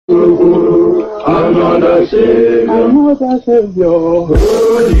Another Savior,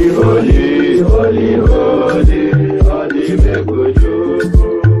 holy, holy, holy, holy,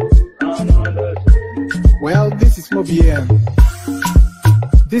 Well, this is MobiM.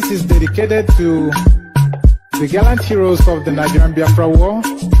 This is dedicated to the gallant heroes of the Nigerian Biafra War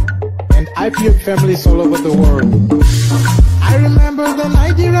and Ipob families all over the world. I remember the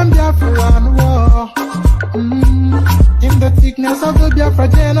Nigerian Biafra War, in the thickness of the Biafra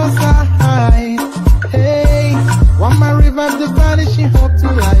genocide. Hey, one man revived the vanishing hope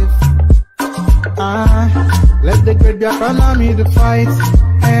to life. Let the great Biafra army to fight,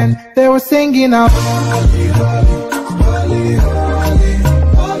 and they were singing out, holy, holy, holy, holy,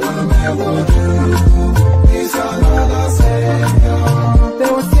 all you never do is another Savior. They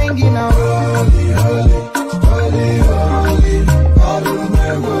were singing out, holy, holy, holy, holy, all you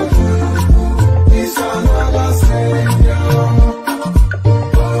never do is another Savior.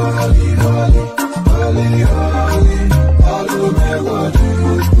 Holy, holy, holy, holy, all you never do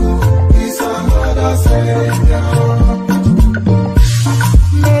is another Savior.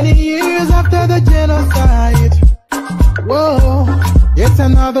 Many years after the genocide, whoa, yet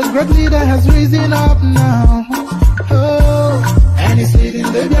another great leader has risen up now. Oh, and he's leading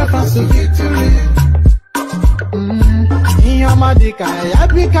the Biafrans to victory. Yamadika,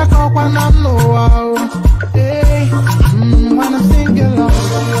 Yabika, Kokwanam, wow. Hey, when I'm singing along,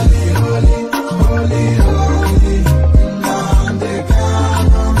 holy, holy, holy, holy,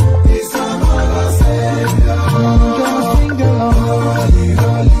 Nandekano is another Savior. Just sing along, holy,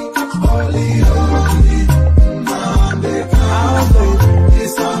 holy, holy, holy, Nandekano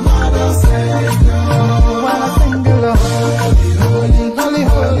is another Savior. When I sing along, holy, holy, holy,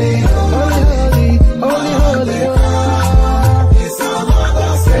 holy, holy, holy, holy, holy.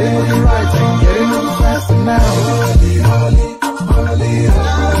 Getting right and getting on faster now. Holy, holy, holy,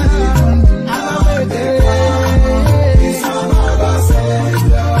 holy, it's another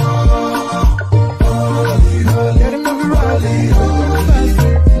Savior. Holy, holy, getting moving right, holy,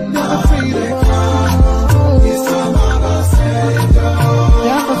 faster, never freedom. It's another Savior.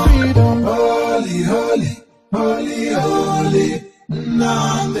 Yeah, for freedom. Holy, holy, holy, holy,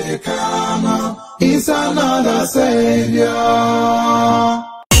 Nandekano is another Savior.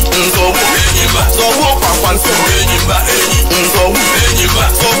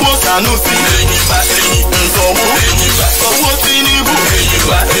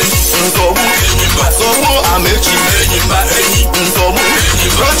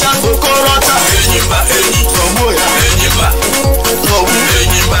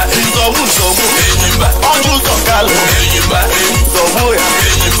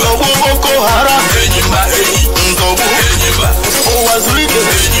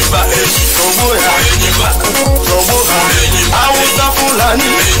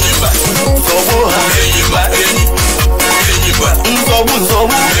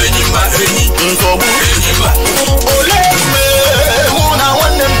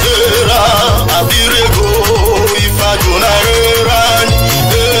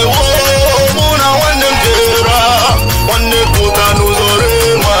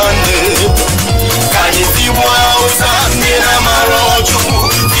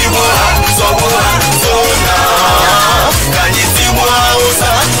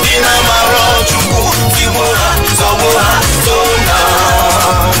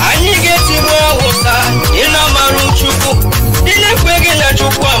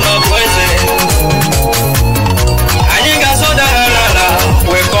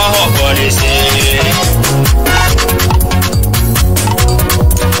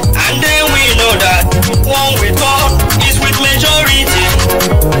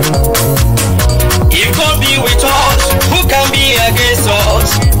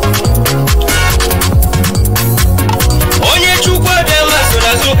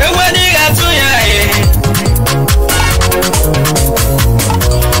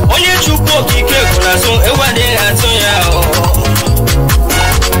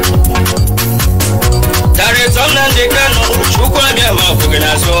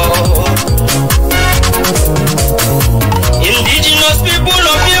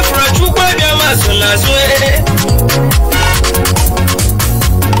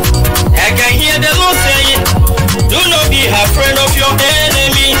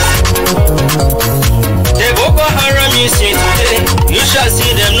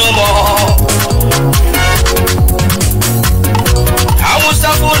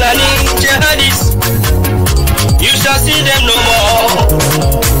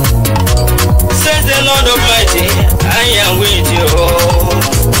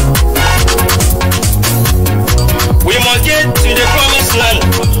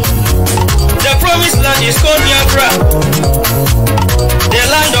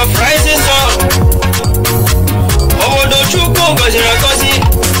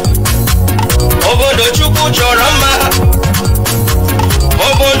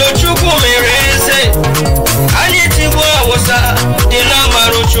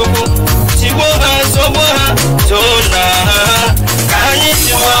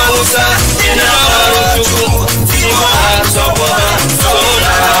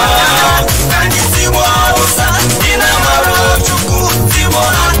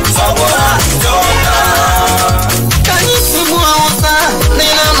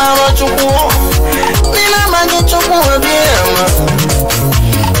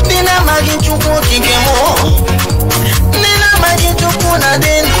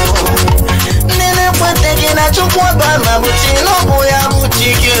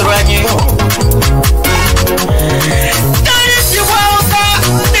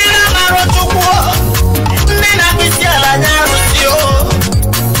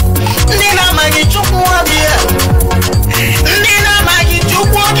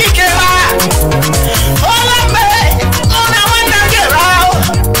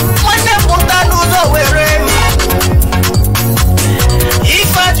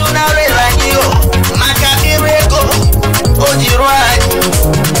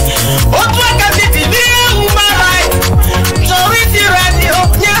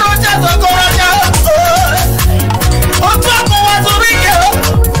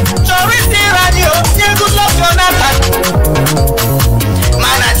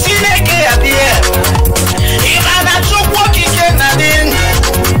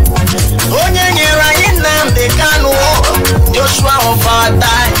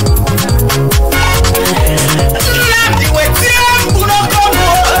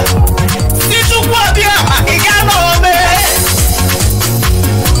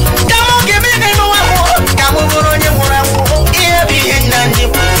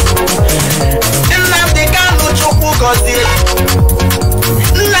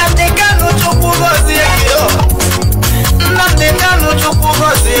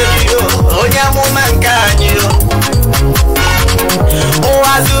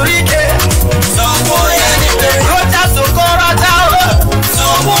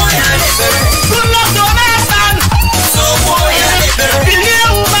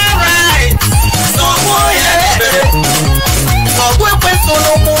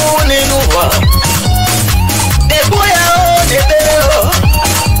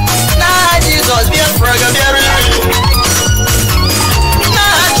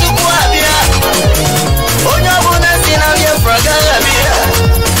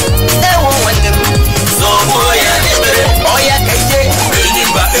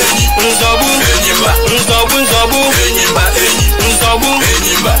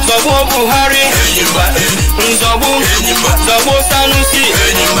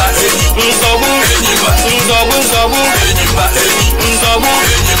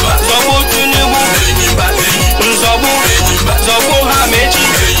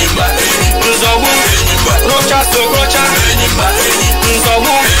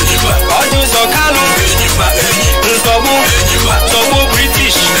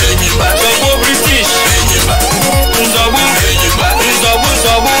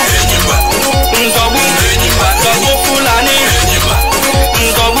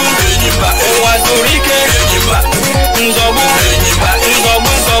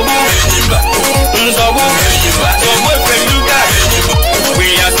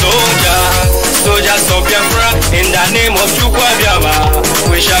 In the name of Biafra,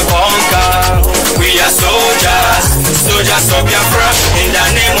 we shall conquer. We are soldiers, soldiers of Biafra. In the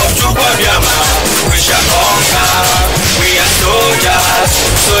name of Biafra, we shall conquer. We are soldiers,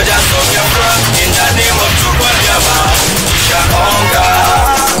 soldiers of Biafra. In the name of Biafra, we shall conquer.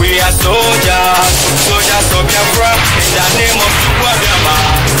 We are soldiers, soldiers of Biafra. In the name of Biafra,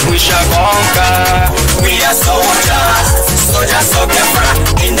 we shall conquer. We are soldiers, soldiers of Biafra.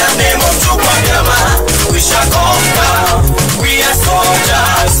 In the name of Biafra, we shall conquer. We are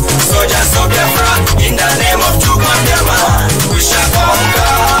soldiers, soldiers of Biafra. In the name of Biafra, we shall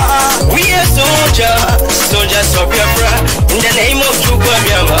conquer. We are soldiers, soldiers of Biafra. In the name of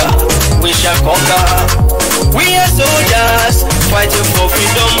Biafra, we shall conquer. We are soldiers, fighting for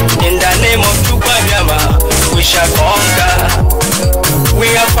freedom. In the name of Biafra, we shall conquer. We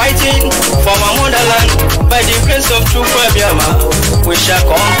are fighting for our motherland. By the grace of Biafra, we shall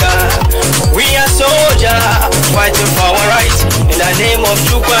conquer. We are soldiers, fighting for our rights. In the name of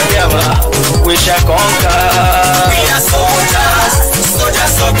Biafra, we shall conquer. We are soldiers,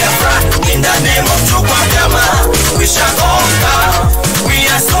 soldiers of Biafra. In the name of Biafra, we shall conquer. We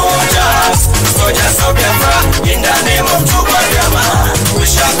are soldiers, soldiers of Biafra. In the name of Biafra, we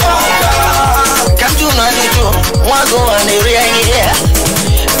shall conquer. Come to Naruto, one go on the area.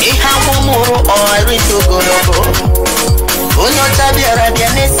 Ihamumuru or Ritogologo. Uno Tabiara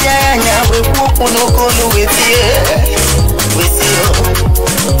Bianesia, we Pukunokolu with you.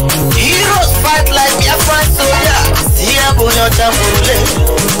 Heroes fight like Biafra soldiers. Here, Buno Tabule.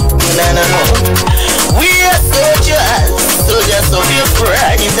 We are soldiers of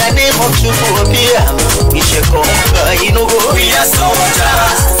Biafra. In the name of Biafra, we shall conquer. We are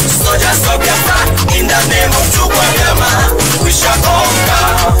soldiers of Biafra. In the name of Biafra, we shall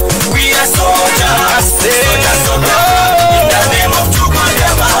conquer. We are soldiers of Biafra. In the name of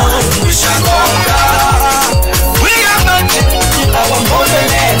Biafra, we shall conquer. We are marching to our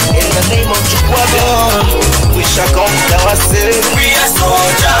motherland. In the name of Biafra, we shall conquer ourselves. We are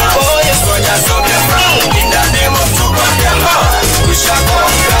soldiers of Biafra. In the name of Biafra, we shall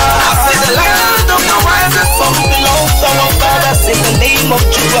conquer. I say the land of the rising sun belongs to our fathers. In the name of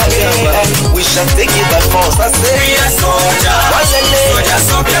Biafra, we shall take it by force. I say we are soldiers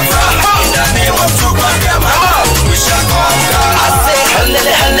of Biafra. In the name of Biafra, we shall conquer. I say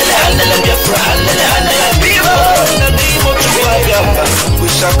hallelujah, Biafra, hallelujah, Biafra. In the name of Biafra, we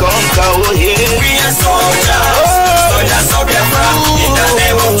shall conquer. Oh yeah, we are soldiers of Biafra. In the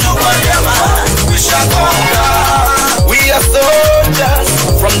name of Biafra, we shall conquer. We are soldiers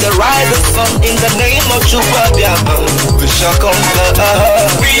from the rising sun. In the name of Biafra, we shall conquer.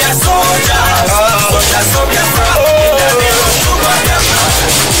 We are soldiers of Biafra. In the name of Biafra,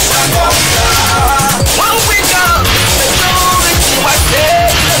 we shall conquer. When we come, majority was there.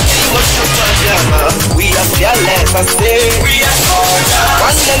 In the name of Biafra, we are fearless. I say we are soldiers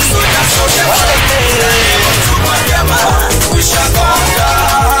of Biafra. In the name of Biafra, we shall conquer.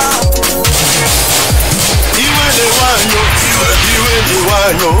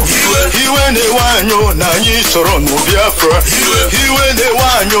 Iwe ne wanyo na nyi soro no Biafra. Iwe ne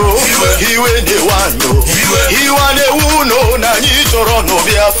wanyo Iwa ne uno na nyi soro no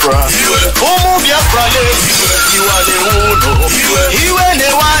Biafra. Omo Biafra le Iwa ne uno Iwe ne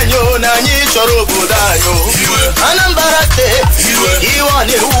wanyo na nyi soro budanyo. Anambra te Iwa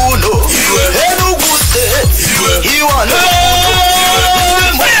ne uno Enugu te Iwa ne uno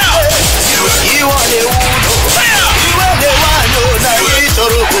Iwa ne uno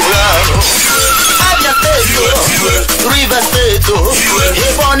River State,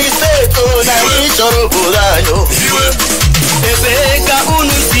 Ebony State, Naichoro Buranyo. Ebeka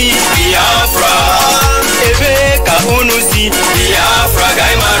unusi Biafra. Ebeka unusi Biafra.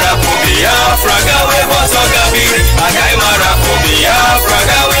 Gaimara po Biafra. Gawe boso gabiri. Gaimara po Biafra.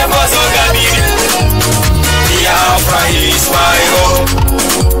 Gawe boso gabiri. Biafra is my home.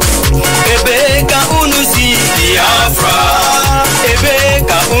 Ebeka unusi Biafra.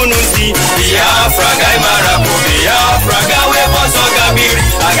 Ebeka unusi Biafra. Gaimara po Biafra. Gawe boso gabiri.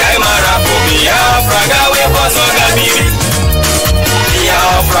 Gaimara po Biafra. Gawe boso gabiri.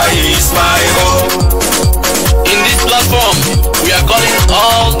 Biafra is my home. In this platform, we are calling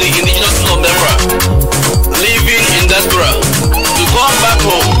all the indigenous people of Biafra living in diaspora to come back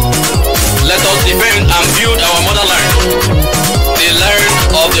home. Let us defend and build our motherland, the land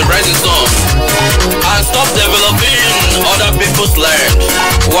of the rising sun, and stop developing other people's land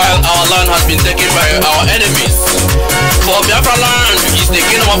while our land has been taken by our enemies. For Biafra land is the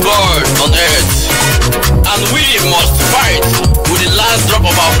kingdom of God on earth, and we must fight with the last drop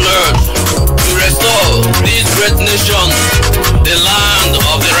of our blood to restore this great nation, the land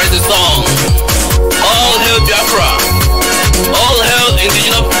of the rising sun. All hail Biafra! All hail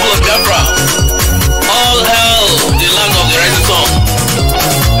indigenous people of Biafra! All hail the land of the rising sun!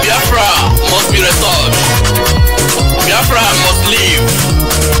 Biafra must be restored. Biafra must live,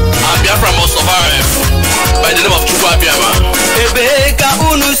 and Biafra must survive by the name of Biafra. Ebeka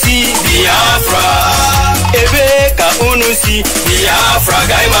unusi Biafra. Ebeka unusi Biafra.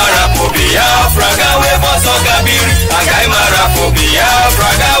 Gaimara po Biafra. Gawe boso gabiri. Gaimara po Biafra.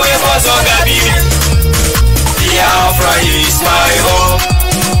 Gawe boso gabiri. Biafra is my home.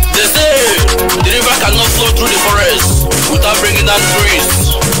 They say the river cannot flow through the forest without bringing down trees.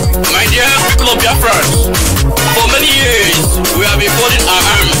 My dear people of Biafra, for many years we have been folding our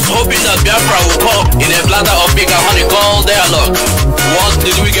arms, hoping that Biafra will come in a platter of pig and honey called dialogue. What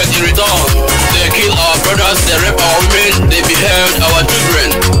did we get in return? They kill our brothers, they rape our women, they behead our children,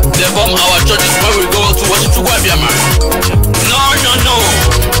 they bomb our churches when we go to worship Biafra. No.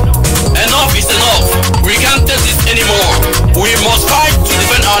 Enough is enough. We can't take this anymore. We must fight to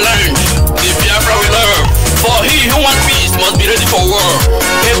defend our land, the Biafra we love. For he who wants peace must be ready for war.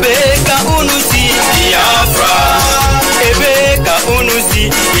 Ebeka unusi Biafra. Ebeka unusi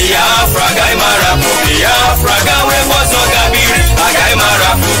Biafra. Gaimara po Biafra. Gawe boso gabiri.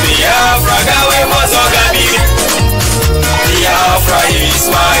 Gaimara po Biafra. Gawe boso gabiri. Biafra is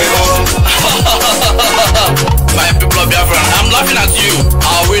my home. My people of Biafra, I'm laughing at you.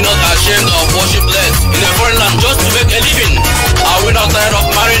 Are we not ashamed of worship less in a foreign land just to make a living? Are we not tired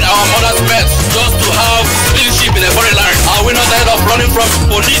of marrying our mother's pets just to have citizenship in a foreign land? Are we not Instead of running from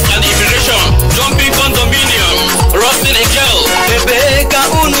police and immigration, jumping condominium, rotting in jail. Ebeka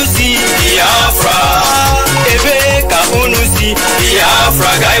unusi Biafra, Ebeka unusi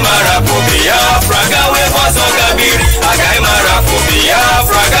Biafra, Gaimara for Biafra, Gawe Bozo Gabiri, Agaimara for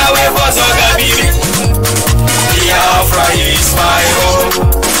Biafra, Gawe Bozo Gabiri. Biafra is my home.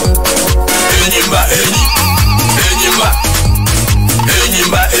 Enyimba, Enyimba,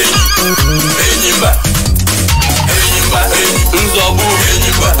 Enyimba, Enyimba, Enyimba, Nzobu,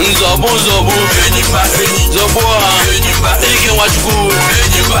 Nzobu, Nzobu, Enyimba, Zobu, Enyimba, Ike Wachuku,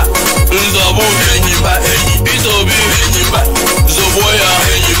 Enyimba, Nzobu, Enyimba, Itobi, Enyimba, Zoboya,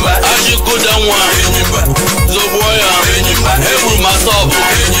 Enyimba, Ashikudanwa, Enyimba, Zoboya, Enyimba, Ebu Masobu,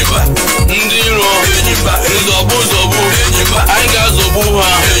 Enyimba, Ndiro, Enyimba, Nzobu, Zobu, Enyimba, Ainga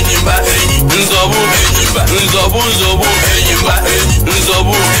Zobuha, Enyimba, Nzobu, Enyimba, Nzobu, Nzobu, Enyimba,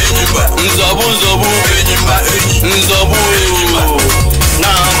 Nzobu, Enyimba, Nzobu, Nzobu, Enyimba, Nzobu,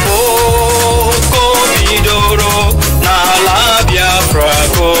 Nambo Kobidoro, Nala Biafra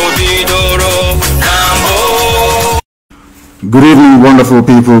Kobidoro, Nambo. Good evening, wonderful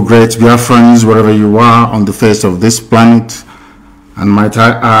people, great Biafrans, wherever you are on the face of this planet, and might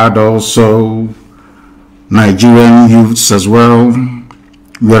I add also Nigerian youths as well,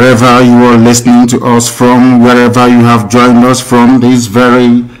 wherever you are listening to us from, wherever you have joined us from this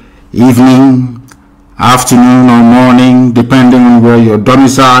very evening, afternoon or morning, depending on where you're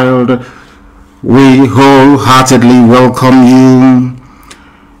domiciled. We wholeheartedly welcome you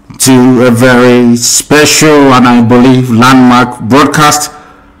to a very special and I believe landmark broadcast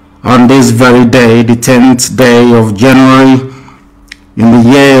on this very day, the 10th day of January in the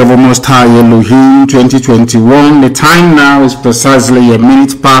year of Most High Elohim 2021. The time now is precisely a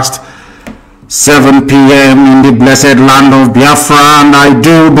minute past 7 p.m. in the blessed land of Biafra, and I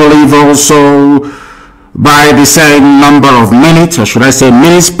do believe also by the same number of minutes, or should I say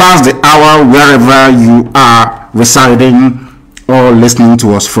minutes past the hour, wherever you are residing or listening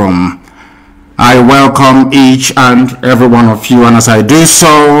to us from. I welcome each and every one of you, and as I do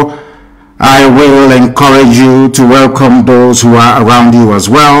so, I will encourage you to welcome those who are around you as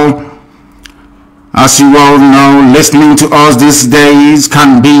well. As you all know, listening to us these days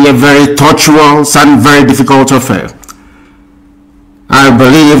can be a very tortuous and very difficult affair. I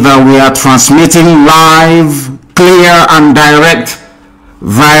believe that we are transmitting live, clear and direct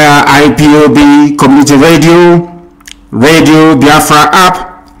via Ipob Community Radio, Radio Biafra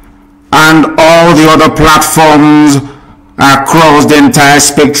app, and all the other platforms across the entire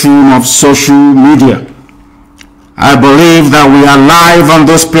spectrum of social media. I believe that we are live on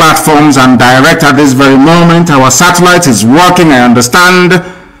those platforms and direct at this very moment. Our satellite is working, I understand.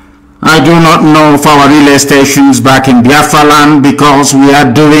 I do not know for our relay stations back in Biafra land, because we are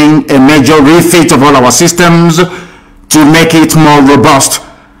doing a major refit of all our systems to make it more robust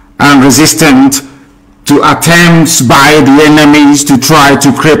and resistant to attempts by the enemies to try to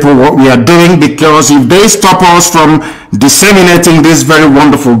cripple what we are doing, because if they stop us from disseminating this very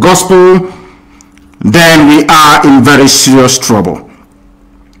wonderful gospel, then we are in very serious trouble.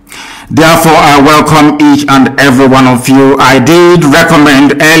 Therefore, I welcome each and every one of you. I did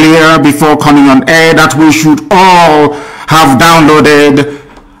recommend earlier before coming on air that we should all have downloaded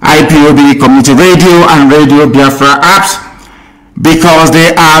Ipob Community Radio and Radio Biafra apps, because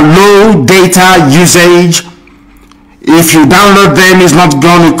they are low data usage. If you download them, it's not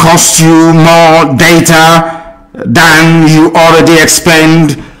going to cost you more data than you already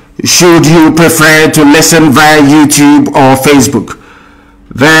expend should you prefer to listen via YouTube or Facebook.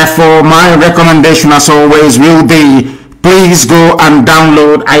 Therefore, my recommendation as always will be, please go and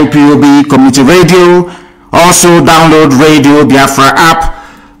download Ipob Community Radio. Also download Radio Biafra app.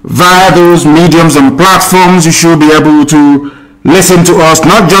 Via those mediums and platforms, you should be able to listen to us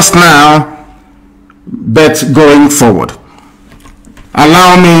not just now, but going forward.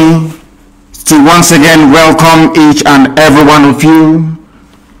 Allow me to once again welcome each and every one of you.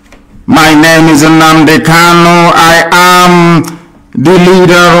 My name is Nnamdi Kanu. I am the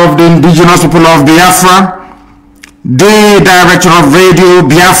leader of the indigenous people of Biafra, the director of Radio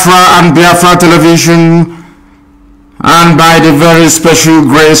Biafra and Biafra Television, and by the very special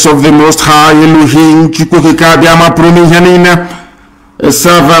grace of the Most High Elohim, a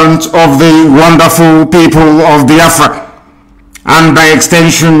servant of the wonderful people of Biafra, and by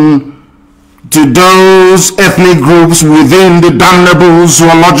extension to those ethnic groups within the damnable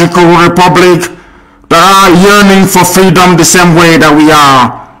zoological republic that are yearning for freedom the same way that we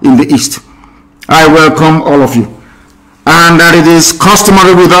are in the East. I welcome all of you. And that it is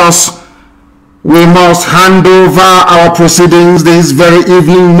customary with us, we must hand over our proceedings this very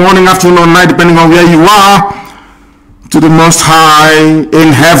evening, morning, afternoon, or night, depending on where you are, to the Most High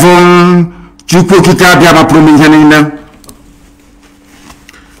in heaven.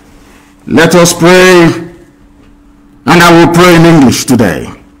 Let us pray, and I will pray in English today.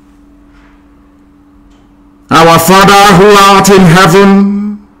 Our Father who art in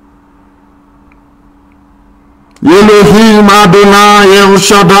heaven, Elohim Adonai El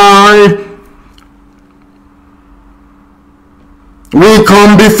Shaddai, we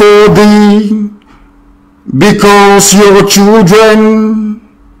come before thee because your children,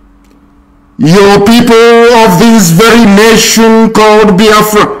 your people of this very nation called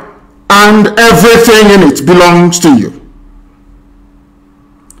Biafra, and everything in it belongs to you.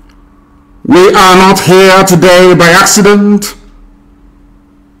 We are not here today by accident.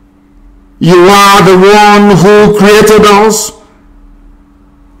 You are the one who created us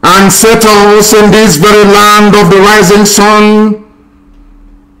and set us in this very land of the rising sun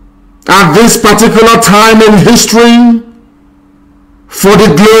at this particular time in history for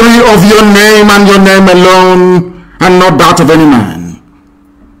the glory of your name and your name alone, and not that of any man.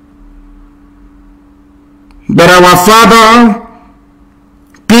 But our Father,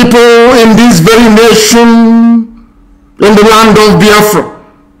 people in this very nation, in the land of Biafra,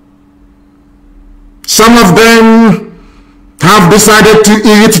 some of them have decided to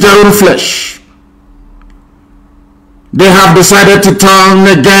eat their own flesh. They have decided to turn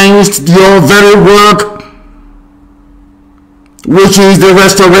against your very work, which is the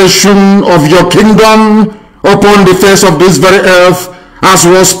restoration of your kingdom upon the face of this very earth, as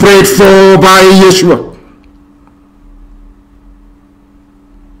was prayed for by Yeshua.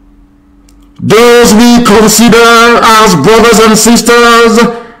 Those we consider as brothers and sisters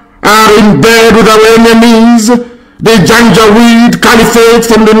are in bed with our enemies, the Janjaweed Caliphate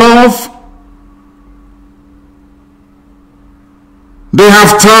from the north. They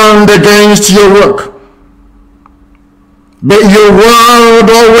have turned against your work. But your word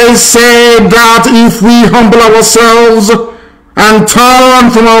always said that if we humble ourselves and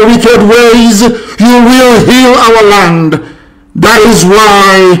turn from our wicked ways, you will heal our land. That is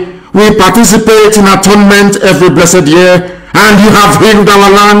why we participate in atonement every blessed year, and you have healed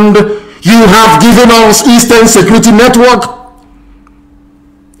our land. You have given us Eastern Security Network,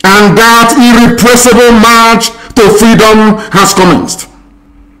 and that irrepressible march to freedom has commenced.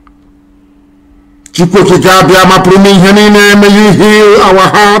 May you heal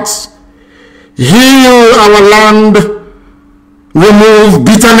our hearts, heal our land, remove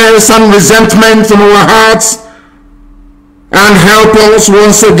bitterness and resentment from our hearts, and help us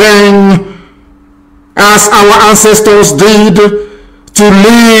once again, as our ancestors did, to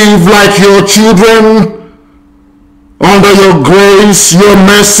live like your children under your grace, your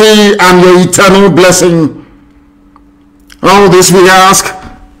mercy, and your eternal blessing. All this we ask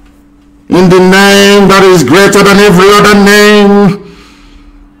in the name that is greater than every other name,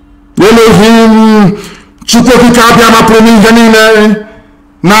 Elohim,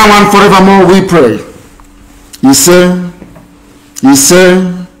 now and forevermore we pray. He say,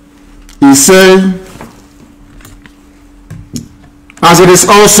 as it is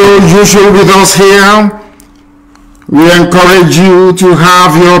also usual with us here, we encourage you to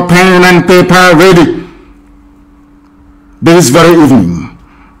have your pen and paper ready this very evening,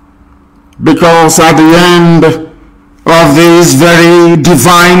 because at the end of this very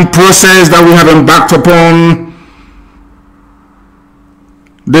divine process that we have embarked upon,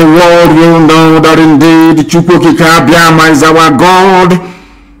 the world will know that indeed Chukwukika Biama is our God,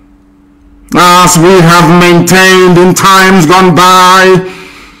 as we have maintained in times gone by.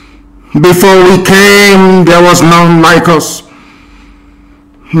 Before we came, there was none like us.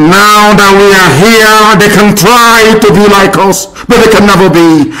 Now that we are here, they can try to be like us, but they can never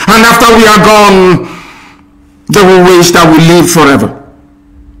be. And after we are gone, they will wish that we live forever.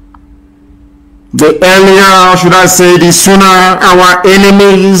 The earlier, should I say, the sooner our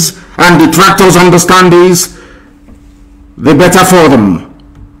enemies and detractors understand this, the better for them.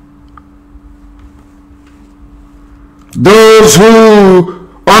 Those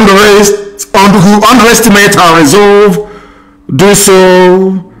who underestimate our resolve do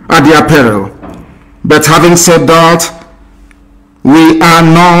so at their peril. But having said that, we are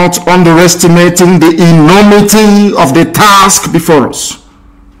not underestimating the enormity of the task before us.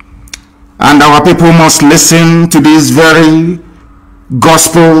 And our people must listen to this very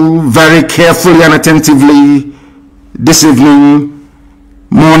gospel very carefully and attentively this evening,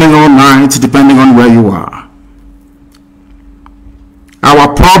 morning or night, depending on where you are.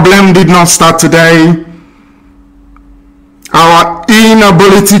 Our problem did not start today. Our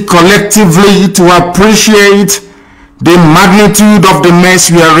inability collectively to appreciate the magnitude of the mess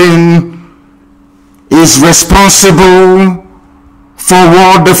we are in is responsible for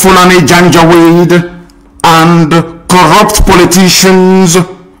what the Fulani Janjaweed and corrupt politicians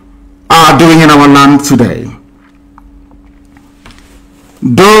are doing in our land today.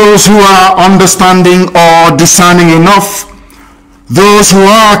 Those who are understanding or discerning enough, those who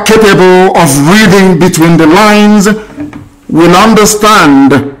are capable of reading between the lines, will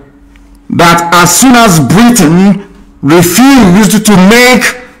understand that as soon as Britain refused to make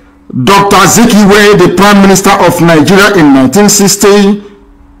Dr. Azikiwe the Prime Minister of Nigeria in 1960,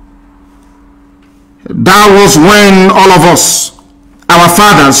 that was when all of us, our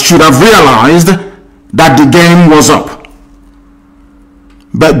fathers, should have realized that the game was up.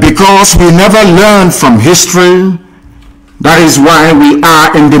 But because we never learned from history, that is why we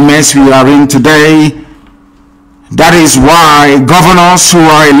are in the mess we are in today. That is why governors who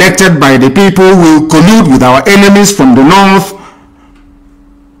are elected by the people will collude with our enemies from the north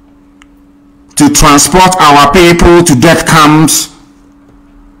to transport our people to death camps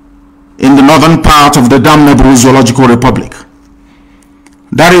in the northern part of the damnable Zoological Republic.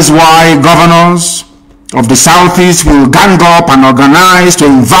 That is why governors of the southeast will gang up and organize to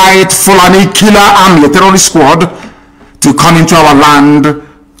invite Fulani killer army terrorist squad to come into our land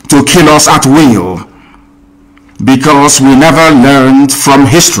to kill us at will, because we never learned from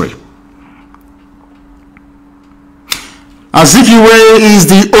history. Azikiwe is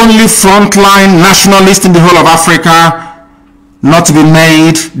the only frontline nationalist in the whole of Africa not to be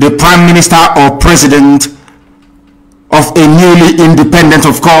made the Prime Minister or President of a newly independent,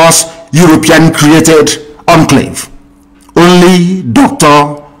 of course, European-created enclave. Only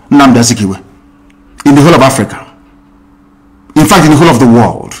Dr. Nnamdi Azikiwe in the whole of Africa. In fact, in the whole of the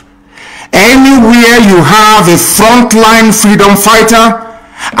world. Anywhere you have a frontline freedom fighter,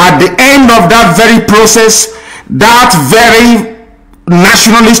 at the end of that very process, that very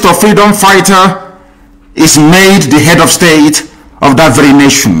nationalist or freedom fighter is made the head of state of that very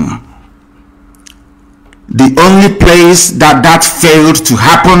nation. The only place that failed to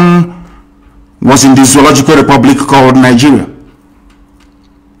happen was in the Zoological Republic called Nigeria.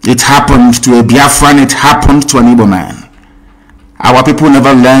 It happened to a Biafran, it happened to an Igbo man. Our people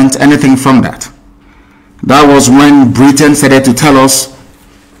never learned anything from that. That was when Britain started to tell us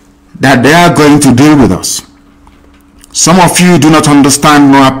that they are going to deal with us. Some of you do not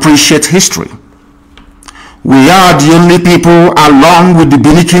understand nor appreciate history. We are the only people, along with the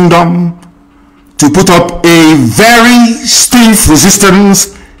Benin Kingdom, to put up a very stiff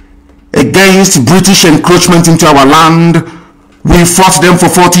resistance against British encroachment into our land. We fought them for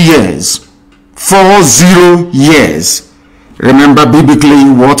 40 years. 40 years. Remember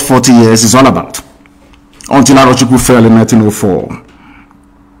biblically what 40 years is all about. Until Arochukwu fell in 1904.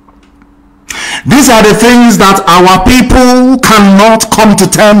 These are the things that our people cannot come to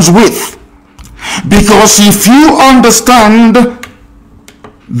terms with. Because if you understand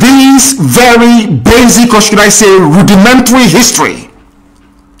this very basic, or should I say rudimentary history,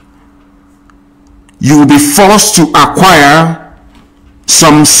 you will be forced to acquire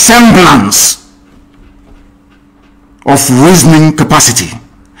some semblance of reasoning capacity.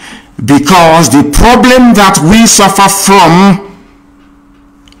 Because the problem that we suffer from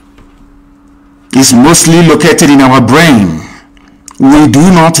is mostly located in our brain. We do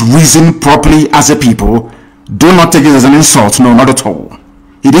not reason properly as a people. Do not take it as an insult. No, not at all.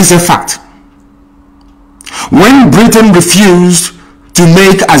 It is a fact. When Britain refused to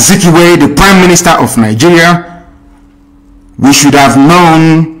make Azikiwe the Prime Minister of Nigeria, we should have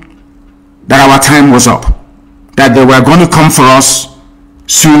known that our time was up. That they were going to come for us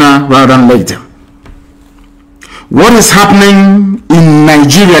sooner rather than later. What is happening in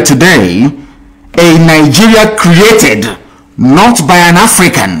Nigeria today, a Nigeria created not by an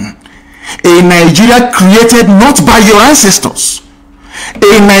African, a Nigeria created not by your ancestors,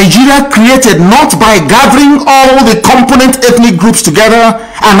 a Nigeria created not by gathering all the component ethnic groups together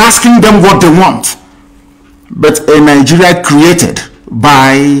and asking them what they want, but a Nigeria created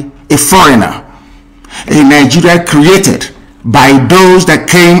by a foreigner, a Nigeria created by those that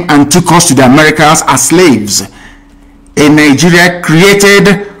came and took us to the Americas as slaves, a Nigeria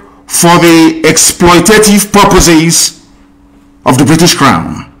created for the exploitative purposes of the British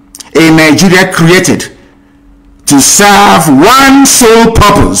Crown, a Nigeria created to serve one sole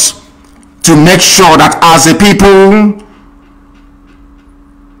purpose, to make sure that as a people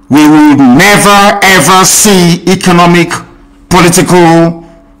we will never ever see economic, political,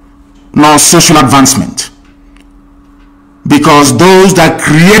 nor social advancement. Because those that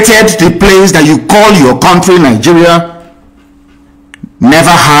created the place that you call your country, Nigeria,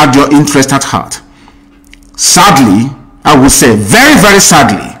 never had your interest at heart. Sadly, I would say very, very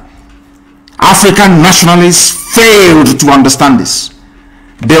sadly, African nationalists failed to understand this.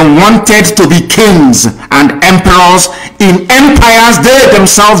 They wanted to be kings and emperors in empires they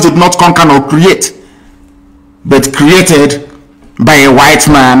themselves did not conquer nor create, but created by a white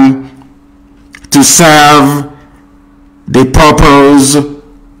man to serve the purpose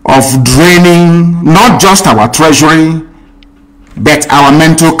of draining not just our treasury, but our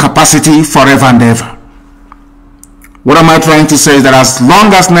mental capacity forever and ever. What am I trying to say is that as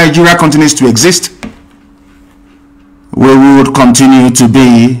long as Nigeria continues to exist, we would continue to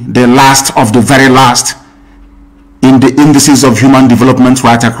be the last of the very last in the indices of human development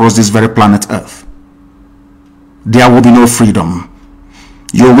right across this very planet Earth. There will be no freedom.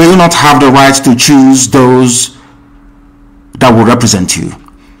 You will not have the right to choose those that will represent you.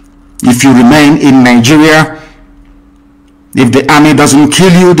 If you remain in Nigeria, if the army doesn't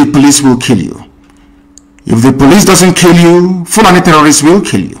kill you, the police will kill you. If the police doesn't kill you, Fulani terrorists will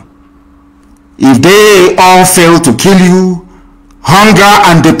kill you. If they all fail to kill you, hunger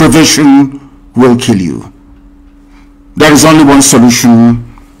and deprivation will kill you. There is only one solution: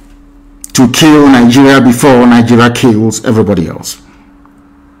 to kill Nigeria before Nigeria kills everybody else.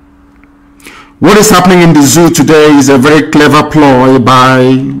 What is happening in the zoo today is a very clever ploy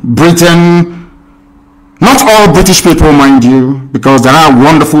by Britain. Not all British people, mind you, because there are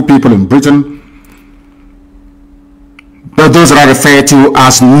wonderful people in Britain, but those that are referred to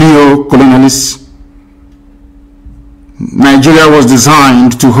as neo-colonialists. Nigeria was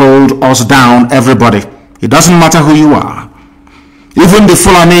designed to hold us down, everybody. It doesn't matter who you are. Even the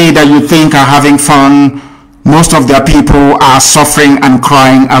Fulani that you think are having fun, most of their people are suffering and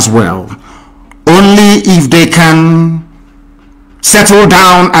crying as well. Only if they can settle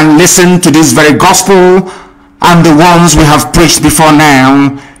down and listen to this very gospel and the ones we have preached before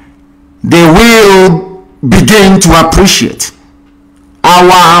now, they will begin to appreciate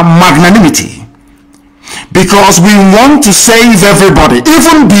our magnanimity, because we want to save everybody,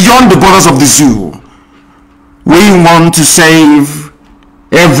 even beyond the borders of the zoo. We want to save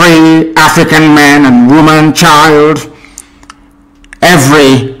every African man and woman, child,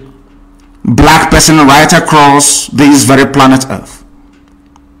 every black person right across this very planet Earth.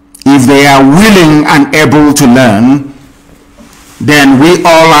 If they are willing and able to learn, then we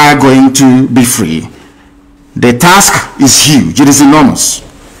all are going to be free. The task is huge, it is enormous,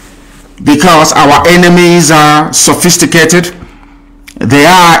 because our enemies are sophisticated, they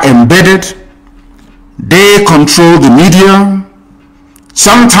are embedded, they control the media,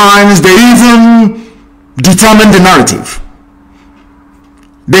 sometimes they even determine the narrative.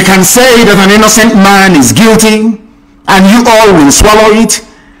 They can say that an innocent man is guilty and you all will swallow it.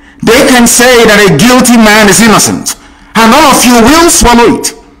 They can say that a guilty man is innocent and all of you will swallow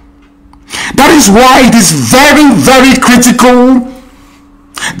it. That is why it is very, very critical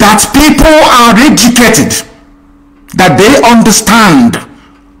that people are educated, that they understand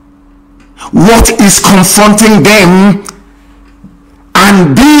what is confronting them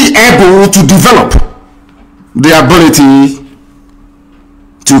and be able to develop the ability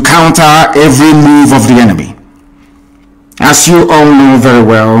to counter every move of the enemy. As you all know very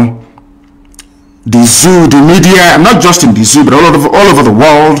well, the zoo, the media, not just in the zoo, but all over the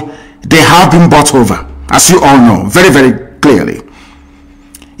world, they have been bought over, as you all know very, very clearly.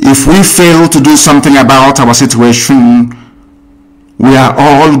 If we fail to do something about our situation, we are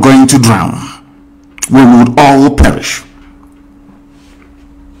all going to drown. We would all perish.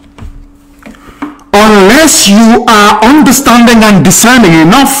 Unless you are understanding and discerning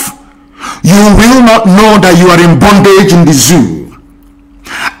enough, you will not know that you are in bondage in the zoo.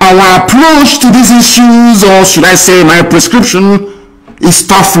 Our approach to these issues, or should I say my prescription, is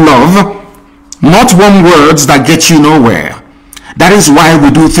tough love, not one words that get you nowhere. That is why we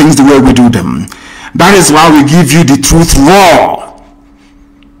do things the way we do them. That is why we give you the truth raw.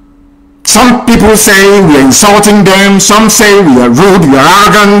 Some people say we are insulting them, some say we are rude, we are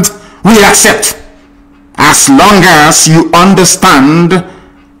arrogant. We accept, as long as you understand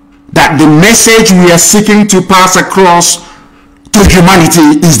that the message we are seeking to pass across to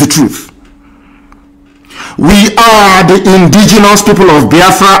humanity is the truth. We are the indigenous people of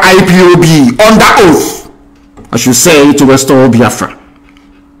Biafra, Ipob, under oath, I should say, to restore Biafra.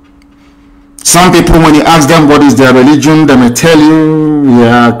 Some people, when you ask them what is their religion, they may tell you we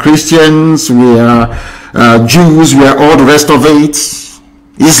are Christians, we are Jews, we are all the rest of it,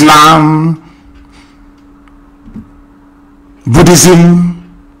 Islam, Buddhism,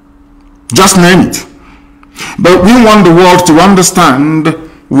 just name it. But we want the world to understand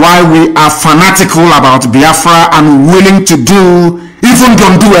why we are fanatical about Biafra and willing to do even the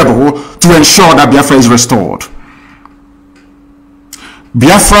undoable to ensure that Biafra is restored.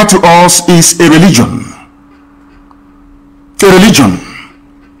 Biafra to us is a religion. A religion.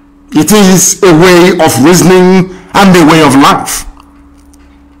 It is a way of reasoning and a way of life.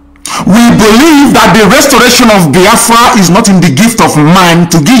 We believe that the restoration of Biafra is not in the gift of man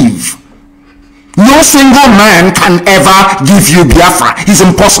to give. No single man can ever give you Biafra. It's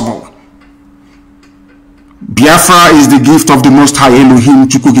impossible. Biafra is the gift of the Most High Elohim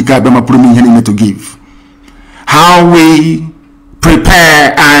to give. How we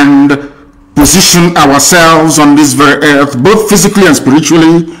prepare and position ourselves on this very earth, both physically and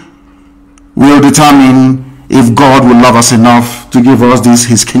spiritually, will determine if God will love us enough to give us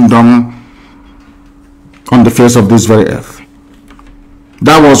his kingdom on the face of this very earth.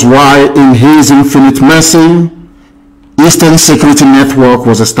 That was why in his infinite mercy, Eastern Security Network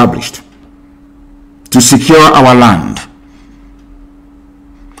was established to secure our land.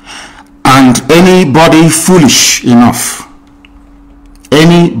 And anybody foolish enough,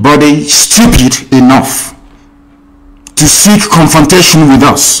 anybody stupid enough to seek confrontation with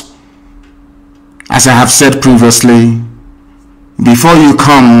us, as I have said previously, before you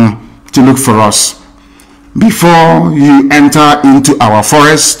come to look for us, before you enter into our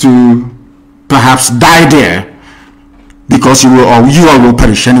forest to perhaps die there, because you all will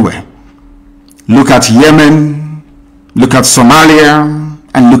perish anyway. Look at Yemen, look at Somalia,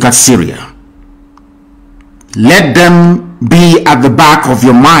 and look at Syria. Let them be at the back of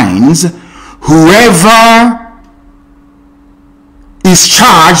your minds. Whoever is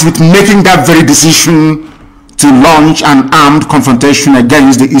charged with making that very decision to launch an armed confrontation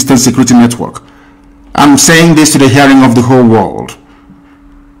against the Eastern Security Network. I'm saying this to the hearing of the whole world.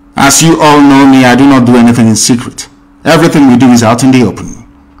 As you all know me, I do not do anything in secret. Everything we do is out in the open.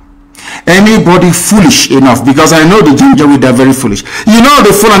 Anybody foolish enough, because I know the Janjaweed are very foolish. You know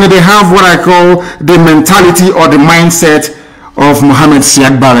the Fulani, they have what I call the mentality or the mindset of Mohammed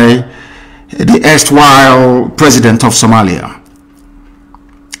Siad Barre, the erstwhile president of Somalia.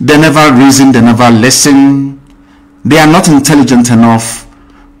 They never reason, they never listen. They are not intelligent enough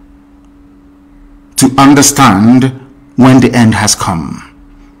to understand when the end has come.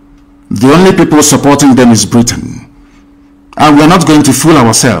 The only people supporting them is Britain. And we're not going to fool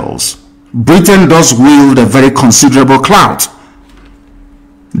ourselves. Britain does wield a very considerable clout.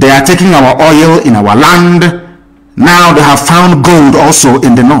 They are taking our oil in our land. Now they have found gold also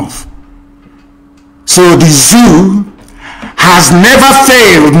in the north. So the zoo has never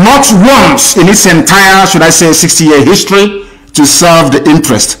failed, not once in its entire, should I say, 60-year history, to serve the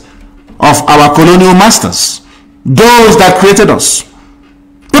interest of our colonial masters, those that created us.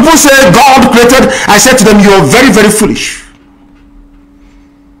 People say God created. I said to them, you are very, very foolish.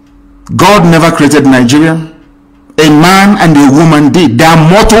 God never created Nigeria. A man and a woman did. They are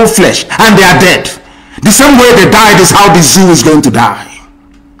mortal flesh and they are dead. The same way they died is how the zoo is going to die.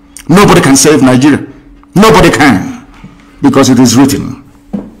 Nobody can save Nigeria. Nobody can, because it is written.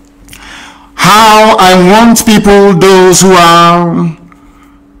 How I want people, those who are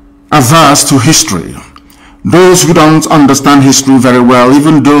averse to history, those who don't understand history very well,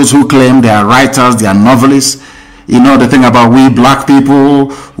 even those who claim they are writers, they are novelists. You know the thing about we black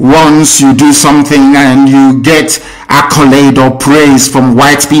people, once you do something and you get accolade or praise from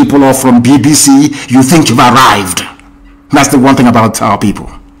white people or from BBC, you think you've arrived. That's the one thing about our people.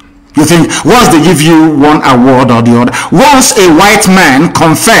 You think once they give you one award or the other, once a white man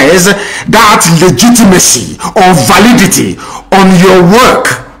confers that legitimacy or validity on your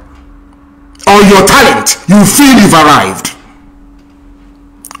work or your talent, you feel you've arrived.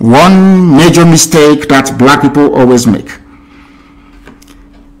 One major mistake that black people always make: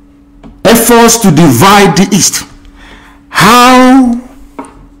 efforts to divide the East. How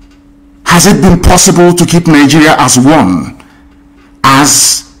has it been possible to keep Nigeria as one,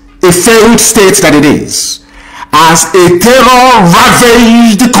 as a failed state that it is, as a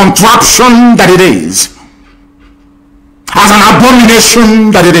terror-ravaged contraption that it is, as an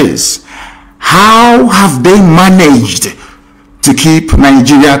abomination that it is? How have they managed to keep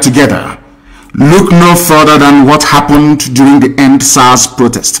Nigeria together? Look no further than what happened during the End SARS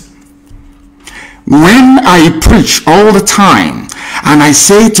protest. When I preach all the time and I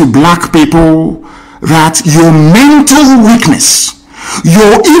say to black people that your mental weakness,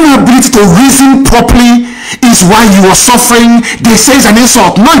 your inability to reason properly is why you are suffering, they say it's an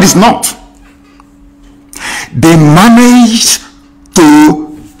insult. No, it is not. They managed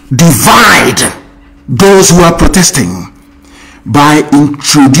to divide those who are protesting by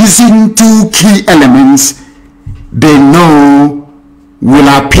introducing two key elements they know will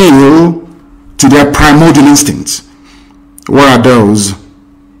appeal to their primordial instincts. What are those?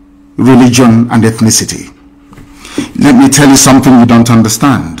 Religion and ethnicity. Let me tell you something you don't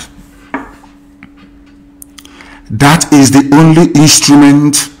understand. That is the only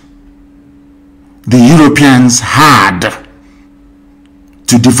instrument the Europeans had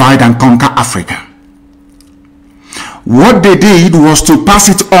to divide and conquer Africa. What they did was to pass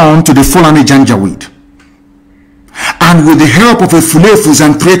it on to the Fulani Janjaweed. And with the help of the Fulefus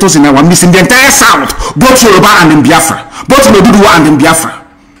and traitors in our midst in the entire South, both Yoruba and in Biafra, both in Oduduwa and in Biafra,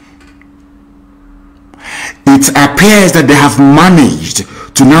 it appears that they have managed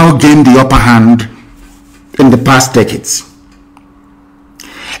to now gain the upper hand in the past decades.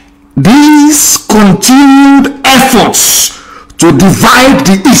 These continued efforts to divide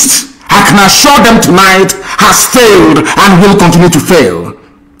the East, I can assure them tonight, has failed and will continue to fail.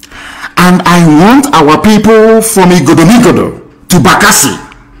 And I want our people from Igodo to Bakassi,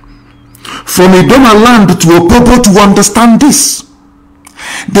 from Idoma land to Opobo to understand this.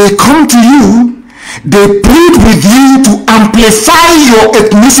 They come to you, they plead with you to amplify your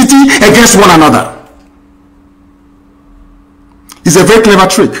ethnicity against one another. It's a very clever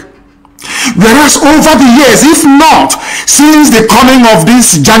trick. Whereas over the years, if not since the coming of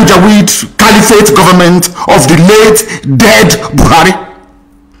this Janjaweed Caliphate government of the late dead Buhari,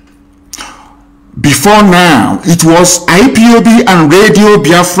 before now, it was IPOB and Radio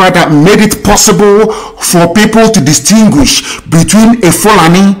Biafra that made it possible for people to distinguish between a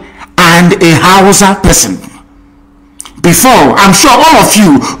Fulani and a Hausa person. Before, I'm sure all of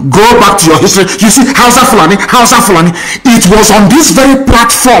you go back to your history, you see Hausa Fulani. It was on this very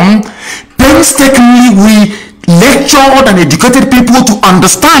platform, painstakingly we lectured and educated people to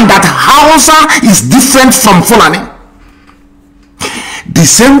understand that Hausa is different from Fulani. The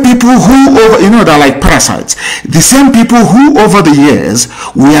same people who, they're like parasites. The same people who over the years,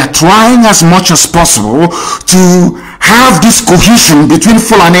 we are trying as much as possible to have this cohesion between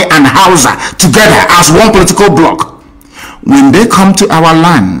Fulani and Hausa together as one political bloc. When they come to our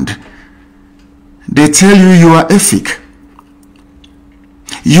land, they tell you you are Efik,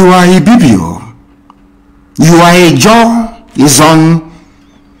 you are Ibibio, you are a Jaw, Izon,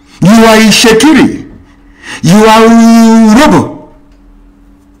 you are a Shekiri, you are Urobo.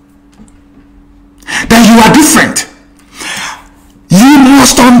 That you are different. You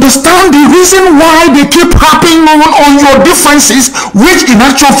must understand the reason why they keep harping on your differences, which in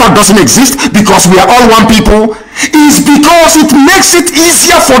actual fact doesn't exist because we are all one people, is because it makes it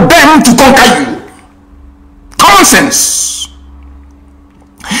easier for them to conquer you. Common sense.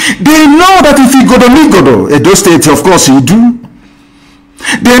 They know that if you go to Migodo, Edo State, of course you do.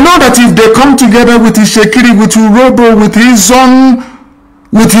 They know that if they come together with Ishekiri, with Urobo, with Izon,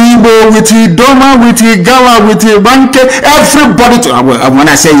 with Igbo, with Idoma, with Igala, with Ibanke, everybody, when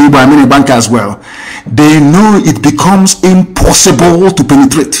I say Igbo, I mean Ibanke as well. They know it becomes impossible to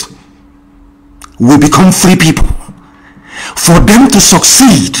penetrate. We become free people. For them to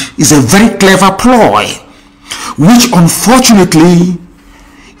succeed is a very clever ploy, which unfortunately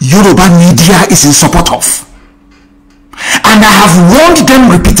Yoruba media is in support of. And I have warned them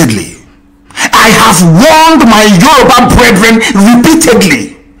repeatedly. I have warned my Yoruba brethren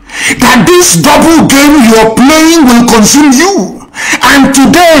repeatedly that this double game you're playing will consume you. And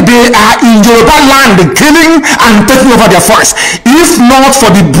today they are in Yoruba land killing and taking over their forests. If not for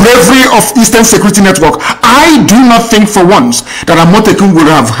the bravery of Eastern Security Network, I do not think for once that Amotekun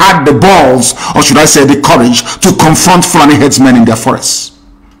would have had the balls, or should I say the courage, to confront Fulani headsmen in their forests.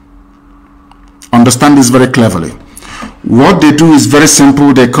 Understand this very cleverly. What they do is very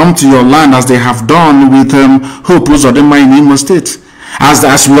simple. They come to your land as they have done with Hope Uzodinma in Imo State.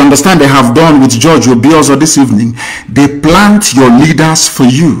 As we understand they have done with George Obiozo this evening. They plant your leaders for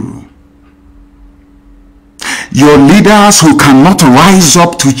you. Your leaders who cannot rise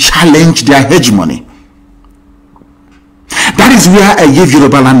up to challenge their hegemony. That is where I give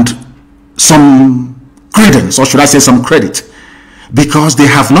Yoruba land some credence, or should I say some credit. Because they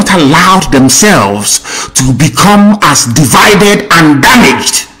have not allowed themselves to become as divided and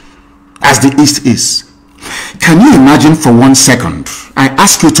damaged as the East is. Can you imagine for 1 second? I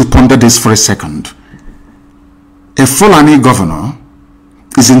ask you to ponder this for a second. A Fulani governor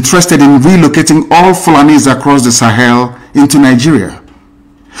is interested in relocating all Fulanis across the Sahel into Nigeria,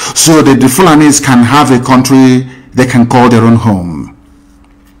 so that the Fulanis can have a country they can call their own home.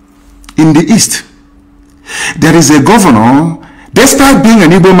 In the East, there is a governor. Despite being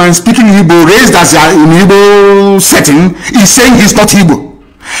an Igbo man, speaking Igbo, raised as an Igbo setting, is saying he's not Igbo.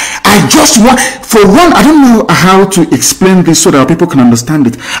 I just want, for one, I don't know how to explain this so that people can understand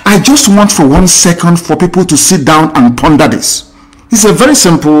it. I just want for 1 second for people to sit down and ponder this. It's a very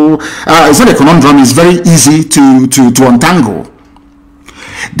simple, it's not a conundrum, it's very easy to untangle.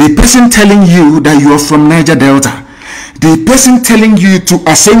 The person telling you that you are from Niger Delta, the person telling you to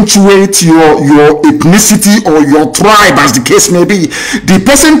accentuate your ethnicity or your tribe, as the case may be, the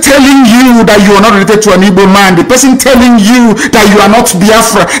person telling you that you are not related to an Igbo man, the person telling you that you are not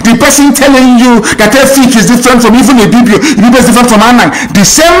Biafra, the person telling you that Efik is different from even Ibibio is different from Anang, the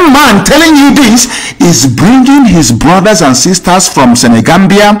same man telling you this is bringing his brothers and sisters from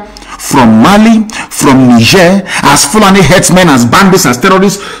Senegambia, from Mali, from Niger, as Fulani headsmen, as bandits, as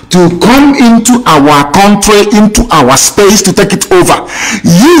terrorists, to come into our country, into our space, to take it over.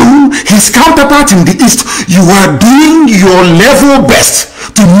 You, his counterpart in the East, you are doing your level best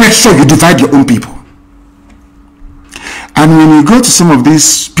to make sure you divide your own people. And when you go to some of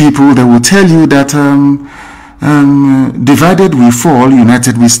these people, they will tell you that divided we fall,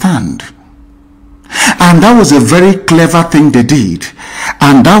 united we stand. And that was a very clever thing they did.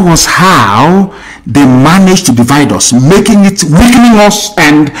 And that was how they managed to divide us, weakening us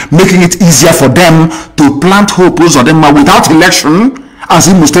and making it easier for them to plant Hope Uzodinma without election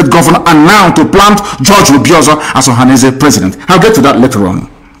as Imo State governor, and now to plant George Obiozor as Ohaneze president. I'll get to that later on.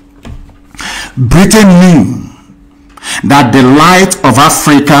 Britain knew that the light of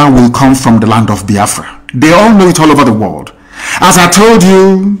Africa will come from the land of Biafra. They all know it all over the world. As I told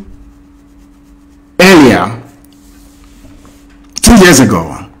you earlier, 2 years ago,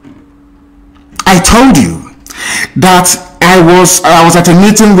 I told you that I was at a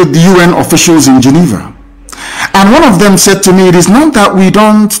meeting with the UN officials in Geneva, and one of them said to me, it is not that we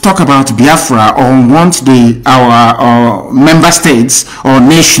don't talk about Biafra or want our member states or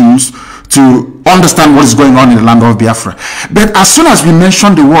nations to understand what is going on in the land of Biafra, but as soon as we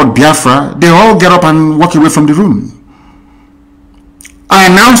mention the word Biafra, they all get up and walk away from the room. I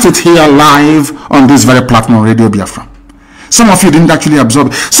announced it here live on this very platform, Radio Biafra. Some of you didn't actually absorb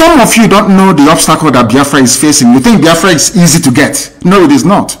it. Some of you don't know the obstacle that Biafra is facing. You think Biafra is easy to get. No, it is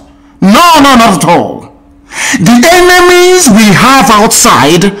not. No, not at all. The enemies we have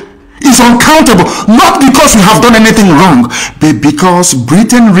outside is uncountable. Not because we have done anything wrong, but because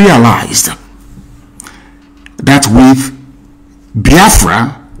Britain realized that with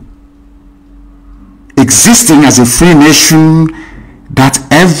Biafra existing as a free nation, that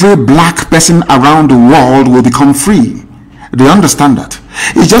every black person around the world will become free. They understand that.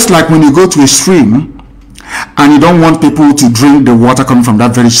 It's just like when you go to a stream and you don't want people to drink the water coming from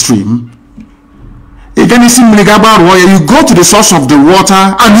that very stream. Again, you go to the source of the water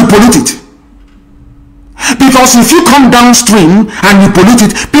and you pollute it. Because if you come downstream and you pollute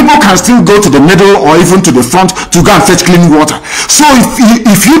it, people can still go to the middle or even to the front to go and fetch clean water. So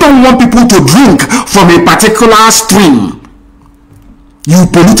if you don't want people to drink from a particular stream, you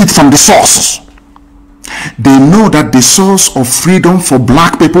pollute it from the source. They know that the source of freedom for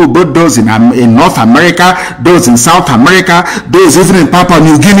black people, both those in North America, those in South America, those even in Papua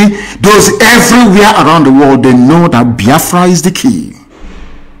New Guinea, those everywhere around the world, they know that Biafra is the key.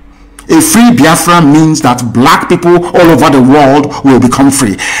 A free Biafra means that black people all over the world will become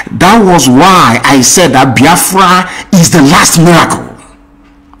free. That was why I said that Biafra is the last miracle.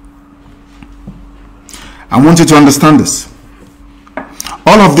 I want you to understand this.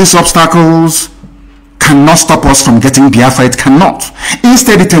 All of these obstacles cannot stop us from getting Biafra. It cannot.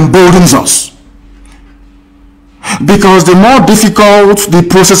 Instead, it emboldens us. Because the more difficult the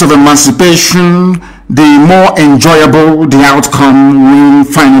process of emancipation, the more enjoyable the outcome when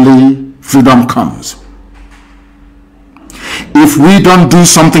finally freedom comes. If we don't do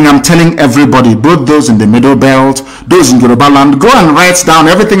something, I'm telling everybody, both those in the Middle Belt, those in Yoruba land, go and write down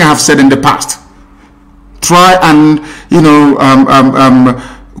everything I have said in the past. Try and,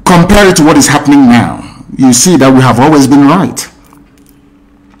 compare it to what is happening now. You see that we have always been right.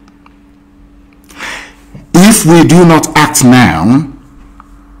 If we do not act now,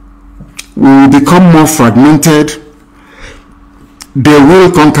 we will become more fragmented. They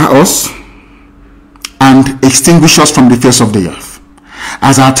will conquer us and extinguish us from the face of the earth.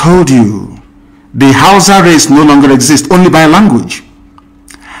 As I told you, the Hausa race no longer exists, only by language.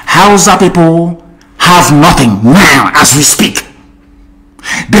 Hausa people have nothing now as we speak.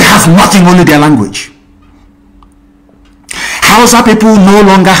 They have nothing, only their language. Hausa people no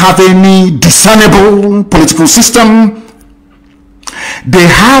longer have any discernible political system. They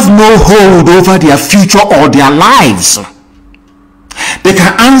have no hold over their future or their lives. They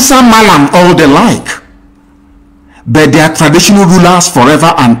can answer Malam all they like, but their traditional rulers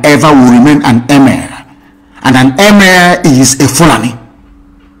forever and ever will remain an emir. And an emir is a Fulani.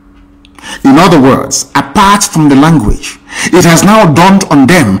 In other words, apart from the language, it has now dawned on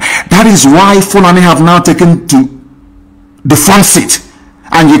them. That is why Fulani have now taken to the front seat,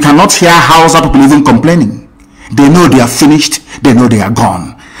 and you cannot hear Hausa people even complaining. They know they are finished. They know they are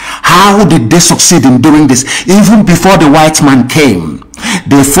gone. How did they succeed in doing this? Even before the white man came,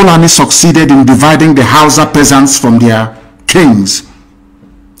 the Fulani succeeded in dividing the Hausa peasants from their kings,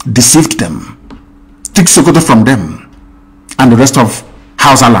 deceived them, took Sokoto from them, and the rest of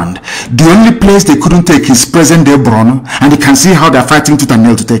Hausa land. The only place they couldn't take is present-day Borno, and you can see how they're fighting tooth and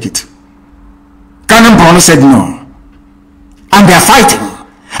nail to take it. Canon Borno said no, and they're fighting,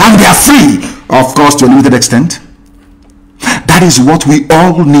 and they are free, of course, to a limited extent. That is what we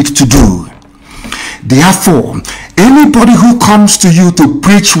all need to do. Therefore, anybody who comes to you to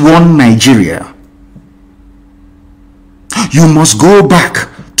preach one Nigeria, you must go back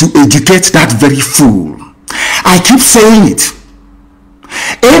to educate that very fool. I keep saying it.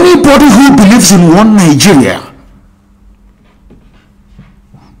 Anybody who believes in one Nigeria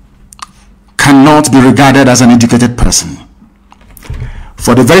cannot be regarded as an educated person.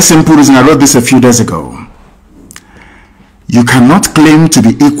 For the very simple reason, I wrote this a few days ago. You cannot claim to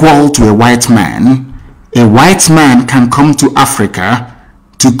be equal to a white man. A white man can come to Africa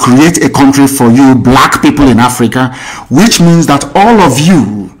to create a country for you, black people in Africa, which means that all of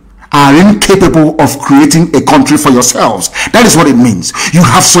you are incapable of creating a country for yourselves. That is what it means. You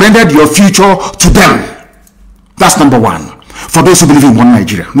have surrendered your future to them. That's number one, for those who believe in one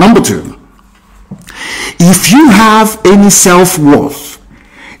Nigeria. Number two, if you have any self-worth,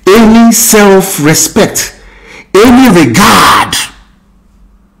 any self-respect, any regard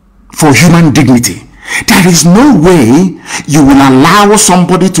for human dignity, there is no way you will allow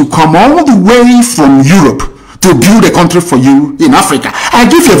somebody to come all the way from Europe to build a country for you in Africa. I'll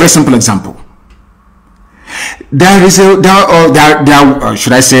give you a very simple example. There is a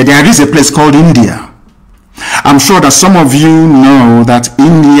place called India. I'm sure that some of you know that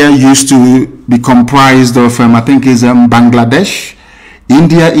India used to be comprised of, I think is Bangladesh,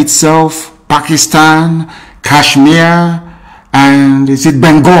 India itself, Pakistan, Kashmir, and is it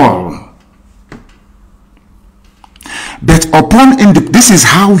Bengal? But this is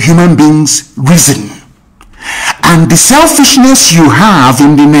how human beings reason. And the selfishness you have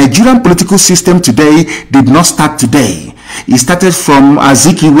in the Nigerian political system today did not start today. It started from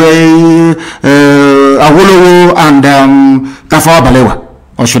Azikiwe, Awolowo, and Tafawa Balewa,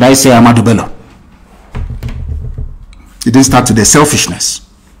 or should I say Ahmadu Bello. It didn't start today. Selfishness.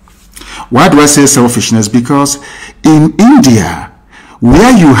 Why do I say selfishness? Because in India,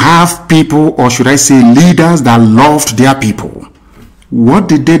 where you have people, or should I say leaders that loved their people, what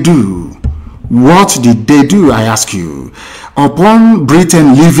did they do? What did they do, I ask you? Upon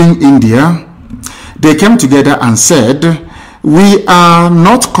Britain leaving India, they came together and said, we are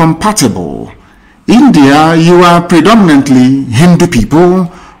not compatible. India, you are predominantly Hindu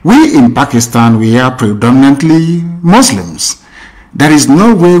people. We in Pakistan, we are predominantly Muslims. There is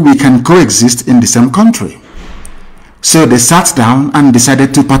no way we can coexist in the same country. So they sat down and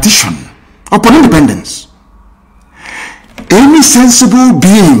decided to partition upon independence. Any sensible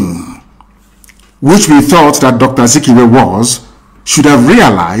being, which we thought that Dr. Zikiwe was, should have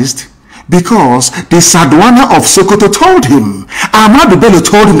realized, because the Sadwana of Sokoto told him, Ahmadu Bello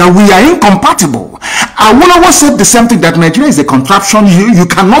told him that we are incompatible. Awolowo said the same thing, that Nigeria is a contraption, you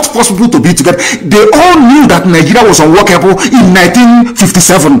cannot force people to be together. They all knew that Nigeria was unworkable in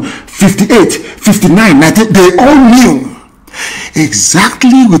 1957, 58, 59, 19, they all knew.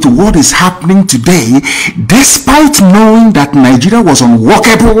 Exactly with what is happening today, despite knowing that Nigeria was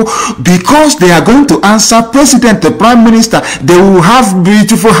unworkable, because they are going to answer President, the Prime Minister, they will have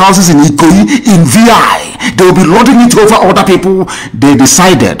beautiful houses in Ikoyi, in VI, they will be lording it over other people. They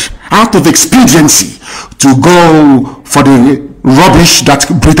decided, out of expediency, to go for the rubbish that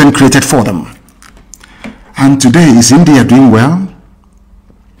Britain created for them. And today, is India doing well?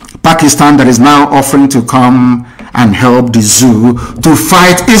 Pakistan, that is now offering to come and help the zoo to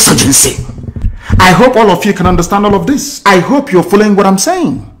fight insurgency. I hope all of you can understand all of this. I hope you're following what I'm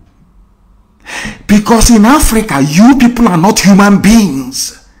saying. Because in Africa, you people are not human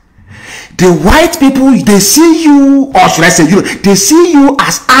beings. The white people, they see you, or should I say you, they see you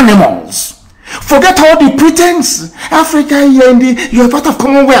as animals. Forget all the pretense. Africa, you're part of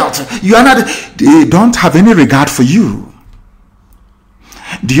Commonwealth. You are not, they don't have any regard for you.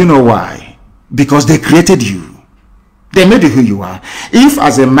 Do you know why? Because they created you. They made you who you are. If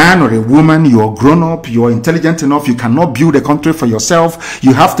as a man or a woman, you're grown up, you're intelligent enough, you cannot build a country for yourself,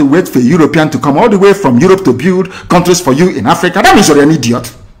 you have to wait for a European to come all the way from Europe to build countries for you in Africa, that means you're an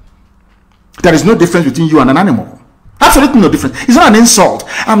idiot. There is no difference between you and an animal. Absolutely no difference. It's not an insult.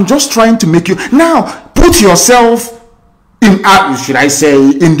 I'm just trying to make you... Now, put yourself in, should I say,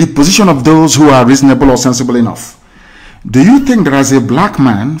 in the position of those who are reasonable or sensible enough. Do you think that as a black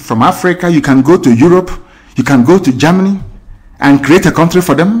man from Africa, you can go to Europe, you can go to Germany and create a country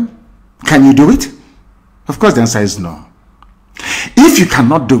for them? Can you do it? Of course, the answer is no. If you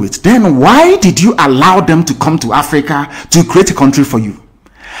cannot do it, then why did you allow them to come to Africa to create a country for you?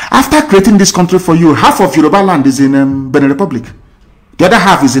 After creating this country for you, half of Yoruba land is in Benin Republic. The other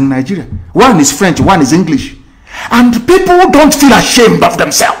half is in Nigeria. One is French, one is English. And people don't feel ashamed of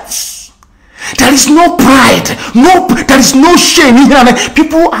themselves. There is no pride. There is no shame in here.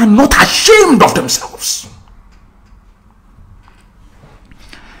 People are not ashamed of themselves.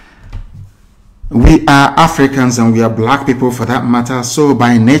 We are Africans and we are black people for that matter. So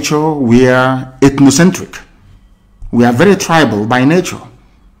by nature, we are ethnocentric. We are very tribal by nature.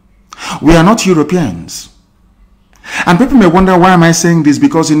 We are not Europeans. And people may wonder, why am I saying this?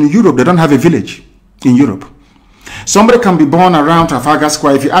 Because in Europe, they don't have a village in Europe. Somebody can be born around Trafalgar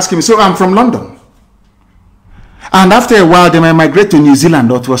Square. If you ask him, so I'm from London. And after a while, they might migrate to New Zealand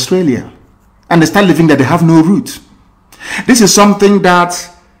or to Australia. And they start living there. They have no root. This is something that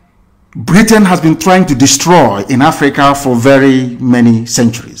Britain has been trying to destroy in Africa for very many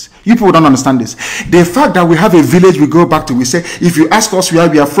centuries. You people don't understand this. The fact that we have a village we go back to, we say, if you ask us where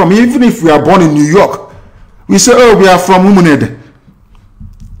we are from, even if we are born in New York, we say, oh, we are from Umunede.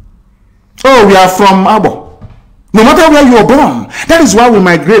 Oh, we are from Abo. No matter where you are born. That is why we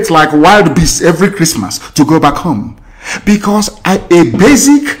migrate like wild beasts every Christmas to go back home. Because a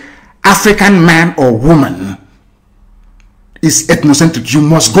basic African man or woman is ethnocentric. You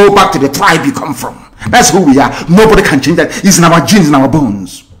must go back to the tribe you come from. That's who we are. Nobody can change that. It's in our genes, in our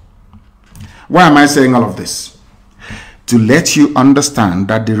bones. Why am I saying all of this? To let you understand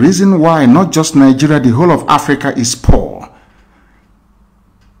that the reason why not just Nigeria, the whole of Africa is poor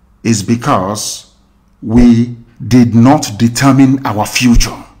is because we did not determine our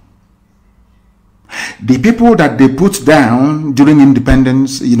future. The people that they put down during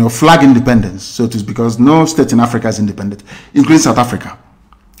independence, flag independence, so it is because no state in Africa is independent, including South Africa.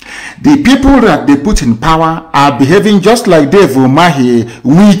 The people that they put in power are behaving just like Dave Umahi,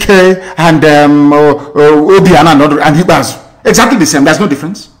 Wike, and Obiana and Ibaz. Exactly the same. There's no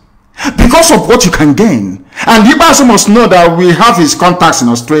difference. Because of what you can gain. And Ibaz must know that we have his contacts in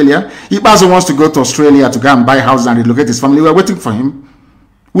Australia. Ibaz wants to go to Australia to go and buy houses and relocate his family. We are waiting for him.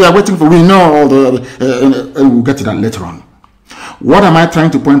 We know all the, we'll get to that later on. What am I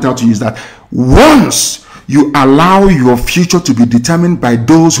trying to point out to you is that once you allow your future to be determined by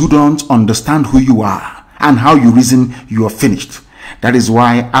those who don't understand who you are and how you reason, you are finished. That is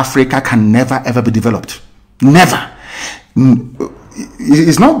why Africa can never ever be developed. Never.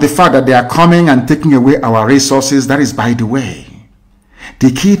 It's not the fact that they are coming and taking away our resources. That is by the way.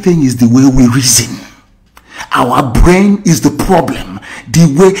 The key thing is the way we reason. Our brain is the problem.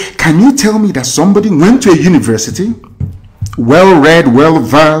 The way, can you tell me that somebody went to a university, well-read,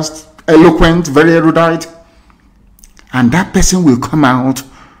 well-versed, eloquent, very erudite, and that person will come out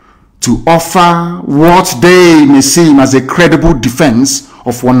to offer what they may seem as a credible defense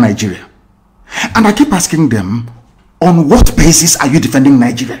of one Nigeria? And I keep asking them, on what basis are you defending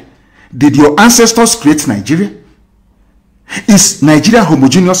Nigeria? Did your ancestors create Nigeria? Is Nigeria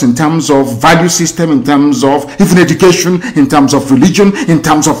homogeneous in terms of value system, in terms of even education, in terms of religion, in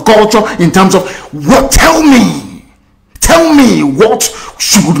terms of culture, in terms of what? Tell me what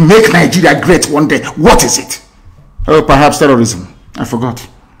should make Nigeria great one day. What is it? Oh, perhaps terrorism. I forgot.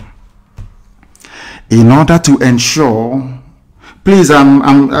 In order to ensure, please,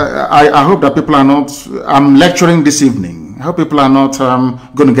 I hope that people are not, I'm lecturing this evening. I hope people are not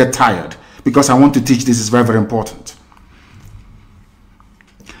going to get tired because I want to teach this. Is very, very important.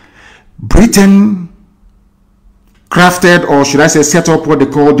 Britain crafted, or should I say set up, what they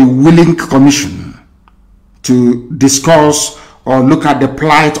call the Willing Commission to discuss or look at the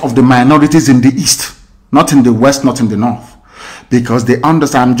plight of the minorities in the East, not in the West, not in the North, because they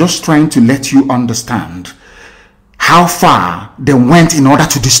understand. I'm just trying to let you understand how far they went in order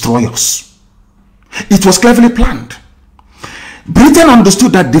to destroy us. It was cleverly planned. Britain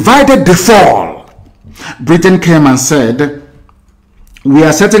understood that divided they fall. Britain came and said, we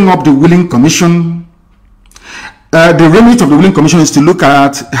are setting up the Willing Commission. The remit of the Willing Commission is to look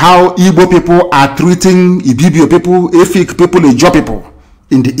at how Igbo people are treating Ibibio people, Efik people, Ijo people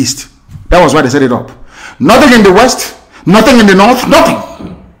in the East. That was why they set it up. Nothing in the West, nothing in the North,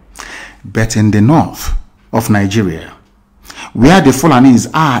 nothing. But in the North of Nigeria, where the Fulanis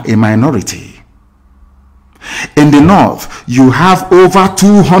are a minority, in the North, you have over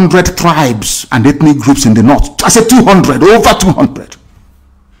 200 tribes and ethnic groups in the North. I said 200, over 200.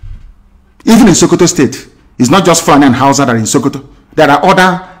 Even in Sokoto State, it's not just Fulani and Hausa that are in Sokoto. There are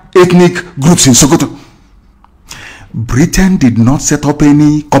other ethnic groups in Sokoto. Britain did not set up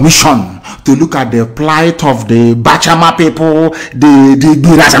any commission to look at the plight of the Bachama people, the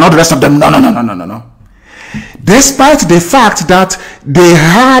Biras and all the rest of them. No. Despite the fact that they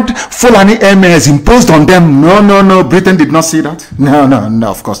had Fulani emirs imposed on them, no, Britain did not see that. No,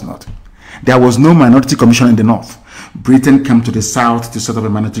 of course not. There was no minority commission in the north. Britain came to the south to set up a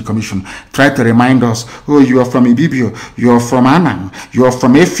minority commission. Tried to remind us, oh, you are from Ibibio, you are from Anang, you are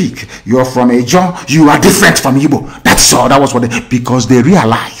from Efik, you are from Ejo, you are different from Igbo. That's all. That was what they, because they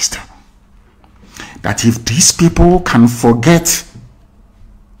realized that if these people can forget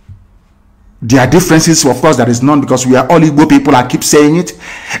their differences, of course there is none, because we are all Igbo people. I keep saying it.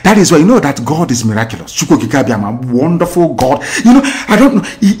 That is why you know that God is miraculous. Wonderful God. You know, I don't know.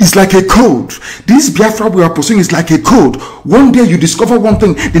 It's like a code. This Biafra we are pursuing is like a code. One day you discover one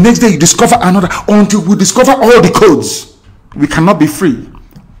thing, the next day you discover another, until we discover all the codes. We cannot be free.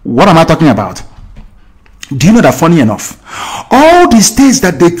 What am I talking about? Do you know that, funny enough, all the states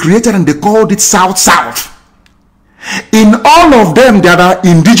that they created and they called it South, in all of them there are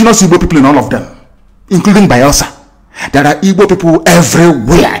indigenous Igbo people in all of them, including Bayelsa. There are Igbo people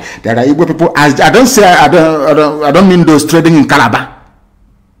everywhere. There are Igbo people. I don't mean those trading in Calabar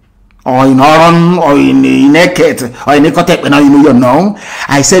or in Oron or in Eket or in Ekotep. No,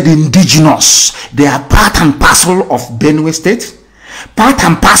 I said indigenous. They are part and parcel of Benue State, part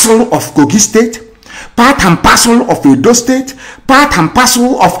and parcel of Kogi State, part and parcel of Edo State, part and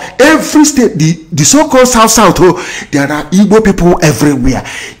parcel of every state, the so-called South, there are Igbo people everywhere.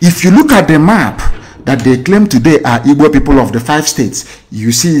 If you look at the map that they claim today are Igbo people of the 5 states,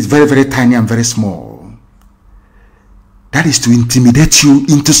 you see it's very, very tiny and very small. That is to intimidate you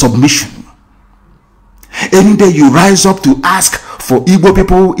into submission. Any day you rise up to ask for Igbo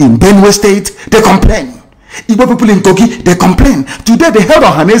people in Benue State, they complain. Igbo people in Kogi, they complain. Today they held a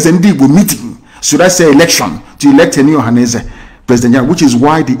Hanese and Igbo meeting. Should I say election to elect a new Hanese president, which is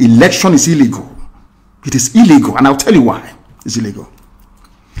why the election is illegal. It is illegal, and I'll tell you why it's illegal.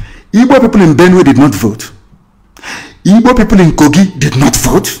 Igbo people in Benue did not vote. Igbo people in Kogi did not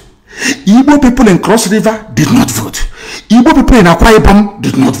vote. Igbo people in Cross River did not vote. Igbo people in Akwa Ibom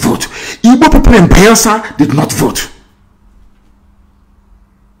did not vote. Igbo people in Bayelsa did not vote.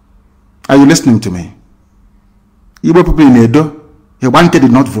 Are you listening to me? Igbo people in Edo, Hewante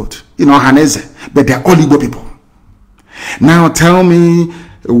did not vote. In Ohanese, but they are all Igbo people. Now tell me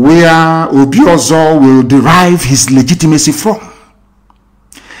where Obiozo will derive his legitimacy from.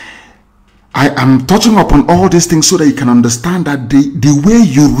 I am touching upon all these things so that you can understand that the way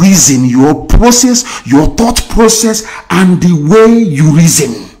you reason, your process, your thought process, and the way you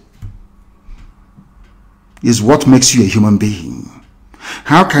reason is what makes you a human being.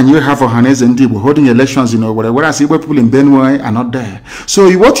 How can you have Ohanese and Igbo holding elections in Owerri, whereas Igbo people in Benue are not there? So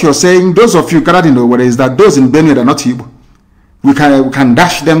what you're saying, those of you gathered in Owerri, is that those in Benue are not Igbo. We can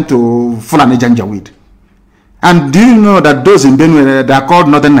dash them to Fulani Janjaweed. And do you know that those in Benue, they are called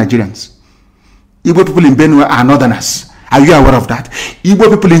Northern Nigerians? Igbo people in Benue are Northerners. Are you aware of that? Igbo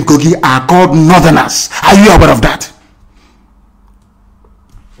people in Kogi are called Northerners. Are you aware of that?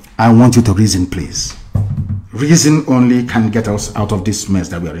 I want you to reason, please. Reason only can get us out of this mess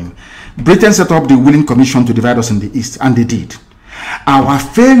that we are in. Britain set up the Willing Commission to divide us in the East, and they did. Our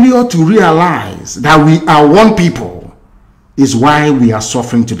failure to realize that we are one people is why we are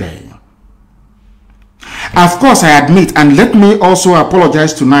suffering today. Of course, I admit, and let me also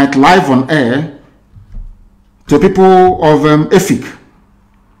apologize tonight live on air to people of Efik.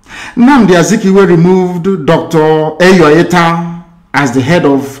 Nnamdi Azikiwe removed Dr. Eyoeta as the head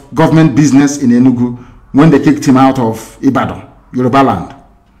of government business in Enugu when they kicked him out of Ibadan, Yoruba land.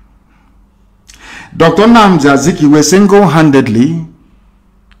 Dr. Nnamdi Azikiwe single-handedly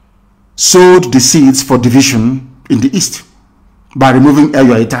sowed the seeds for division in the East by removing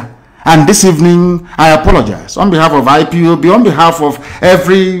Eyoeta. And this evening, I apologize on behalf of IPOB, on behalf of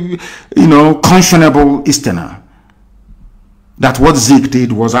every, conscionable Easterner, that what Zeke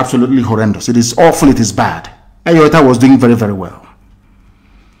did was absolutely horrendous. It is awful, it is bad. Eyoeta was doing very, very well.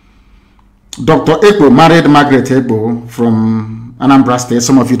 Dr. Ipob married Margaret Ipob from Anambra State.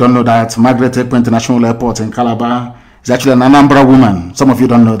 Some of you don't know that. Margaret Ipob International Airport in Calabar is actually an Anambra woman. Some of you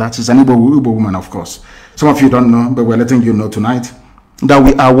don't know that. She's an Igbo woman, of course. Some of you don't know, but we're letting you know tonight that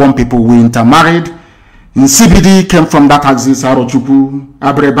we are one people. We intermarried. In CBD came from that axis, Arochukwu,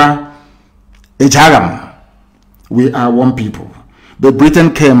 Abreba, Ejagam. We are one people. But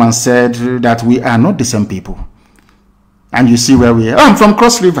Britain came and said that we are not the same people. And you see where we are. I'm from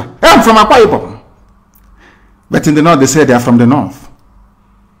Cross River. I'm from Akwa Ibom. But in the north, they say they are from the north.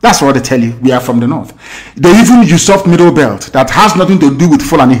 That's what they tell you. We are from the north. They even usurped Middle Belt that has nothing to do with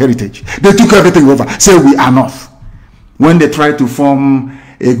Fulani heritage. They took everything over. Say we are north. when they try to form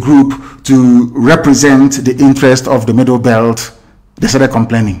a group to represent the interest of the Middle Belt, they started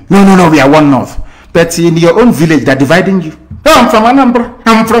complaining. No, we are one North. But in your own village, they're dividing you. Oh, I'm from Anambra,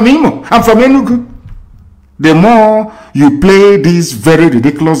 I'm from Imo, I'm from Enugu. The more you play this very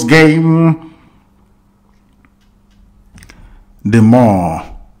ridiculous game, the more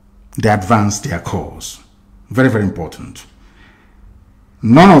they advance their cause. Very, very important.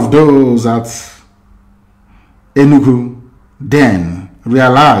 None of those at Enugu then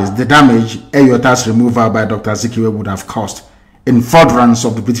realized the damage Eyota's removal by Dr. Zikiwe would have caused in furtherance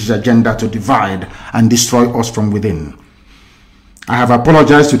of the British agenda to divide and destroy us from within. I have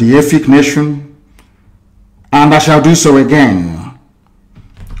apologized to the Efik nation, and I shall do so again.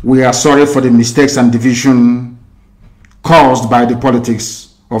 We are sorry for the mistakes and division caused by the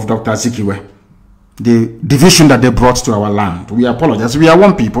politics of Dr. Zikiwe, the division that they brought to our land. We apologize. We are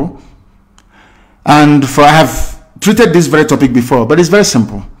one people. And I have treated this very topic before, but it's very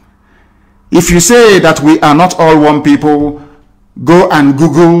simple. If you say that we are not all one people, go and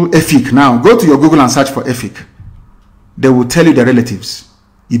Google Efik now. Go to your Google and search for Efik. They will tell you the relatives,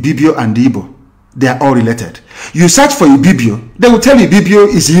 Ibibio and Igbo. They are all related. You search for Ibibio, they will tell you Ibibio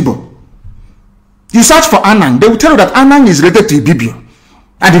is Igbo. You search for Anang, they will tell you that Anang is related to Ibibio,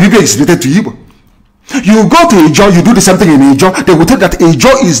 and Ibibio is related to Igbo. You go to Ijo, you do the same thing in Ijo, they will tell you that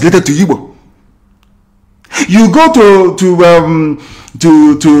Ijo is related to Igbo. You go to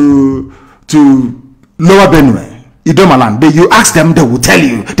Lower Benue, Idomaland, but you ask them, they will tell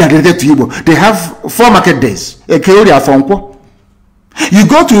you they are related to Igbo. They have 4 market days. You go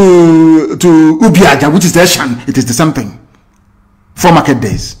to Ubiaja, which is the Eshan, it is the same thing. 4 market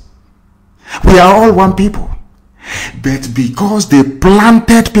days. We are all one people. But because they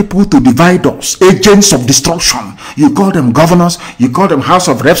planted people to divide us, agents of destruction, you call them governors, you call them House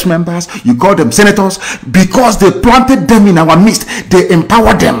of Reps members, you call them senators, because they planted them in our midst, they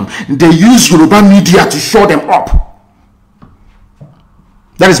empowered them, they use Yoruba media to show them up.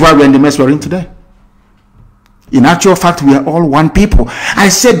 That is why we're in the mess we're in today. In actual fact, we are all one people. I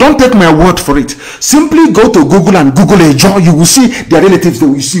said, don't take my word for it. Simply go to Google and Google Ejo. You will see their relatives.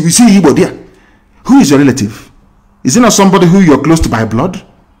 We see Igbo there. Who is your relative? Is it not somebody who you're close to by blood?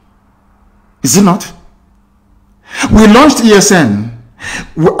 Is it not? We launched ESN.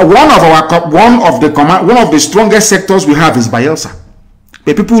 One of the strongest sectors we have is Bayelsa.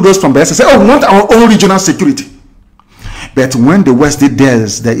 The people who rose from Bayelsa say, oh, we want our own regional security. But when the West did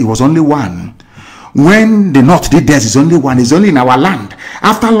theirs, it was only one. When the North did theirs, it's only one. It's only in our land.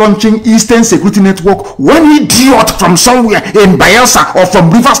 After launching Eastern Security Network, one idiot from somewhere in Bayelsa or from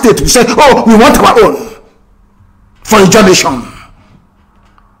River State will say, oh, we want our own for a generation.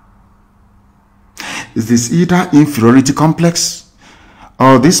 Is this either inferiority complex,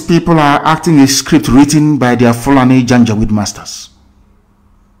 or these people are acting a script written by their Fulani Janjaweed masters?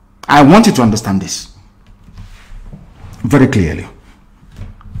 I want you to understand this very clearly.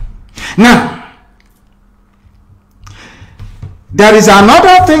 Now, there is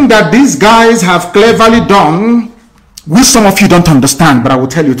another thing that these guys have cleverly done, which some of you don't understand, but I will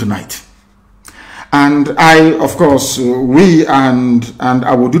tell you tonight. And I, of course, we and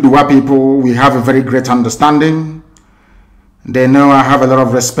our Duduwa people, we have a very great understanding. They know I have a lot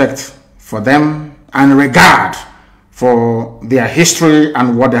of respect for them and regard for their history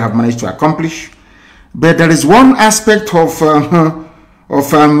and what they have managed to accomplish. But there is one aspect of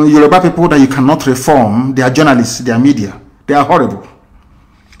Yoruba people that you cannot reform. They are journalists, they are media. They are horrible.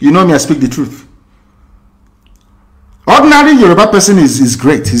 You know me, I speak the truth. Ordinary Yoruba person is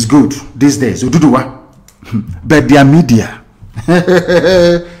great, he's good these days, Ududuwa. But their media,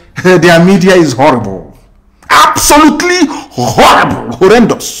 their media is horrible. Absolutely horrible,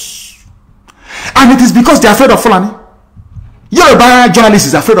 horrendous. And it is because they are afraid of Fulani. Yoruba journalists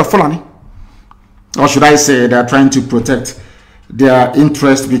is afraid of Fulani. Or should I say they are trying to protect their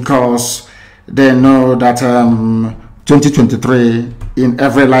interest because they know that 2023, in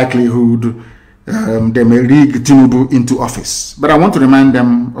every likelihood, they may rig Tinubu into office. But I want to remind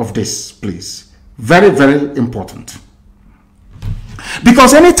them of this, please. Very, very important.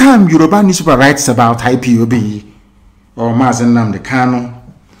 Because anytime Yoruba newspaper writes about IPOB or Mazen Nnamdi Kanu,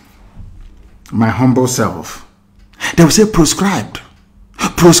 my humble self, they will say proscribed,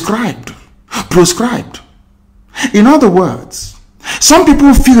 proscribed, proscribed. In other words, some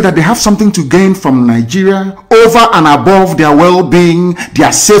people feel that they have something to gain from Nigeria over and above their well-being,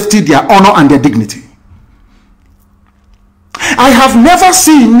 their safety, their honor, and their dignity. I have never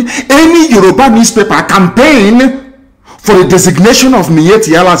seen any Yoruba newspaper campaign for the designation of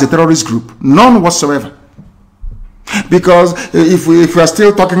Miyetti Allah as a terrorist group. None whatsoever. Because if we are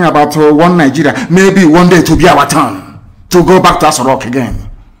still talking about one Nigeria, maybe one day it will be our turn. to go back to Asorok again.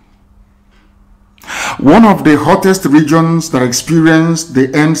 One of the hottest regions that experienced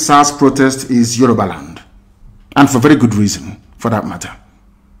the End SARS protest is Yoruba land, and for very good reason, for that matter.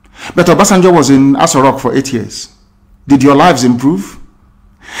 But Obasanjo was in Asorok for 8 years. Did your lives improve?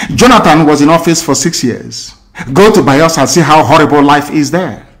 Jonathan was in office for 6 years. Go to Bayelsa and see how horrible life is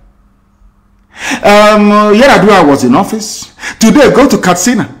there. Yaradua was in office. Today, go to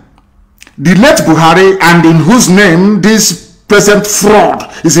Katsina. The late Buhari, and in whose name this present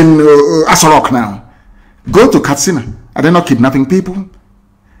fraud is in Asorok now. Go to Katsina. Are they not kidnapping people?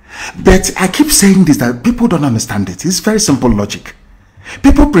 But I keep saying this, that people don't understand it. It's very simple logic.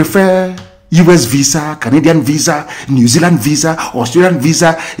 People prefer US visa, Canadian visa, New Zealand visa, Australian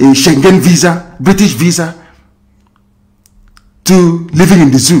visa, Schengen visa, British visa to living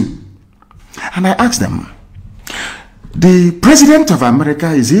in the zoo. And I asked them, the president of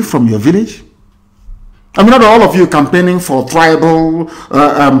America, is he from your village? I mean, not all of you campaigning for tribal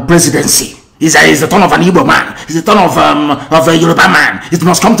presidency. He's the ton of an Igbo man. He's the ton of a Yoruba man. It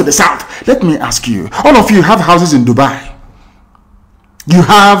must come to the south. Let me ask you, all of you have houses in Dubai.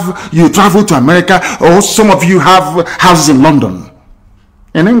 You travel to America, or some of you have houses in London.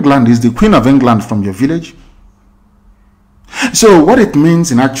 In England, is the Queen of England from your village? So what it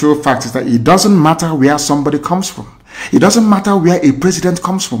means in actual fact is that it doesn't matter where somebody comes from. It doesn't matter where a president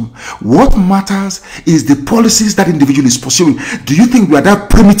comes from. What matters is the policies that individual is pursuing. Do you think we are that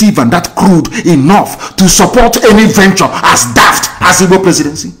primitive and that crude enough to support any venture as daft as Igbo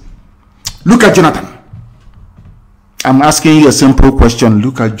presidency? Look at Jonathan. I'm asking you a simple question.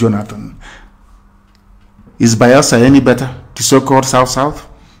 Look at Jonathan. Is Bayelsa any better? The so-called South-South?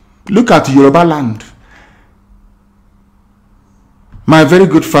 Look at Yoruba land. My very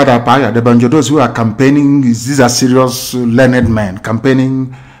good father, Paya, the Banjodos who are campaigning, these are serious, learned men,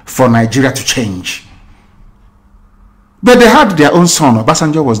 campaigning for Nigeria to change. But they had their own son.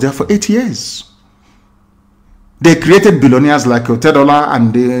 Obasanjo was there for 8 years. They created billionaires like Otedola,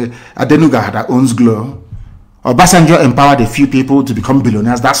 and Adenuga had their own glow. Obasanjo empowered a few people to become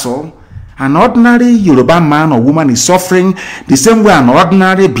billionaires, that's all. An ordinary Yoruba man or woman is suffering the same way an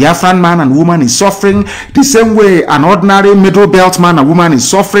ordinary Biafran man and woman is suffering, the same way an ordinary middle belt man and woman is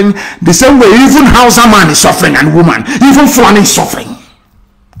suffering, the same way even Hausa man is suffering and woman, even Fulani is suffering.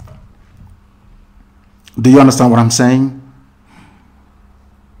 Do you understand what I'm saying?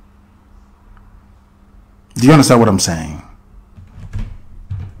 Do you understand what I'm saying?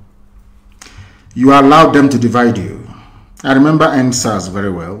 You allowed them to divide you. I remember End SARS very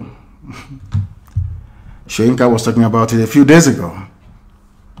well. Shoyinka was talking about it a few days ago.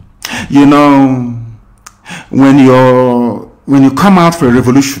 You know, when you come out for a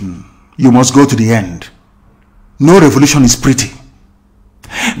revolution, you must go to the end. No revolution is pretty.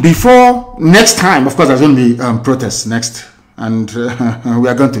 Before next time, of course, there's going to be protests next, and we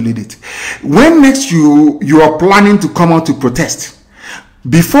are going to lead it. When next you are planning to come out to protest,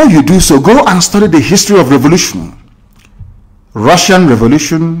 before you do so, go and study the history of revolution. Russian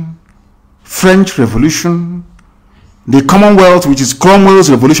Revolution, French Revolution, the Commonwealth, which is Cromwell's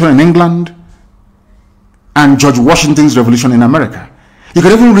revolution in England, and George Washington's revolution in America. You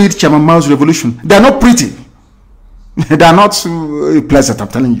can even read Chairman Mao's revolution. They are not pretty. They are not pleasant, I'm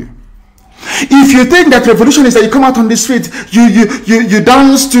telling you. If you think that revolution is that you come out on the street, you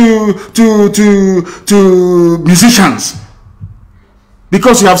dance to musicians,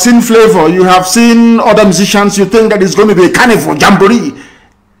 because you have seen Flavor, you have seen other musicians, you think that it's going to be a carnival, jamboree.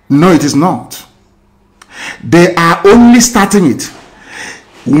 No, it is not. They are only starting it.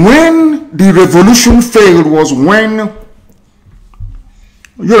 When the revolution failed was when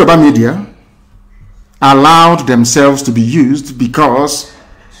Yoruba media allowed themselves to be used, because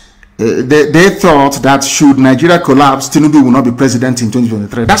they thought that should Nigeria collapse, Tinubu will not be president in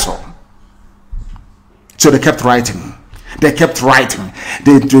 2023. That's all. So they kept writing. They kept writing.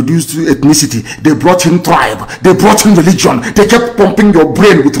 They introduced ethnicity. They brought in tribe. They brought in religion. They kept pumping your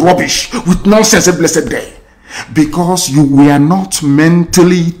brain with rubbish, with nonsense a blessed day. Because you were not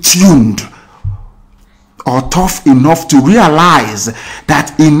mentally tuned or tough enough to realize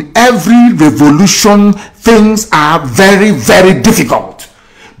that in every revolution, things are very, very difficult.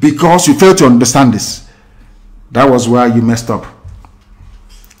 Because you failed to understand this. That was where you messed up.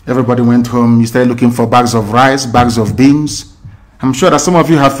 Everybody went home. You started looking for bags of rice, bags of beans. I'm sure that some of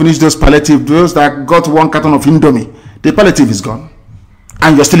you have finished those palliative, those that got 1 carton of Indomie. The palliative is gone.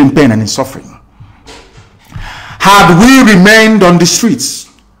 And you're still in pain and in suffering. Had we remained on the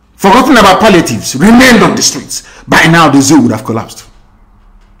streets, forgotten about palliatives, remained on the streets, by now the zoo would have collapsed.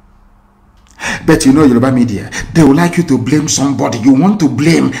 But you know, Yoruba media, they would like you to blame somebody. You want to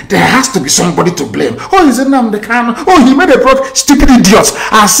blame. There has to be somebody to blame. Oh, he's in MNK. Oh, he made a broadcast. Stupid idiots.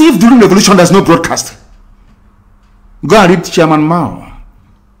 As if during the revolution there's no broadcast. Go and read Chairman Mao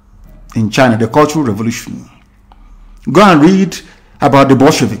in China, the Cultural Revolution. Go and read about the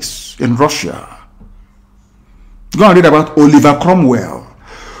Bolsheviks in Russia. Go and read about Oliver Cromwell.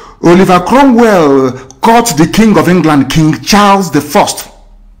 Oliver Cromwell caught the King of England, King Charles I,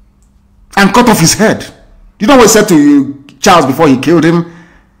 and cut off his head. You know what he said to Charles before he killed him?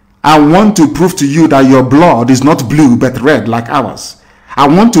 I want to prove to you that your blood is not blue but red like ours. I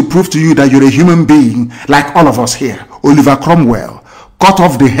want to prove to you that you're a human being like all of us here. Oliver Cromwell cut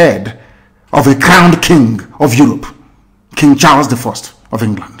off the head of a crowned king of Europe, King Charles I of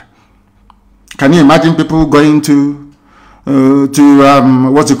England. Can you imagine people going to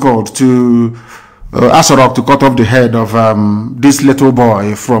what's it called, to Asorok to cut off the head of this little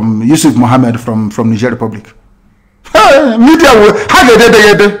boy from Yusuf Mohammed from Niger Republic? Hey, media will,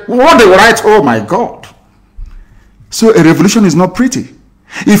 what they will write, oh my God. So a revolution is not pretty.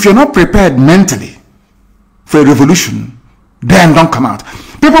 If you're not prepared mentally for a revolution, then don't come out.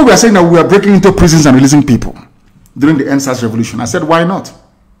 People were saying that we are breaking into prisons and releasing people during the NSAS revolution. I said, why not?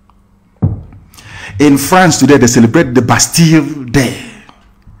 In France today, they celebrate the Bastille Day.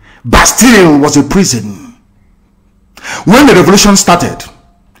 Bastille was a prison. When the revolution started,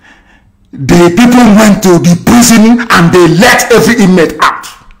 the people went to the prison and they let every inmate out.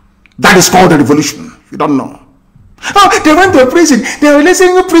 That is called the revolution. You don't know. Oh, they went to a prison. They were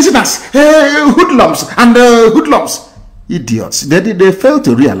releasing prisoners, hoodlums and hoodlums. Idiots. They failed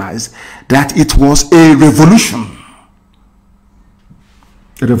to realize that it was a revolution.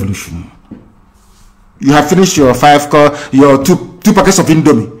 A revolution. You have finished your your two packets of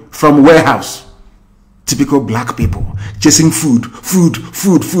Indomie from warehouse. Typical black people chasing food.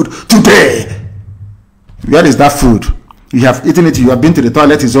 Today, where is that food? You have eaten it, you have been to the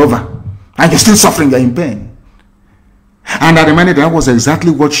toilet, it's over. And you're still suffering, you're in pain. And I reminded that was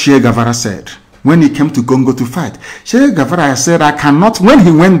exactly what Che Guevara said when he came to Congo to fight. Che Guevara said, I cannot, when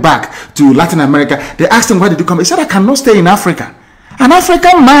he went back to Latin America, they asked him, why did you come? He said, I cannot stay in Africa. An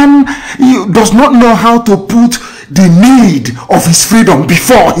African man does not know how to put the need of his freedom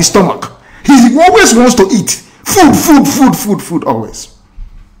before his stomach. He always wants to eat. Food, always.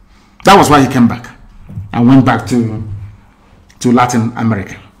 That was why he came back and went back to Latin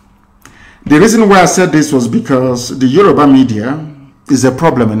America. The reason why I said this was because the Yoruba media is a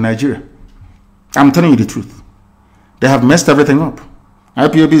problem in Nigeria. I'm telling you the truth. They have messed everything up.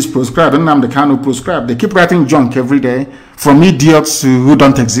 IPOB is proscribed, and I'm the kind who proscribed. They keep writing junk every day from idiots who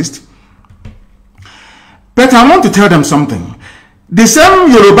don't exist. But I want to tell them something. The same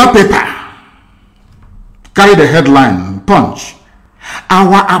Yoruba paper carried the headline, Punch.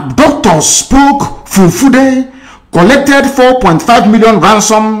 Our abductors spoke Fulfude, collected 4.5 million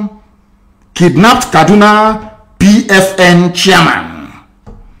ransom, kidnapped Kaduna PFN chairman.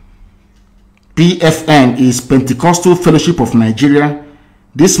 PFN is Pentecostal Fellowship of Nigeria.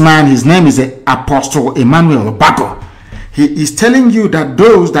 This man, his name is Apostle Emmanuel Bago. He is telling you that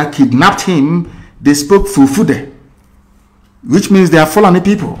those that kidnapped him, they spoke Fulfude, which means they are Fulani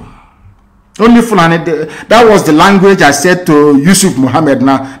people. Only Fulani. That was the language I said to Yusuf Mohammed.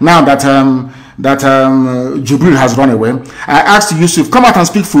 Now that Jubril has run away, I asked Yusuf, come out and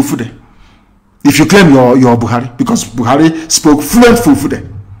speak Fulfude. If you claim you're Buhari, because Buhari spoke fluent Fulfude.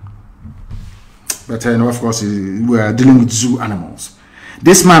 But of course, we are dealing with zoo animals.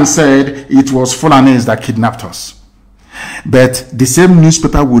 This man said it was Fulanis that kidnapped us. But the same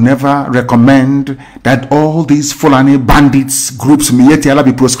newspaper will never recommend that all these Fulani bandits groups be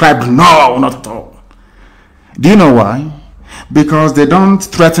proscribed. No, not at all. Do you know why? Because they don't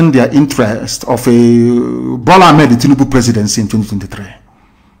threaten their interest of a Bola Ahmed Tinubu presidency in 2023.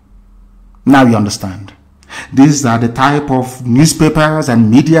 Now you understand. These are the type of newspapers and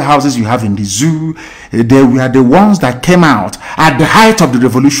media houses you have in the zoo. They were the ones that came out at the height of the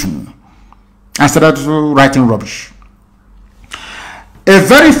revolution and started writing rubbish. A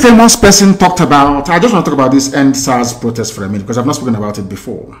very famous person talked about, I just want to talk about this End SARS protest for a minute because I've not spoken about it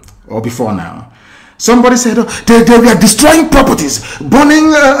before now. Somebody said they were destroying properties,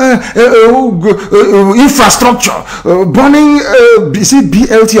 burning infrastructure, burning is it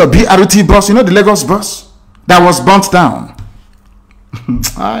BLT or BRT bus, you know, the Lagos bus that was burnt down.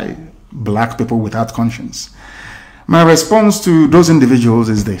 Black people without conscience. My response to those individuals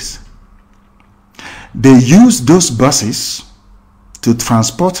is this. They use those buses to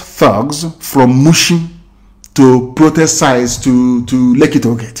transport thugs from Mushi to protest sites to Lekki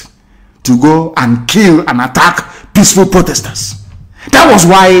Tollgate to go and kill and attack peaceful protesters. That was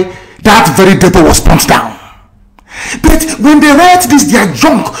why that very depot was punched down. But when they write this, their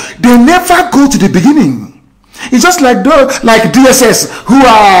junk, they never go to the beginning. It's just like DSS, who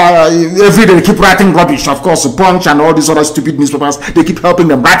are every day they keep writing rubbish. Of course, Punch and all these other stupid newspapers, they keep helping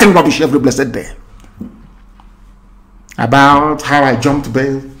them writing rubbish every blessed day about how I jumped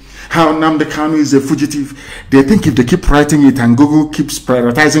bail, how Nnamdi Kanu is a fugitive. They think if they keep writing it and Google keeps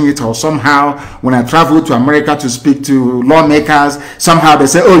prioritizing it, or somehow when I travel to America to speak to lawmakers, somehow they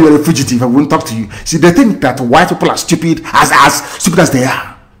say, oh, you're a fugitive, I won't talk to you. See, they think that white people are stupid, as stupid as they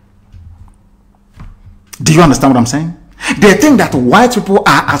are. Do you understand what I'm saying? They think that white people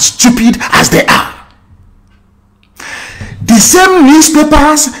are as stupid as they are. The same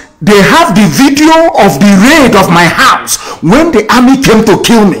newspapers, they have the video of the raid of my house when the army came to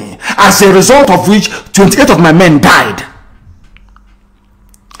kill me, as a result of which 28 of my men died.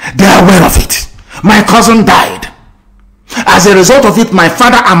 They are aware of it. My cousin died. As a result of it, my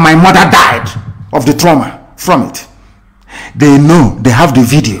father and my mother died of the trauma from it. They know, they have the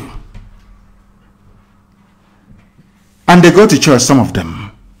video. And they go to church, some of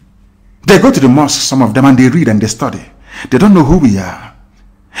them. They go to the mosque, some of them, and they read and they study. They don't know who we are.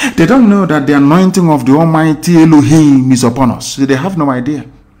 They don't know that the anointing of the Almighty Elohim is upon us. They have no idea.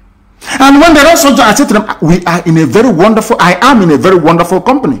 And when they also, I said to them, we are in a very wonderful, I am in a very wonderful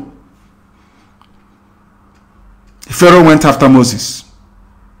company. Pharaoh went after Moses.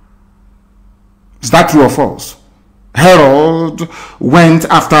 Is that true or false? Herod went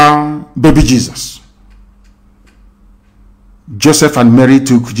after baby Jesus. Joseph and Mary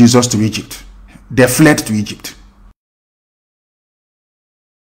took Jesus to Egypt. They fled to Egypt.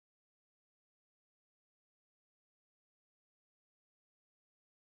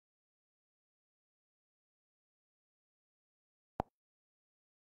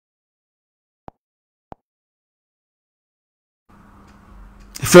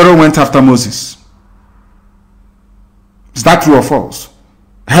 Pharaoh went after Moses. Is that true or false?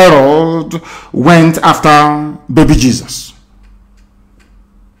 Herod went after baby Jesus.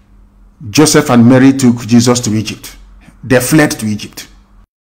 Joseph and Mary took Jesus to Egypt. They fled to Egypt.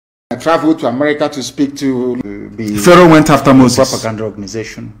 I traveled to America to speak to the Pharaoh went after Moses. Propaganda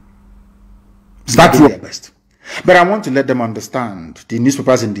organization. Is that true? Best. But I want to let them understand, the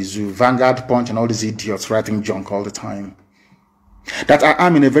newspapers in the zoo, Vanguard, Punch, and all these idiots writing junk all the time, that I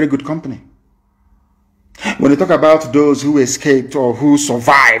am in a very good company. When you talk about those who escaped or who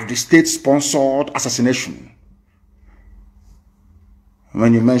survived the state-sponsored assassination,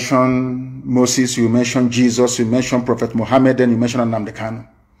 when you mention Moses, you mention Jesus, you mention Prophet Muhammad, then you mention Nnamdi Kanu.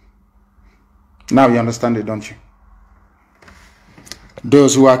 Now you understand it, don't you?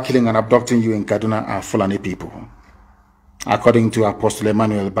 Those who are killing and abducting you in Kaduna are Fulani people, according to Apostle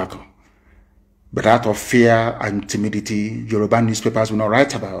Emmanuel Bako. But out of fear and timidity, Yoruba newspapers will not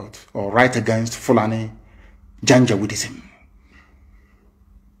write about or write against Fulani Janjaweedism,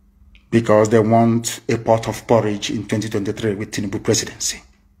 because they want a pot of porridge in 2023 with Tinubu presidency.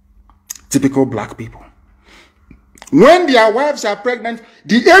 Typical black people. When their wives are pregnant,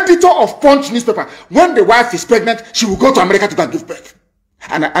 the editor of Punch newspaper, when the wife is pregnant, she will go to America to go and give birth.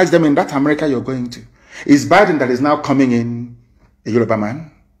 And I ask them, in that America you're going to, is Biden that is now coming in a Yoruba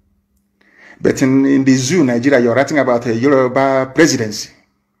man? But in the zoo, Nigeria, you're writing about a Yoruba presidency.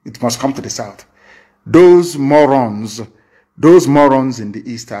 It must come to the south. Those morons in the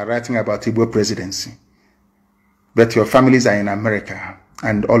east are writing about Igbo presidency. But your families are in America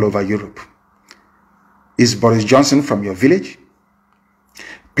and all over Europe. Is Boris Johnson from your village?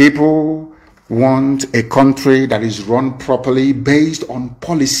 People want a country that is run properly based on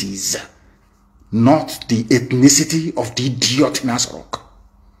policies, not the ethnicity of the idiot in Asarok.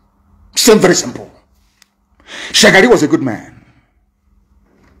 Very simple. Shagari was a good man.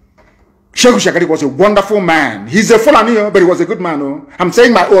 Shehu Shagari was a wonderful man. He's a Fulani, but he was a good man. Oh. I'm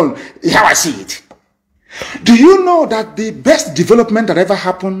saying my own, how I see it. Do you know that the best development that ever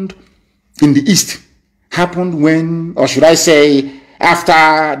happened in the East happened when, or should I say,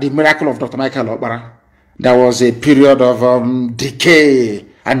 after the miracle of Dr. Michael Okpara? There was a period of decay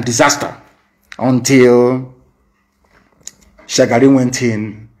and disaster until Shagari went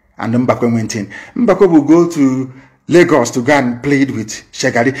in and Mbakwe went in. Mbakwe will go to Lagos to go and plead with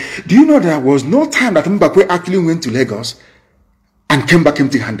Shagari. Do you know there was no time that Mbakwe actually went to Lagos and came back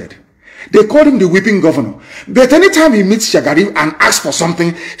empty-handed? They called him the weeping governor. But anytime he meets Shagari and asks for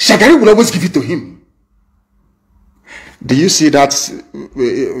something, Shagari will always give it to him. Do you see that?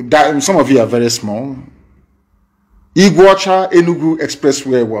 Some of you are very small. Iguacha Enugu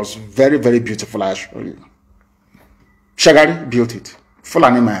Expressway was very, very beautiful, I assure you. Shagari built it.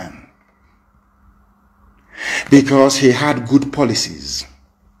 Fulani man. Because he had good policies.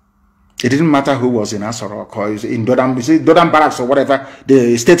 It didn't matter who was in Asorok or in Dodam Barracks or whatever,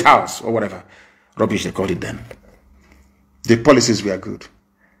 the State House or whatever. Rubbish, they called it then. The policies were good.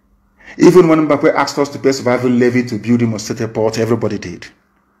 Even when Mbakwe asked us to pay survival levy to build Imo State Airport, everybody did.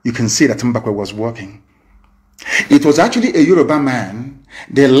 You can see that Mbakwe was working. It was actually a Yoruba man,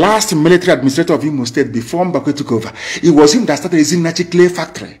 the last military administrator of Imo State before Mbakwe took over. It was him that started a Zinachi clay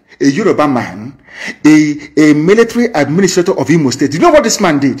factory. A Yoruba man, a military administrator of Imo State. Do you know what this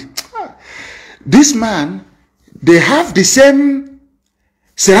man did? This man, they have the same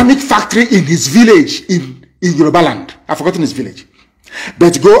ceramic factory in his village in Yoruba land. I've forgotten his village.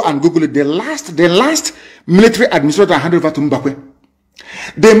 But go and Google it. The last military administrator handed over to Mbakwe.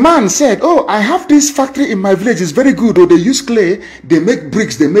 The man said, oh, I have this factory in my village. It's very good. Oh, they use clay. They make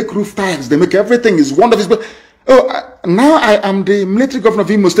bricks. They make roof tiles. They make everything. It's wonderful. Oh, now I am the military governor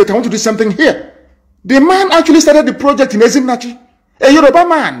of Imo State. I want to do something here. The man actually started the project in Ezimnachi. A Yoruba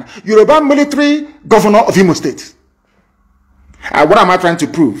man. Yoruba military governor of Imo State. What am I trying to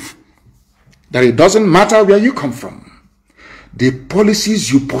prove? That it doesn't matter where you come from. The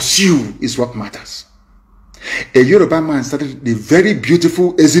policies you pursue is what matters. A Yoruba man started the very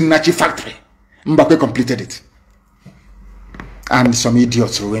beautiful Ezinachi factory. Mbakwe completed it. And some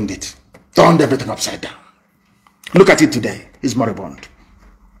idiots ruined it. Turned everything upside down. Look at it today. It's moribund.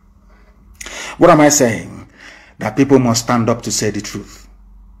 What am I saying? That people must stand up to say the truth.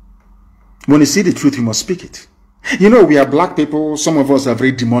 When you see the truth, you must speak it. You know, we are black people. Some of us are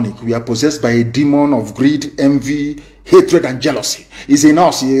very demonic. We are possessed by a demon of greed, envy, hatred, and jealousy. It's in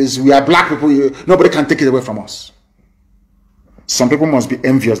us. We are black people. Nobody can take it away from us. Some people must be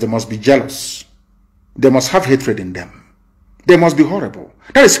envious. They must be jealous. They must have hatred in them. They must be horrible.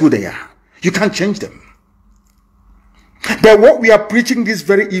 That is who they are. You can't change them. But what we are preaching this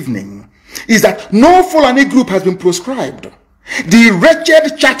very evening is that no Fulani group has been proscribed. The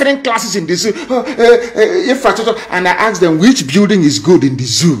wretched chattering classes in the zoo, infrastructure, and I asked them which building is good in the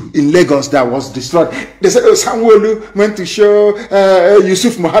zoo in Lagos that was destroyed. They said, oh, Samuelu went to show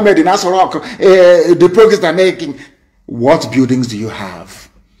Yusuf Mohammed in Asorok the progress they're making. What buildings do you have?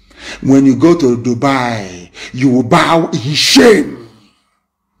 When you go to Dubai, you will bow in shame.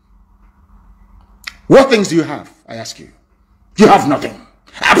 What things do you have? I ask you. You have nothing.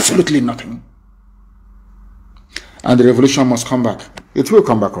 Absolutely nothing. And the revolution must come back. It will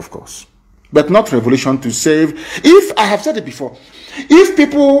come back, of course. But not revolution to save. If, I have said it before, if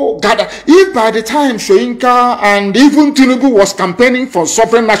people gather, if by the time Shoyinka and even Tinubu was campaigning for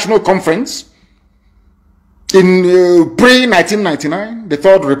Sovereign National Conference in pre-1999, the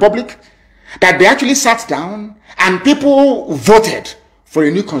Third Republic, that they actually sat down and people voted for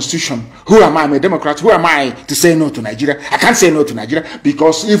a new constitution. Who am I? I'm a Democrat. Who am I to say no to Nigeria? I can't say no to Nigeria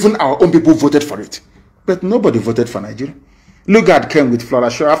because even our own people voted for it. But nobody voted for Nigeria. Lugard came with Flora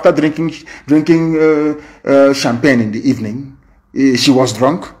Shaw after drinking champagne in the evening. She was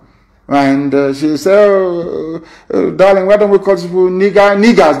drunk. And she said, darling, why don't we call people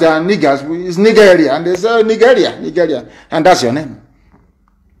niggers? They are niggers. It's Nigeria. And they say, oh, Nigeria. And that's your name.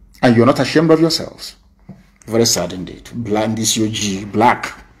 And you're not ashamed of yourselves. Very sad indeed. Blind is your G,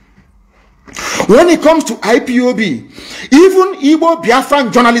 black. When it comes to IPOB, even Igbo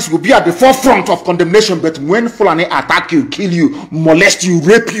Biafran journalists will be at the forefront of condemnation, but when Fulani attack you, kill you, molest you,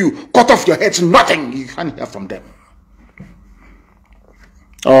 rape you, cut off your heads, nothing, you can't hear from them.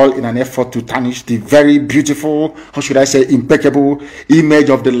 All in an effort to tarnish the very beautiful, how should I say, impeccable image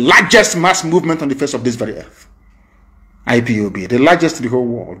of the largest mass movement on the face of this very earth. IPOB, the largest in the whole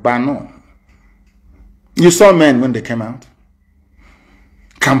world, by no. You saw men when they came out.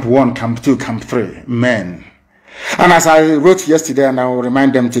 Camp 1, Camp 2, Camp 3, men. And as I wrote yesterday, and I will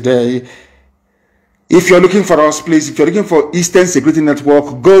remind them today, if you're looking for us, please, if you're looking for Eastern Security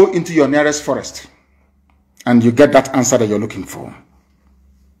Network, go into your nearest forest. And you get that answer that you're looking for.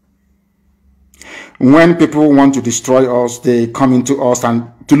 When people want to destroy us, they come into us and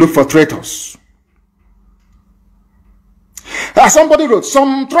to look for traitors. As somebody wrote,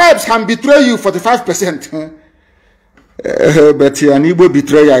 some tribes can betray you 45%. But an Igbo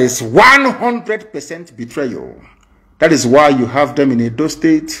betrayer is 100% betrayal. That is why you have them in Edo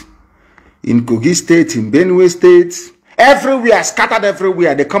State, in Kogi State, in Benue State, everywhere, scattered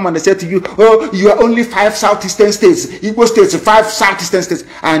everywhere. They come and they say to you, oh, you are only 5 southeastern states, Igbo states, 5 southeastern states.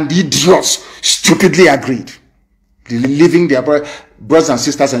 And the idiots stupidly agreed. Leaving their brothers and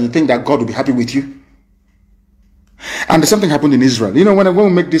sisters, and you think that God will be happy with you. And something happened in Israel. You know, when we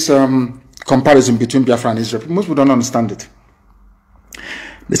make this comparison between Biafra and Israel, most people don't understand it.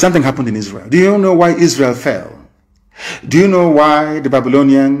 There's something happened in Israel. Do you know why Israel fell? Do you know why the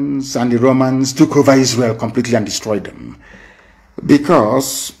Babylonians and the Romans took over Israel completely and destroyed them?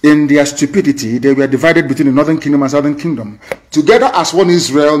 Because in their stupidity, they were divided between the northern kingdom and southern kingdom. Together as one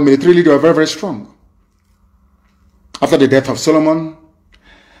Israel, militarily they were very, very strong. After the death of Solomon,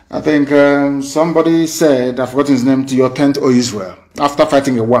 I think somebody said, I've forgotten his name, to your tent, O Israel, after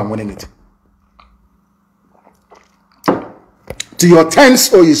fighting a war and winning it. To your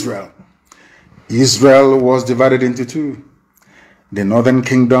tents, O Israel. Israel was divided into two. The northern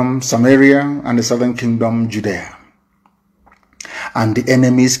kingdom, Samaria, and the southern kingdom, Judea. And the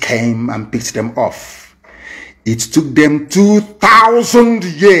enemies came and picked them off. It took them 2,000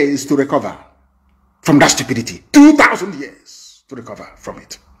 years to recover from that stupidity. 2,000 years to recover from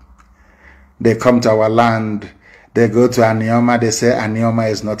it. They come to our land. They go to Anioma. They say Anioma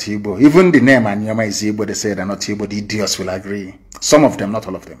is not Igbo. Even the name Anioma is Igbo. They say they're not Igbo. The idiots will agree. Some of them, not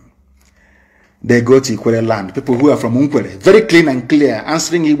all of them. They go to Ikwere land. People who are from Unkwere. Very clean and clear.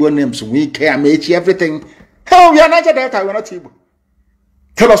 Answering Igbo names. Wike, Amechi, everything. Hell, we are Niger Delta. We're not Igbo.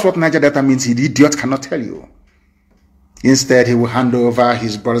 Tell us what Niger Delta means. The idiot cannot tell you. Instead, he will hand over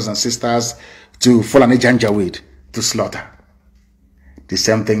his brothers and sisters to Fulani Janjaweed to slaughter. The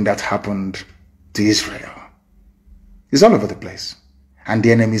same thing that happened to Israel. It's all over the place. And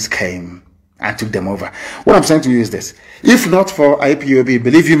the enemies came and took them over. What I'm saying to you is this. If not for IPOB,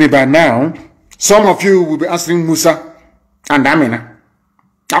 believe you me, by now, some of you will be answering Musa and Amina.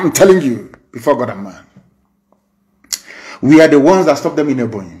 I'm telling you, before God and man. We are the ones that stopped them in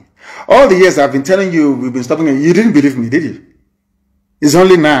Ebonyi. All the years I've been telling you, we've been stopping them. You didn't believe me, did you? It's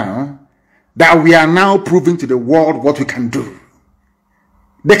only now that we are now proving to the world what we can do.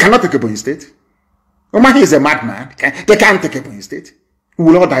 They cannot take Ebonyi State. Omahi is a madman. They can't take Ebonyi State. We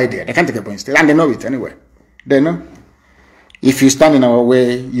will all die there. They can't take Ebonyi State. And they know it anyway. They know. If you stand in our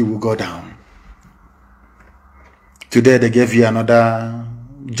way, you will go down. Today they gave you another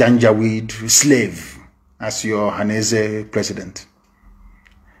Janjaweed slave as your Hanese president.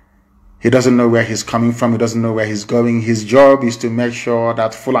 He doesn't know where he's coming from. He doesn't know where he's going. His job is to make sure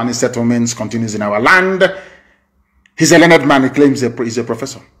that Fulani settlements continues in our land. He's a learned man. He claims he's a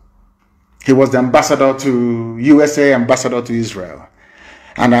professor. He was the ambassador to USA, ambassador to Israel.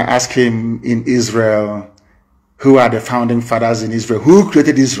 And I asked him in Israel, who are the founding fathers in Israel? Who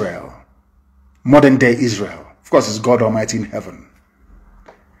created Israel? Modern day Israel. Of course, it's God Almighty in heaven.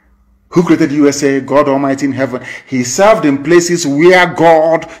 Who created USA? God Almighty in heaven. He served in places where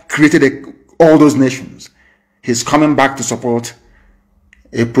God created all those nations. He's coming back to support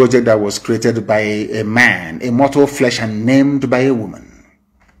a project that was created by a man, a mortal flesh, and named by a woman.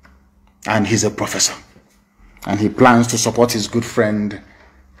 And he's a professor. And he plans to support his good friend,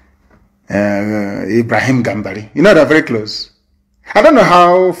 Ibrahim Gambari. You know, they're very close. I don't know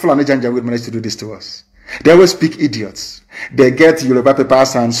how Fulani Janjaweed managed to do this to us. They always speak idiots. They get Yoruba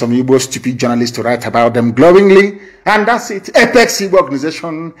papers and some Igbo stupid journalists to write about them glowingly, and that's it. Apex Igbo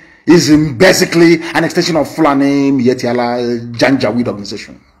organization is basically an extension of Fulani Yetiala Janjaweed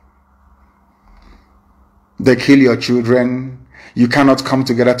organization. They kill your children. You cannot come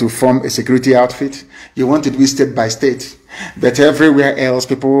together to form a security outfit. You want it to be state by state. But everywhere else,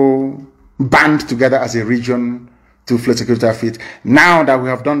 people band together as a region to float security outfit. Now that we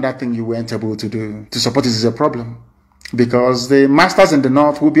have done that thing you weren't able to do, to support it is a problem. Because the masters in the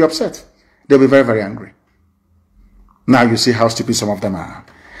north will be upset. They'll be very, very angry. Now you see how stupid some of them are.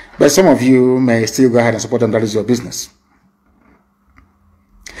 But some of you may still go ahead and support them. That is your business.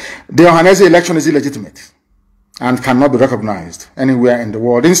 The Ohanese election is illegitimate and cannot be recognized anywhere in the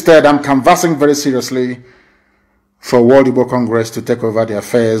world. Instead, I'm canvassing very seriously for World Igbo Congress to take over the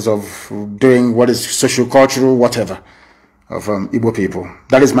affairs of doing what is social, cultural, whatever, of Igbo people.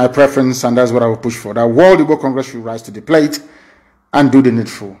 That is my preference, and that's what I will push for. That World Igbo Congress should rise to the plate and do the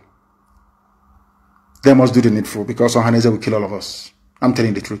needful. They must do the needful, because Ohanese will kill all of us. I'm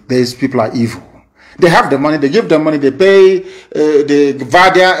telling the truth. These people are evil. They have the money, they give them money, they pay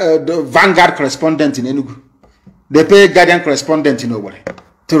the Vanguard correspondent in Enugu. They pay Guardian correspondent in Owerri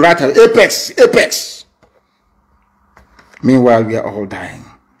to write Apex. Meanwhile, we are all dying.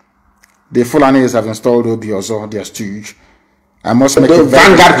 The Fulanis have installed Obiozo, their stooge. I must make a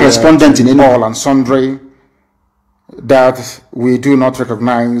Vanguard correspondent in all and sundry that we do not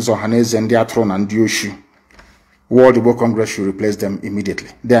recognize Ohanese and their throne and Dioshu. World Igbo Congress should replace them immediately.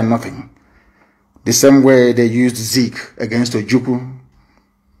 They are nothing. The same way they used Zeke against Ojukwu.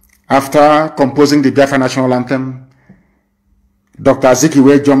 After composing the Biafra national anthem, Dr.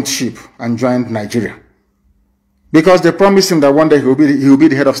 Azikiwe jumped ship and joined Nigeria. Because they promised him that one day he will be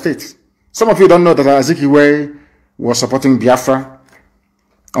the head of state. Some of you don't know that Azikiwe was supporting Biafra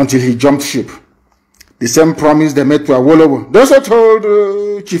until he jumped ship. The same promise they made to Awolowo. They also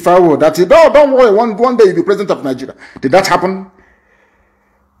told Chief Awo that, don't worry, one day he'll be president of Nigeria. Did that happen?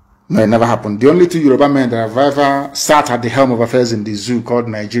 No, it never happened. The only two Yoruba men that have ever sat at the helm of affairs in the zoo called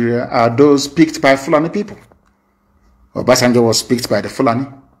Nigeria are those picked by Fulani people. Obasanjo was picked by the Fulani.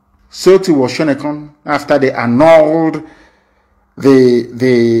 So too was Shonekon after they annulled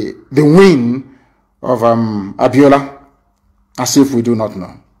the win of Abiola, as if we do not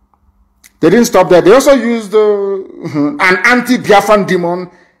know. They didn't stop there. They also used an anti-Biafran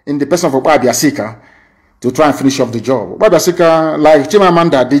demon in the person of Obabiasika to try and finish off the job. Obabiasika, like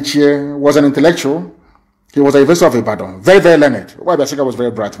Chimamanda Adichie, was an intellectual. He was a University of Ibadan, very, very learned. Obabiasika was very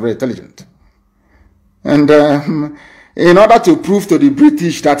bright, very intelligent. And in order to prove to the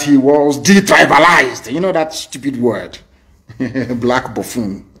British that he was detribalized, you know that stupid word, black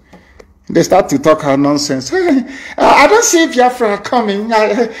buffoon, they start to talk nonsense. I don't see Biafra coming.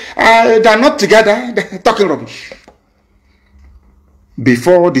 They're not together. They're talking rubbish.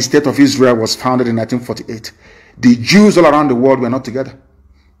 Before the state of Israel was founded in 1948, the Jews all around the world were not together.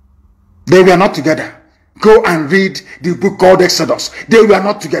 They were not together. Go and read the book called Exodus. They were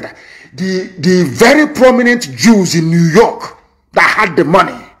not together. The very prominent Jews in New York that had the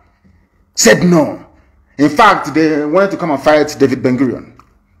money said no. In fact, they wanted to come and fight David Ben-Gurion.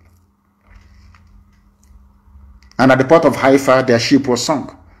 And at the port of Haifa, their ship was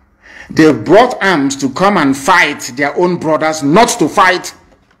sunk. They brought arms to come and fight their own brothers, not to fight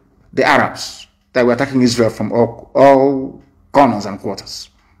the Arabs that were attacking Israel from all corners and quarters.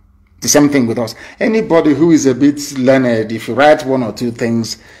 The same thing with us. Anybody who is a bit learned, if you write one or two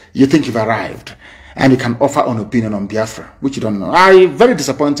things, you think you've arrived. And you can offer an opinion on Biafra, which you don't know. Very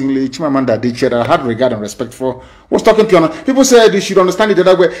disappointingly, Chimamanda Adichie, that I had regard and respect for, was talking pure. People said you should understand it the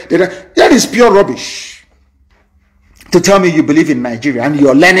other way. That is pure rubbish. To tell me you believe in Nigeria and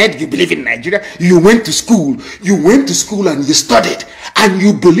you're learned, you believe in Nigeria, you went to school and you studied, and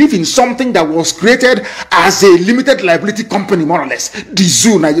you believe in something that was created as a limited liability company, more or less, the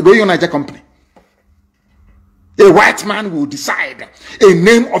zoo, Royal Niger Company. A white man will decide a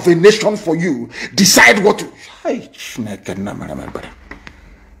name of a nation for you, decide what to...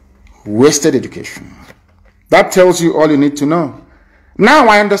 Wasted education. That tells you all you need to know. Now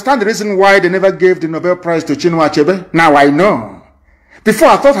I understand the reason why they never gave the Nobel Prize to Chinua Achebe. Now I know. Before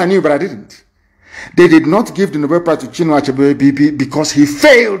I thought I knew, but I didn't. They did not give the Nobel Prize to Chinua Achebe because he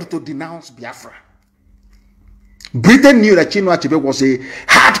failed to denounce Biafra. Britain knew that Chinua Achebe was a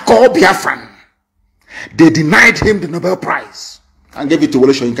hardcore Biafran. They denied him the Nobel Prize and gave it to Wole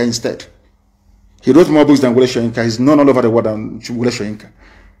Soyinka instead. He wrote more books than Wole Soyinka. He's known all over the world than Wole Soyinka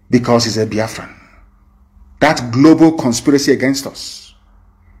because he's a Biafran. That global conspiracy against us.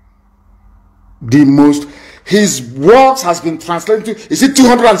 His works has been translated to, is it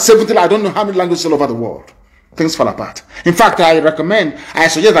 270? I don't know how many languages all over the world. Things fall apart. In fact, I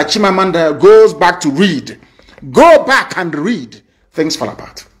suggest that Chimamanda goes back to read. Go back and read. Things fall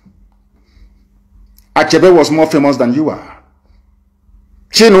apart. Achebe was more famous than you are.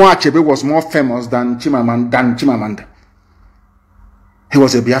 Chinua Achebe was more famous than Chimamanda. He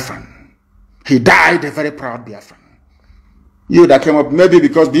was a Biafran. He died a very proud Biafran. You that came up, maybe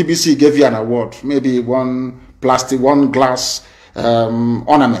because BBC gave you an award, maybe one glass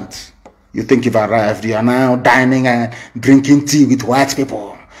ornament. You think you've arrived. You are now dining and drinking tea with white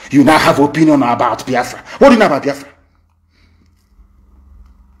people. You now have opinion about Biafra. What do you know about Biafra?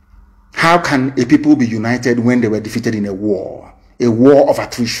 How can a people be united when they were defeated in a war of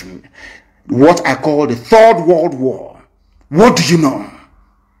attrition? What I call the Third World War. What do you know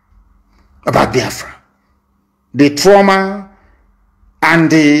about Biafra? The trauma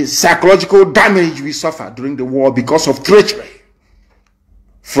and the psychological damage we suffered during the war because of treachery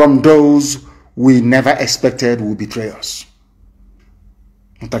from those we never expected would betray us.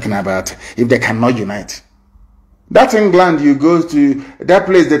 I'm talking about if they cannot unite. That England, you go to, that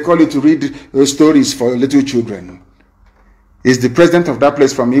place they call you to read stories for little children. Is the president of that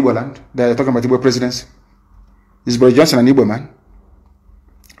place from Igbo land? They're talking about Igbo presidency. Is Boris Johnson an Igbo man?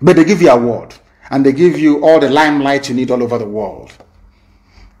 But they give you an award. And they give you all the limelight you need all over the world.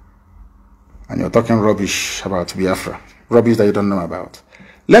 And you're talking rubbish about Biafra. Rubbish that you don't know about.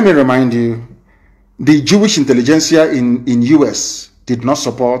 Let me remind you, the Jewish intelligentsia in US did not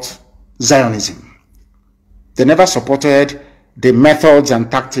support Zionism. They never supported the methods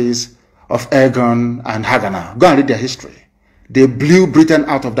and tactics of Ergon and Haganah. Go and read their history. They blew Britain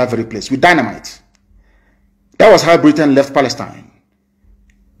out of that very place with dynamite. That was how Britain left Palestine.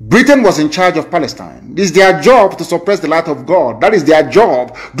 Britain was in charge of Palestine. It is their job to suppress the light of God. That is their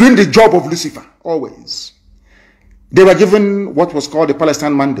job, doing the job of Lucifer, always. They were given what was called the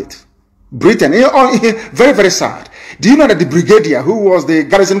Palestine Mandate. Britain, very, very sad. Do you know that the brigadier, who was the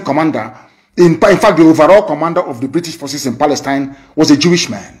garrison commander, in fact, the overall commander of the British forces in Palestine, was a Jewish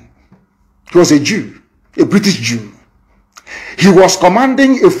man? He was a Jew, a British Jew. He was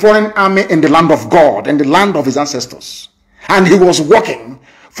commanding a foreign army in the land of God, in the land of his ancestors. And he was working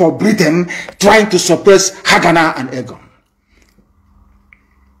for Britain, trying to suppress Haganah and Egon.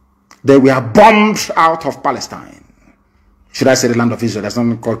 They were bombed out of Palestine. Should I say the land of Israel? That's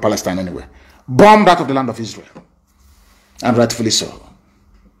not called Palestine anyway. Bombed out of the land of Israel. And rightfully so.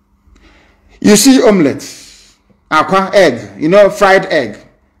 You see omelette, aqua, egg, fried egg.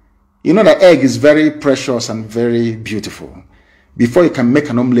 You know that egg is very precious and very beautiful. Before you can make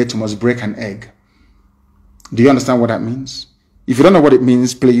an omelette, you must break an egg. Do you understand what that means? If you don't know what it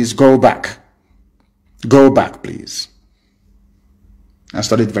means, please go back. Go back, please. And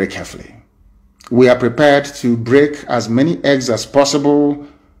study it very carefully. We are prepared to break as many eggs as possible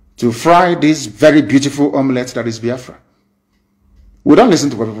to fry this very beautiful omelette that is Biafra. We don't listen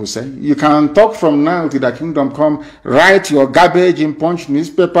to what people say. You can talk from now till the kingdom come, write your garbage in Punch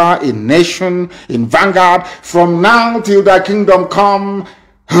newspaper, in Nation, in Vanguard, from now till the kingdom come.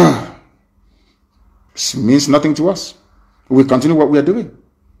 This means nothing to us. We continue what we are doing.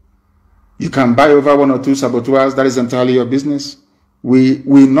 You can buy over 1 or 2 saboteurs, that is entirely your business. We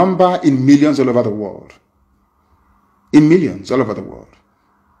number in millions all over the world. In millions all over the world.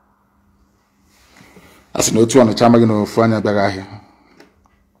 As you know,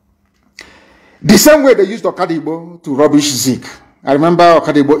 the same way they used Okadibo to rubbish Zeke. I remember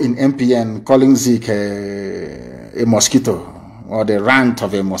Okadibo in MPN calling Zeke a mosquito, or the rant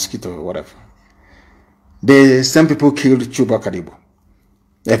of a mosquito, or whatever. The same people killed Chuba Okadibo.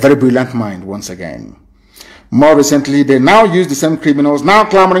 A very brilliant mind, once again. More recently, they now use the same criminals, now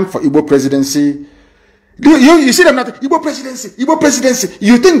clamoring for Igbo presidency. You see them not, Igbo presidency, Igbo presidency.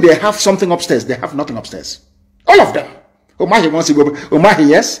 You think they have something upstairs. They have nothing upstairs. All of them. Omahi wants Igbo, Omahi,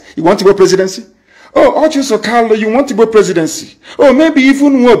 yes, he wants Igbo presidency. Oh, Ocho Carlo, you want Igbo presidency. Oh, maybe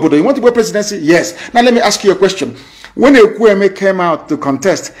even Nwobodo, you want Igbo presidency? Yes. Now let me ask you a question. When Ekwueme came out to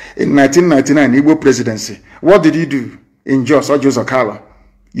contest in 1999 Igbo presidency, what did you do in Jos, Ojo Carlo?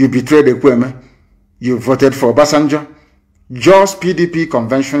 You betrayed Ekwueme. You voted for Obasanjo. Jos PDP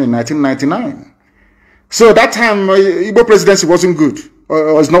convention in 1999. So that time, Igbo presidency wasn't good.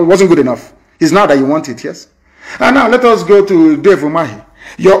 Or wasn't good enough. It's now that you want it, yes? And now let us go to Dave Umahi.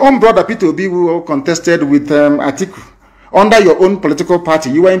 Your own brother Peter Obi, who contested with Atiku under your own political party.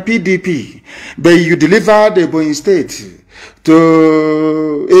 You were in PDP, but you delivered Ebonyi State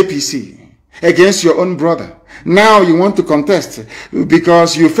to APC against your own brother. Now you want to contest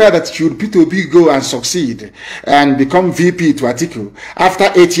because you fear that should Peter Obi go and succeed and become VP to Atiku,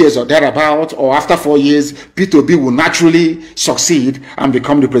 after 8 years or thereabout, or after 4 years, Peter Obi will naturally succeed and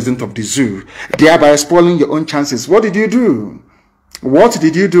become the president of the zoo, thereby spoiling your own chances. What did you do? What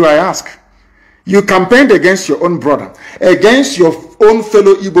did you do, I ask? You campaigned against your own brother, against your own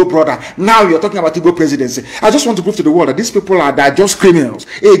fellow Igbo brother. Now you're talking about Igbo presidency. I just want to prove to the world that these people are just criminals,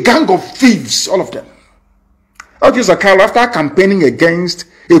 a gang of thieves, all of them. Okay, so Carl, after campaigning against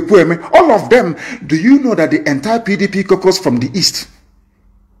Ekwueme, all of them, do you know that the entire PDP caucus from the East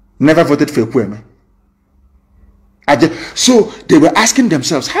never voted for Ekwueme? So they were asking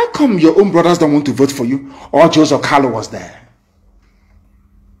themselves, how come your own brothers don't want to vote for you? Or Joseph Carlo was there.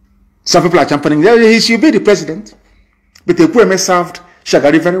 Some people are championing, he should be the president. But Ekwueme served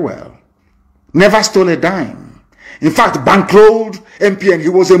Shagari very well. Never stole a dime. In fact, bankrolled MPN. He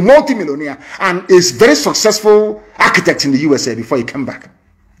was a multimillionaire and is very successful architect in the USA before he came back.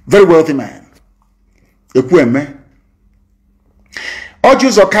 Very wealthy man. Ekwueme. Ojo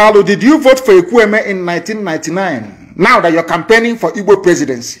Zokalo, did you vote for Ekwueme in 1999? Now that you're campaigning for Igbo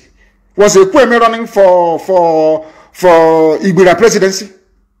presidency, was Ekwueme running for Igbo presidency?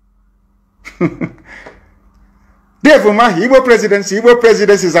 Therefore, Igbo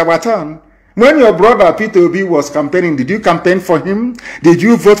presidency is our turn. When your brother Peter Obi was campaigning, did you campaign for him? Did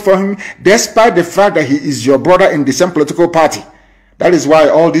you vote for him? Despite the fact that he is your brother in the same political party. That is why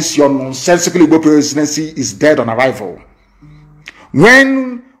all this your nonsensical Igbo presidency is dead on arrival.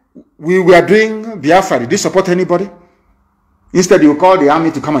 When we were doing Biafra, did you support anybody? Instead, you call the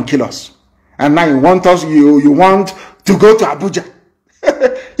army to come and kill us. And now you want us, you want to go to Abuja.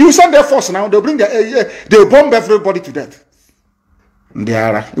 You send their force now, they'll bring they'll bomb everybody to death. They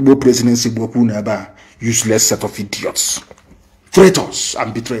are Igbo presidency, useless set of idiots, traitors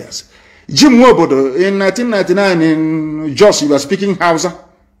and betrayers. Jim Nwobodo, in 1999 in Jos, you were speaking Hausa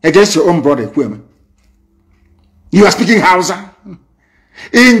against your own brother, Ekwueme. You were speaking Hausa.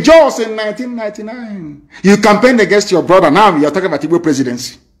 In Jos in 1999, you campaigned against your brother. Now you are talking about Igbo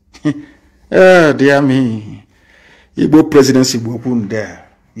presidency. Oh, dear me. Igbo presidency, there,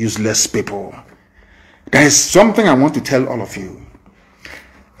 useless people. There is something I want to tell all of you.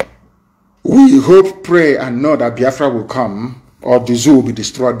 We hope, pray, and know that Biafra will come, or the zoo will be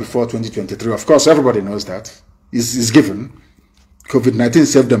destroyed before 2023. Of course, everybody knows that. It's given. COVID-19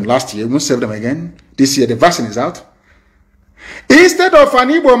 saved them last year. We won't save them again. This year, the vaccine is out. Instead of an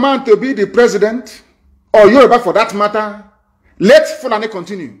Igbo man to be the president, or Yoruba for that matter, let Fulani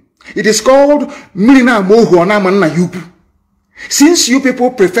continue. It is called Milina Mohuana Manna Yupu. Since you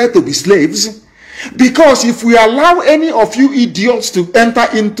people prefer to be slaves, because if we allow any of you idiots to enter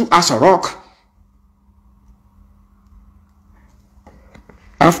into Asarok,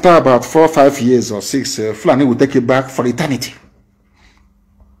 after about 4 or 5 years or 6, Fulani will take it back for eternity.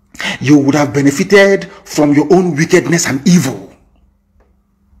 You would have benefited from your own wickedness and evil.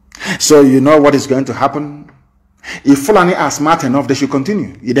 So you know what is going to happen? If Fulani are smart enough, they should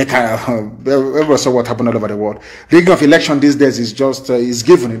continue. Everyone saw what happened all over the world. Rigging of election these days is just is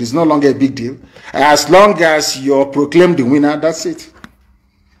given. It is no longer a big deal. As long as you're proclaimed the winner, that's it.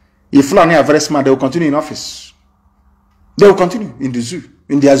 If Fulani are very smart, they will continue in office. They will continue in the zoo,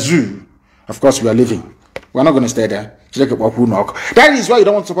 in their zoo. Of course, we are leaving. We're not going to stay there. That is why you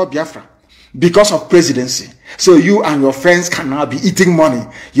don't want to support Biafra. Because of presidency. So you and your friends can now be eating money.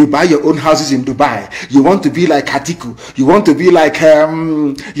 You buy your own houses in Dubai. You want to be like Atiku. You want to be like,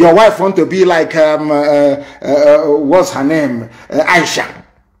 your wife want to be like, what's her name? Aisha.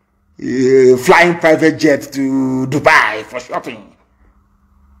 Flying private jet to Dubai for shopping.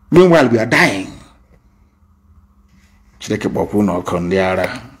 Meanwhile, we are dying.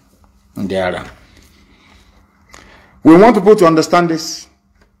 We want people to understand this.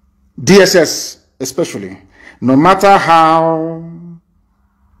 DSS especially, no matter how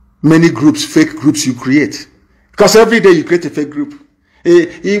many groups, fake groups you create, because every day you create a fake group.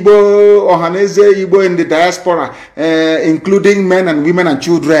 Igbo, Ohaneze, Igbo in the diaspora, including men and women and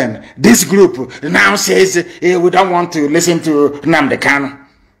children. This group now says we don't want to listen to Nnamdi Kanu.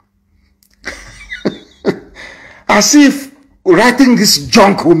 As if writing this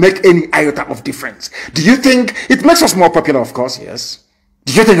junk will make any iota of difference. Do you think it makes us more popular? Of course, yes.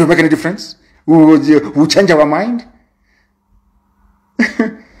 Do you think it will make any difference? Will change our mind?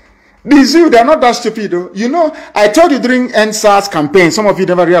 The zoo, they are not that stupid though. You know, I told you during NSAS campaign, some of you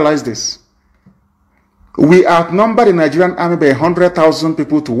never realized this. We outnumber the Nigerian army by 100,000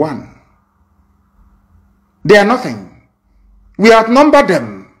 people to 1. They are nothing. We outnumber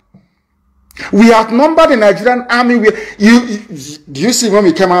them. We outnumber the Nigerian army. Do you see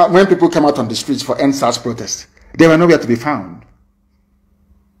when people came out on the streets for NSAS protests? They were nowhere to be found.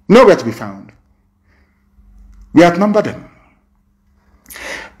 Nowhere to be found. We outnumber them.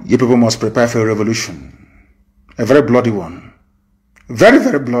 You people must prepare for a revolution. A very bloody one. Very,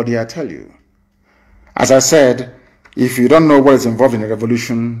 very bloody, I tell you. As I said, if you don't know what is involved in a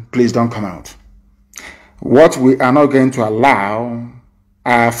revolution, please don't come out. What we are not going to allow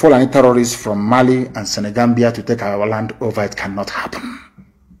are Fulani terrorists from Mali and Senegambia to take our land over. It cannot happen.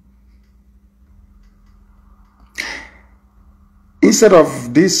 Instead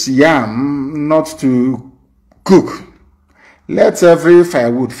of this yam not to cook, let every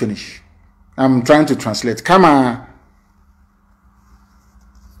firewood finish. I'm trying to translate. Kama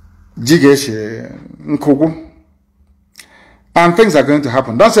jigeshe nkogu. And things are going to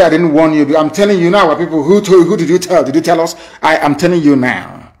happen. Don't say I didn't warn you. I'm telling you now, people. Who did you tell? Did you tell us? I am telling you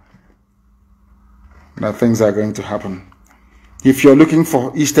now that things are going to happen. If you're looking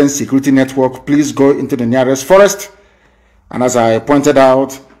for Eastern Security Network, please go into the nearest forest. And as I pointed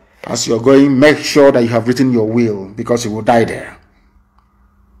out, as you're going, make sure that you have written your will, because you will die there.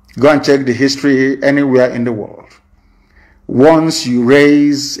 Go and check the history anywhere in the world. Once you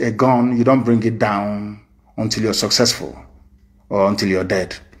raise a gun, you don't bring it down until you're successful or until you're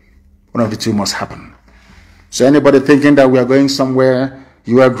dead. One of the two must happen. So anybody thinking that we are going somewhere,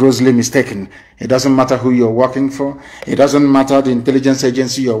 you are grossly mistaken. It doesn't matter who you're working for. It doesn't matter the intelligence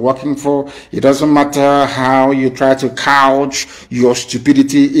agency you're working for. It doesn't matter how you try to couch your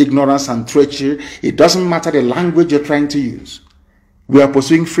stupidity, ignorance, and treachery. It doesn't matter the language you're trying to use. We are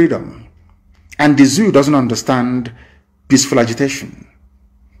pursuing freedom. And the zoo doesn't understand peaceful agitation.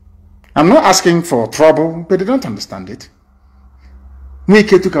 I'm not asking for trouble, but they don't understand it. We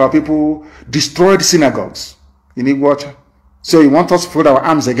took our people, destroyed synagogues in Igwacha. So you want us to put our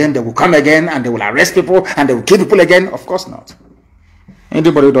arms again, they will come again and they will arrest people and they will kill people again? Of course not.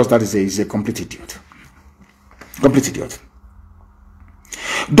 Anybody who does that is a complete idiot. Complete idiot.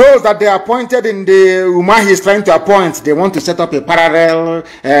 Those that they appointed in the Umahi is trying to appoint, they want to set up a parallel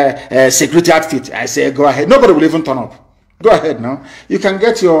security outfit. I say, go ahead. Nobody will even turn up. Go ahead now. You can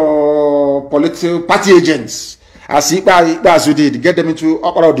get your political party agents, as you did, get them into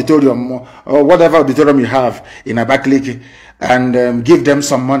upper auditorium or whatever auditorium you have in Abakaliki and give them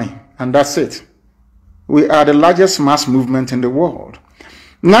some money And that's it. We are the largest mass movement in the world.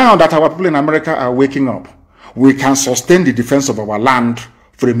 Now that our people in America are waking up, we can sustain the defense of our land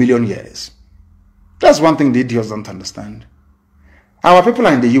for 1 million years. That's one thing the idiots don't understand. Our people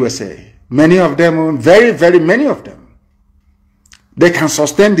are in the USA. Many of them, very, very many of them, they can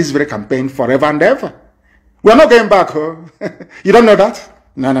sustain this very campaign forever and ever. We're not going back, huh? You don't know that?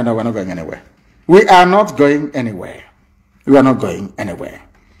 No, we're not going anywhere. We are not going anywhere. We are not going anywhere.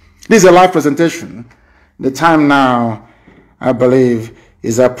 This is a live presentation. The time now, I believe,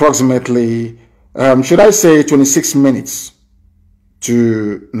 is approximately, should I say 26 minutes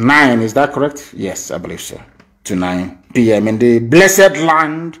to 9. Is that correct? Yes, I believe so. To 9 p.m. in the blessed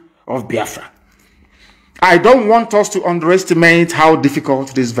land of Biafra. I don't want us to underestimate how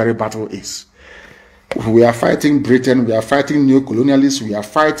difficult this very battle is. We are fighting Britain, we are fighting neo-colonialists, we are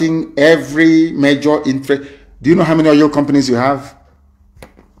fighting every major interest. Do you know how many oil companies you have?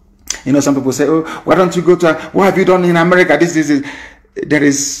 You know, some people say, oh, why don't you go to, what have you done in America? There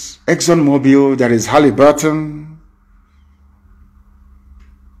is ExxonMobil, there is Halliburton.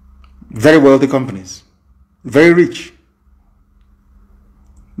 Very wealthy companies, very rich.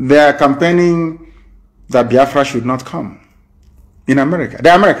 They are campaigning that Biafra should not come in America.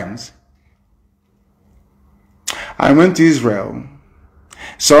 The Americans. I went to Israel.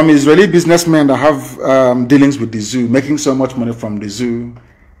 Some Israeli businessmen that have dealings with the zoo, making so much money from the zoo.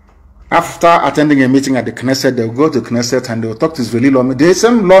 After attending a meeting at the Knesset, they will go to Knesset and they will talk to Israeli lawmakers. The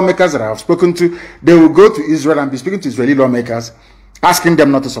same lawmakers that I have spoken to, they will go to Israel and be speaking to Israeli lawmakers, asking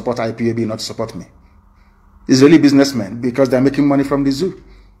them not to support IPOB, not to support me. Israeli businessmen, because they're making money from the zoo.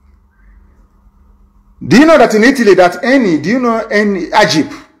 Do you know that in Italy,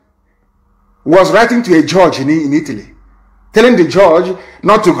 Ajib was writing to a judge in Italy, telling the judge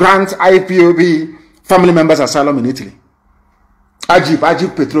not to grant IPOB family members asylum in Italy.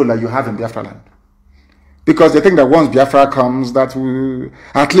 Ajib petrol that you have in Biafra land. Because they think that once Biafra comes, that we,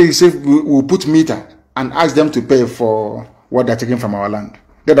 at least if we'll put meter and ask them to pay for what they're taking from our land.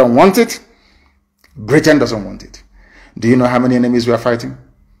 They don't want it. Britain doesn't want it. Do you know how many enemies we are fighting?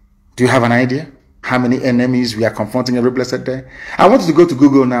 Do you have an idea? How many enemies we are confronting every blessed day? I want you to go to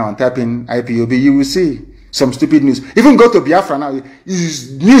Google now and type in IPOB. You will see some stupid news. Even go to Biafra now.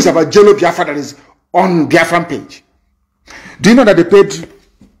 Is news about Jello Biafra that is on Biafran page. Do you know that they paid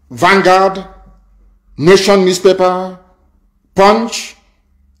Vanguard, Nation newspaper, Punch,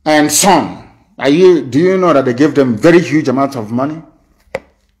 and Sun? Do you know that they gave them very huge amounts of money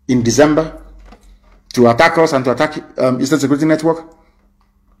in December to attack us and to attack Eastern Security Network?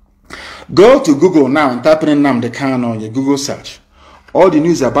 Go to Google now and type in Namdekan on your Google search. All the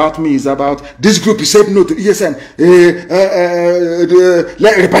news about me is about this group is said no to ESN,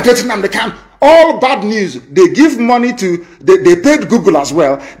 repatriating Namdekan. All bad news. They give money to, they paid Google as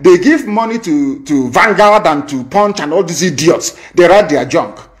well. They give money to Vanguard and to Punch and all these idiots. They write their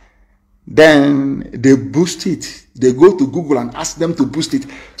junk. Then they boost it. They go to Google and ask them to boost it.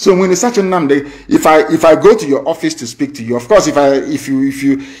 So when you search on them, if I go to your office to speak to you, of course,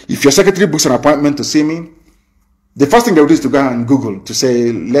 if your secretary books an appointment to see me, the first thing they will do is to go and Google to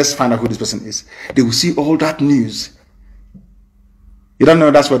say, let's find out who this person is. They will see all that news. You don't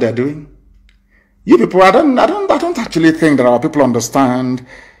know that's what they're doing? You people, I don't actually think that our people understand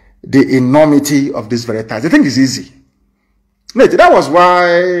the enormity of this very task. They think it's easy. That was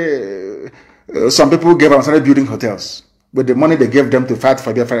why some people gave up and started building hotels. With the money they gave them to fight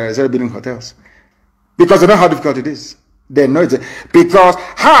for Biafra, they started building hotels. Because they know how difficult it is. They know it. Because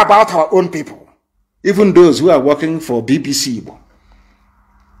how about our own people? Even those who are working for BBC.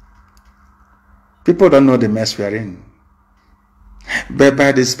 People don't know the mess we are in. But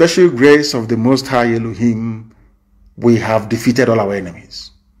by the special grace of the Most High Elohim, we have defeated all our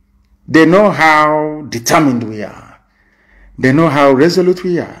enemies. They know how determined we are. They know how resolute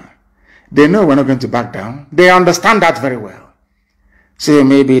we are. They know we're not going to back down. They understand that very well. So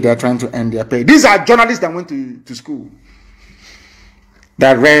maybe they're trying to end their pay. These are journalists that went to school,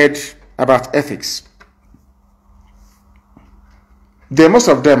 that read about ethics. Most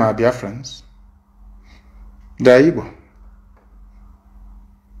of them are Biafrans. They're Igbo.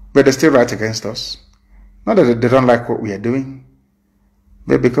 But they still write against us. Not that they don't like what we are doing,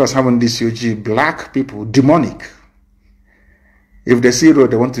 but because having this UG black people, demonic. If they see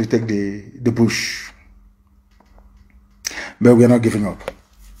road, they want to take the bush. But we are not giving up.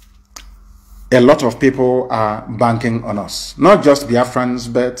 A lot of people are banking on us. Not just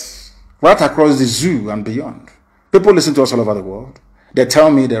Biafrans, but right across the zoo and beyond. People listen to us all over the world. They tell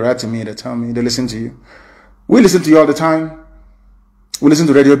me, they write to me, they tell me, they listen to you. We listen to you all the time. We listen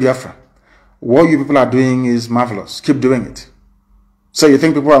to Radio Biafra. What you people are doing is marvelous. Keep doing it. So you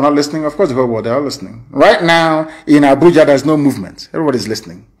think people are not listening? Of course the whole world, they are listening. Right now, in Abuja, there's no movement. Everybody's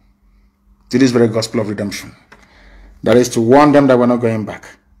listening to this very gospel of redemption. That is to warn them that we're not going back.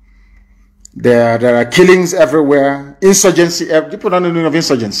 There are killings everywhere. Insurgency. People don't know of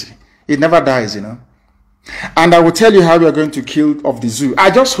insurgency. It never dies, you know. And I will tell you how we are going to kill off the zoo.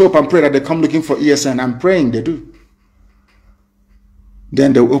 I just hope and pray that they come looking for ESN. I'm praying they do.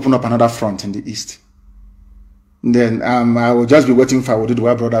 Then they'll open up another front in the east. Then I will just be waiting for our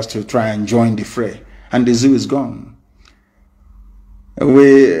Oduduwa brothers to try and join the fray. And the zoo is gone.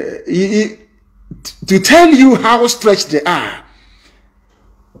 To tell you how stretched they are,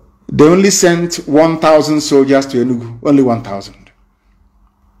 they only sent 1,000 soldiers to Enugu. Only 1,000.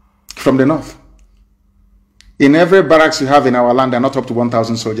 From the north. In every barracks you have in our land, they're not up to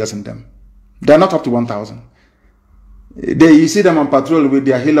 1,000 soldiers in them. They're not up to 1,000. You see them on patrol with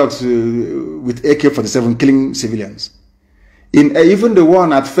their hillocks with AK-47 killing civilians. Even the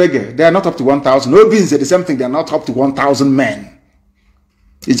one at Fege, they are not up to 1,000. Obins say the same thing, they are not up to 1,000 men.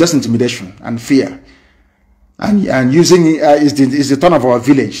 It's just intimidation and fear. And using is the turn of our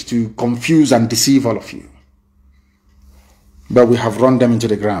village to confuse and deceive all of you. But we have run them into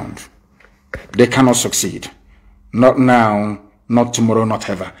the ground. They cannot succeed. Not now, not tomorrow, not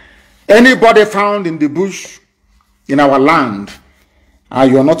ever. Anybody found in the bush, in our land,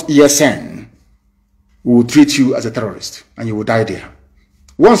 and you are not ESN, we will treat you as a terrorist and you will die there.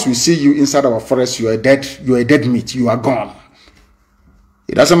 Once we see you inside our forest, you are dead meat, you are gone.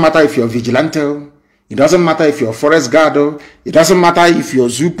 It doesn't matter if you're vigilante, it doesn't matter if you're forest guard, it doesn't matter if you're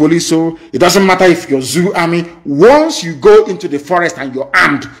zoo police, it doesn't matter if you're zoo army. Once you go into the forest and you're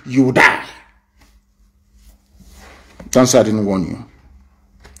armed, you will die. Don't say I didn't warn you.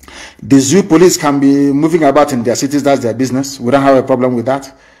 The zoo police can be moving about in their cities, that's their business. We don't have a problem with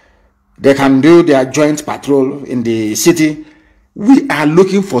that. They can do their joint patrol in the city. We are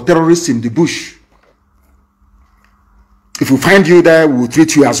looking for terrorists in the bush. If we find you there, we will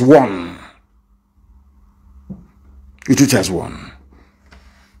treat you as one. We treat you as one.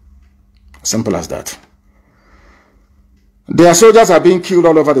 Simple as that. Their soldiers are being killed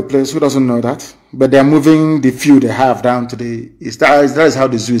all over the place. Who doesn't know that? But they're moving the few they have down to the east. That is how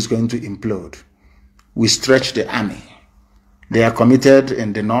the zoo is going to implode. We stretch the army. They are committed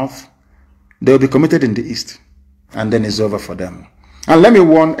in the north. They will be committed in the east. And then it's over for them. And let me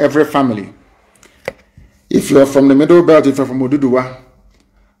warn every family. If you're from the Middle Belt, if you're from Oduduwa,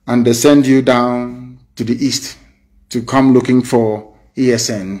 and they send you down to the east to come looking for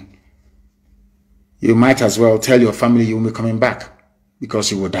ESN, you might as well tell your family you will be coming back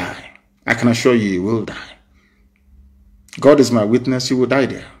because you will die. I can assure you, you will die. God is my witness, you will die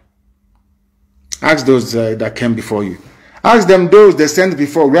there. Ask those that came before you. Ask them those they sent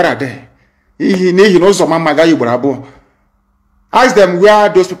before, where are they? Ask them where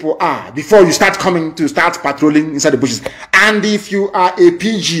those people are before you start patrolling inside the bushes. And if you are a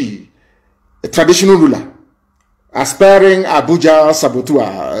PG, a traditional ruler, aspiring Abuja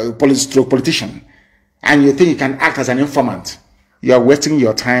Sabotua, politician, and you think you can act as an informant, you are wasting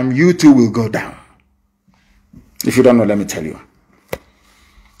your time. You too will go down. If you don't know, let me tell you.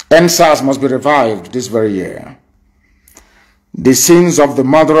 NSAS must be revived this very year. The sins of the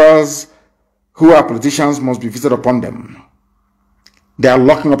murderers who are politicians must be visited upon them. They are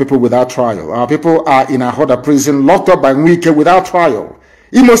locking up people without trial. Our people are in a Ahoda prison, locked up by Wike without trial.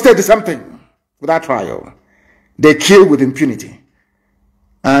 Imo State is something without trial. They kill with impunity.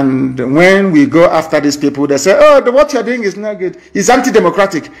 And when we go after these people, they say, oh, what you're doing is not good. It's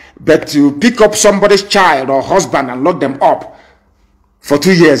anti-democratic. But to pick up somebody's child or husband and lock them up for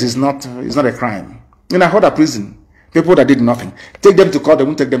 2 years is not a crime. In a Ahoda prison, people that did nothing, take them to court, they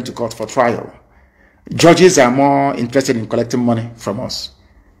won't take them to court for trial. Judges are more interested in collecting money from us.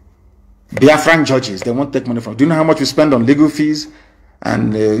 Biafran judges, they won't take money from us. Do you know how much we spend on legal fees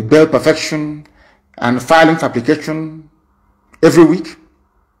and bail perfection and filing for application every week?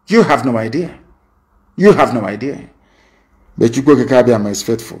 You have no idea. You have no idea. But Chukwu Kekabiyama is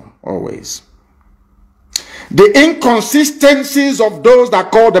faithful, always. The inconsistencies of those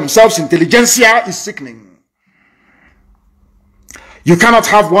that call themselves intelligentsia is sickening. You cannot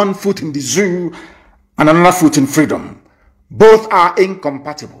have one foot in the zoo and another foot in freedom. Both are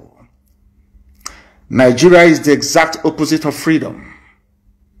incompatible. Nigeria is the exact opposite of freedom.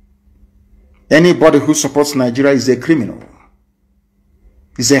 Anybody who supports Nigeria is a criminal.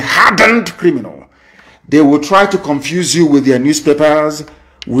 Is a hardened criminal. They will try to confuse you with their newspapers,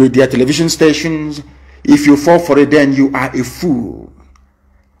 with their television stations. If you fall for it, then you are a fool.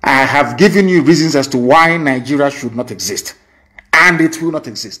 I have given you reasons as to why Nigeria should not exist. And it will not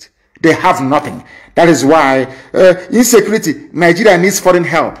exist. They have nothing. That is why insecurity, Nigeria needs foreign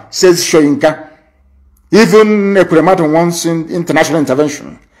help, says Shoyinka. Even Ekuremadu wants international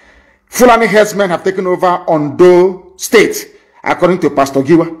intervention. Fulani herdsmen have taken over Ondo State, according to Pastor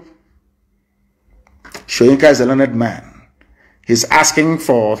Giwa. Shoyinka is a learned man. He's asking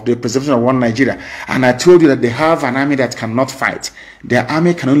for the preservation of one Nigeria. And I told you that they have an army that cannot fight. Their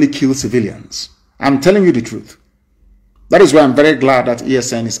army can only kill civilians. I'm telling you the truth. That is why I'm very glad that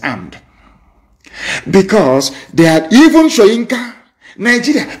ESN is armed. Because they are even Shoyinka,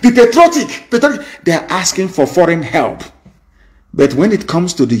 Nigeria, be patriotic. They are asking for foreign help. But when it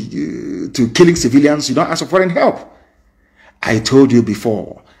comes to to killing civilians, you don't ask for foreign help. I told you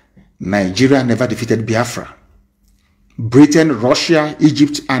before, Nigeria never defeated Biafra. Britain, Russia,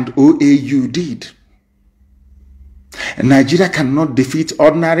 Egypt, and OAU did. Nigeria cannot defeat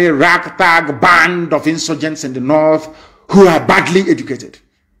ordinary ragtag band of insurgents in the north who are badly educated.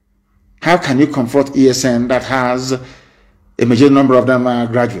 How can you comfort ESN that has a major number of them are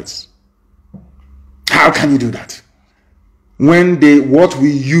graduates? How can you do that? When what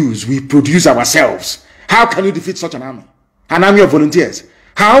we use, we produce ourselves. How can you defeat such an army? An army of volunteers.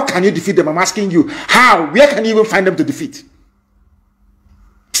 How can you defeat them? I'm asking you. How? Where can you even find them to defeat?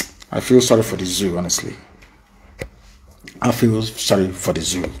 I feel sorry for the zoo, honestly. I feel sorry for the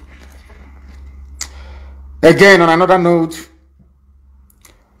zoo. Again, on another note,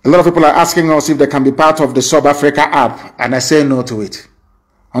 a lot of people are asking us if they can be part of the Sub Africa app, and I say no to it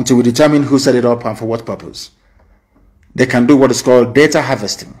until we determine who set it up and for what purpose. They can do what is called data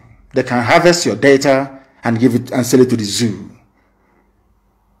harvesting. They can harvest your data and give it and sell it to the zoo.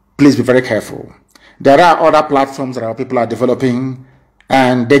 Please be very careful. There are other platforms that our people are developing,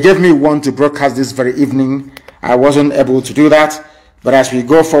 and they gave me one to broadcast this very evening. I wasn't able to do that, but as we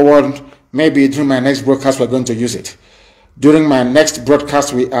go forward, maybe during my next broadcast, we're going to use it. During my next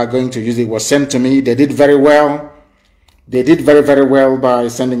broadcast, we are going to use it. It was sent to me. They did very well. They did very, very well by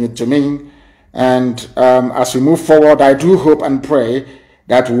sending it to me. And as we move forward, I do hope and pray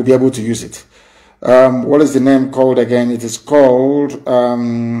that we'll be able to use it. What is the name called again? It is called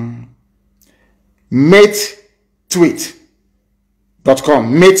MateTweet.com.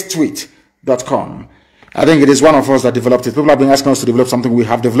 MateTweet.com. I think it is one of us that developed it. People have been asking us to develop something. We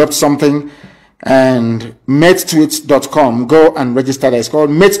have developed something. And MateTweet.com. Go and register there. It's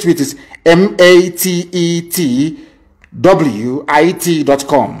called MateTweet. Is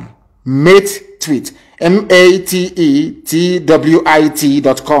MateTweet.com. MateTweet.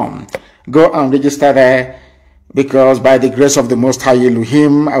 MateTweet.com. Go and register there, because by the grace of the Most High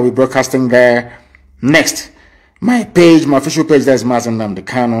Elohim, I will be broadcasting there next. My page, my official page, there is Mazen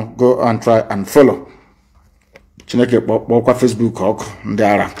Namdekano. Go and try and follow. Facebook.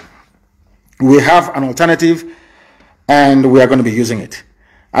 We have an alternative, and we are going to be using it.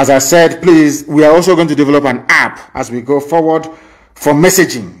 As I said, please, we are also going to develop an app as we go forward for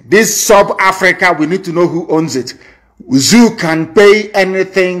messaging. This Sub Africa, we need to know who owns it. Zoo can pay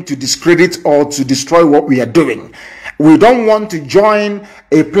anything to discredit or to destroy what we are doing. We don't want to join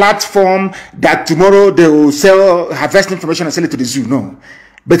a platform that tomorrow they will harvest information and sell it to the zoo. No.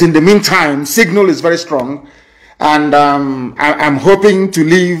 But in the meantime, Signal is very strong. And I'm hoping to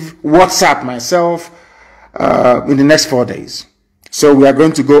leave WhatsApp myself in the next 4 days. So we are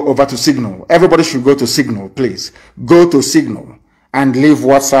going to go over to Signal. Everybody should go to Signal, please. Go to Signal and leave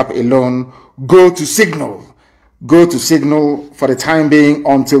WhatsApp alone. Go to Signal. Go to Signal for the time being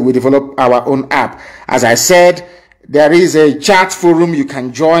until we develop our own app. As I said, there is a chat forum you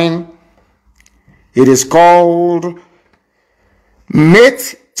can join. It is called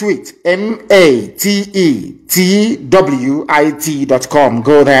MateTweet, MateTweet.com.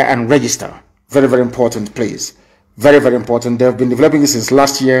 Go there and register. Very, very important, please. Very, very important. They've been developing this since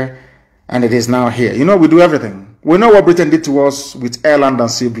last year, and it is now here. You know, we do everything. We know what Britain did to us with air, land,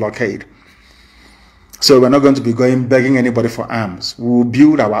 and sea blockade. So we're not going to be going begging anybody for arms. We will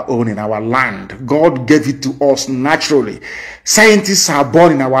build our own in our land. God gave it to us naturally. Scientists are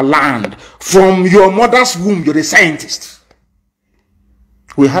born in our land. From your mother's womb, you're a scientist.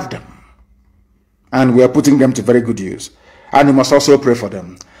 We have them. And we are putting them to very good use. And you must also pray for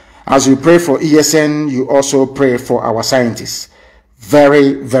them. As you pray for ESN, you also pray for our scientists.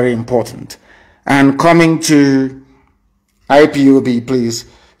 Very, very important. And coming to IPOB, please.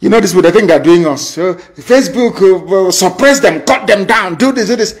 You know this, but I think they're doing us. Facebook, suppress them, cut them down, do this,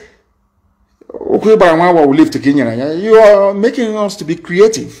 do this. You are making us to be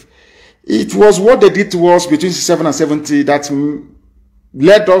creative. It was what they did to us between 67 and 70 that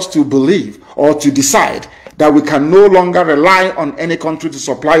led us to believe or to decide that we can no longer rely on any country to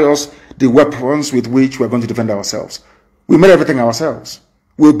supply us the weapons with which we're going to defend ourselves. We made everything ourselves.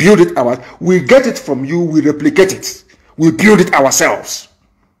 We build it we get it from you, we replicate it. We build it ourselves.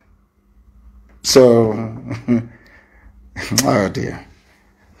 So, oh dear.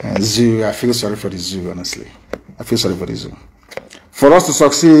 Zoo, I feel sorry for the zoo, honestly. I feel sorry for the zoo. For us to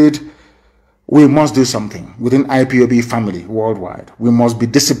succeed, we must do something within IPOB family worldwide. We must be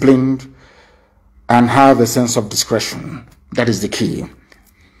disciplined and have a sense of discretion. That is the key.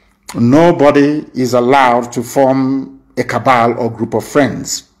 Nobody is allowed to form a cabal or group of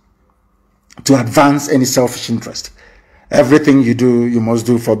friends to advance any selfish interest. Everything you do, you must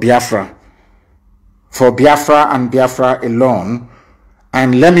do for Biafra. For Biafra and Biafra alone.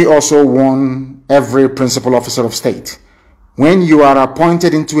 And let me also warn every principal officer of state. When you are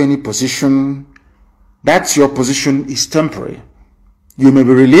appointed into any position, that your position is temporary. You may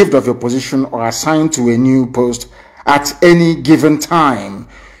be relieved of your position or assigned to a new post at any given time.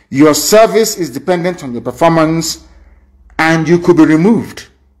 Your service is dependent on your performance and you could be removed.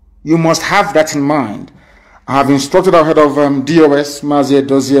 You must have that in mind. I have instructed our head of DOS, Mazie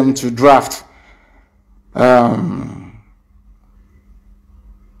Doziem, to draft an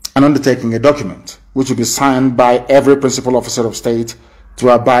undertaking, a document, which will be signed by every principal officer of state to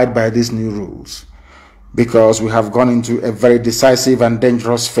abide by these new rules, because we have gone into a very decisive and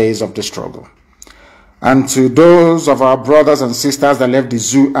dangerous phase of the struggle. And to those of our brothers and sisters that left the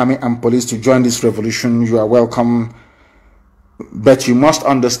zoo, army, and police to join this revolution, you are welcome. But you must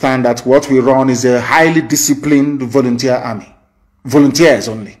understand that what we run is a highly disciplined volunteer army. Volunteers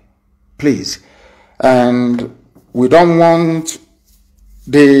only, please. And we don't want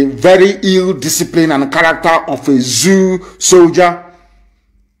the very ill discipline and character of a zoo soldier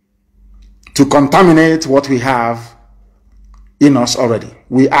to contaminate what we have in us already.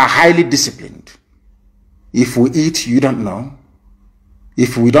 We are highly disciplined. If we eat, you don't know.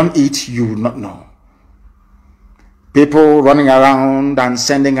 If we don't eat, you will not know. People running around and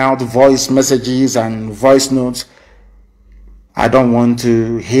sending out voice messages and voice notes, I don't want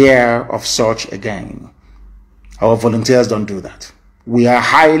to hear of such again. Our volunteers don't do that. We are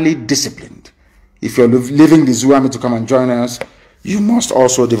highly disciplined. If you're leaving the zoo army to come and join us, you must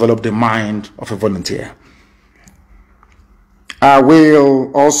also develop the mind of a volunteer. I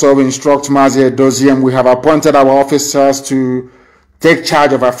will also instruct Mazie Doziem. We have appointed our officers to take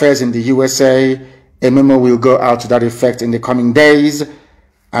charge of affairs in the USA. A memo will go out to that effect in the coming days.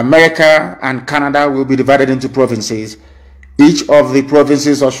 America and Canada will be divided into provinces. Each of the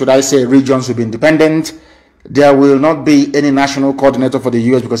provinces, or should I say regions, will be independent. There will not be any national coordinator for the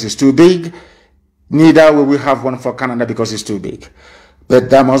US because it's too big. Neither will we have one for Canada because it's too big. But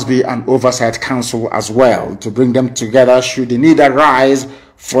there must be an oversight council as well to bring them together should the need arise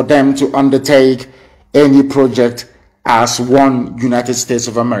for them to undertake any project as one United States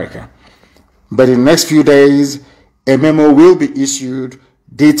of America. But in the next few days, a memo will be issued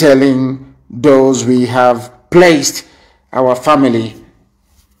detailing those we have placed our family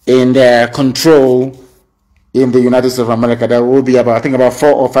in their control in the United States of America. There will be about, I think, about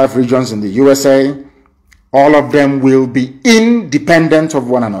 4 or 5 regions in the USA. All of them will be independent of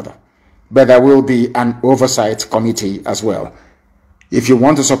one another, but there will be an oversight committee as well. If you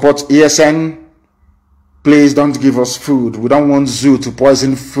want to support ESN, please don't give us food. We don't want zoo to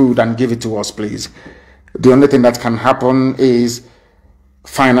poison food and give it to us, please. The only thing that can happen is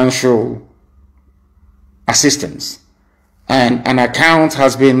financial assistance. And an account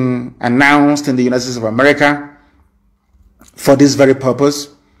has been announced in the United States of America for this very purpose,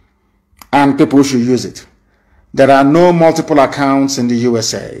 and people should use it. There are no multiple accounts in the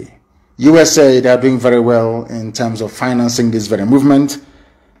USA. USA, they are doing very well in terms of financing this very movement.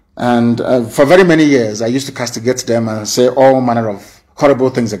 And for very many years, I used to castigate them and say all manner of horrible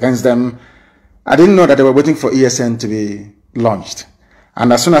things against them. I didn't know that they were waiting for ESN to be launched.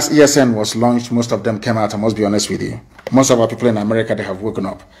 And as soon as ESN was launched, most of them came out, I must be honest with you. Most of our people in America, they have woken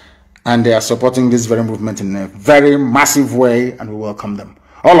up. And they are supporting this very movement in a very massive way, and we welcome them.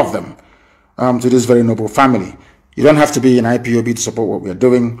 All of them. To this very noble family. You don't have to be in IPOB to support what we are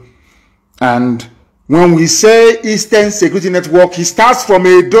doing. And when we say Eastern Security Network, it starts from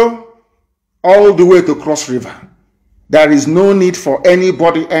Edo all the way to Cross River. There is no need for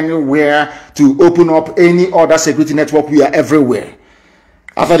anybody anywhere to open up any other security network. We are everywhere.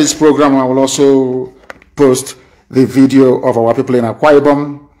 After this program, I will also post the video of our people in Akwa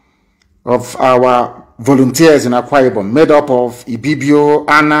Ibom, of our volunteers in Akwa Ibom, made up of Ibibio,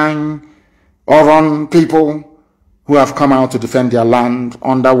 Anang, Oron people who have come out to defend their land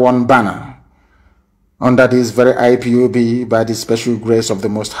under one banner, under this very IPOB, by the special grace of the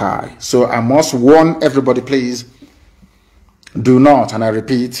Most High. So I must warn everybody, please, do not, and I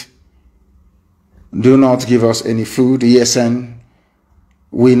repeat, do not give us any food, ESN,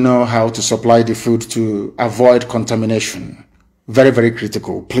 We know how to supply the food to avoid contamination. Very, very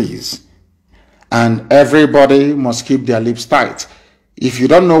critical, please. And everybody must keep their lips tight. If you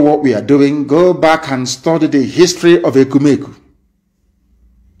don't know what we are doing, go back and study the history of Ekumeku.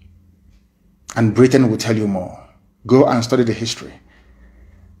 And Britain will tell you more. Go and study the history.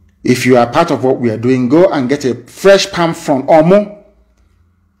 If you are part of what we are doing, go and get a fresh palm frond or more.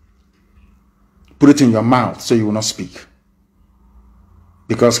 Put it in your mouth so you will not speak.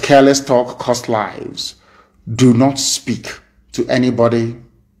 Because careless talk costs lives. Do not speak to anybody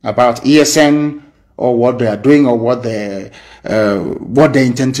about ESN or what they are doing or what they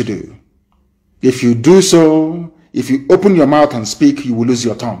intend to do. If you do so, if you open your mouth and speak, you will lose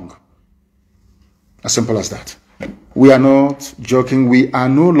your tongue. As simple as that. We are not joking. We are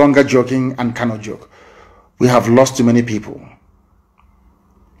no longer joking and cannot joke. We have lost too many people.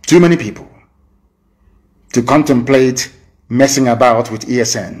 Too many people to contemplate messing about with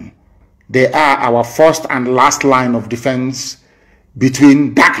ESN. They are our first and last line of defense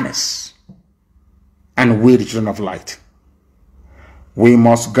between darkness and we, the children of light. We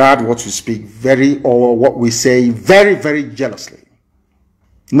must guard what we speak or what we say very, very jealously.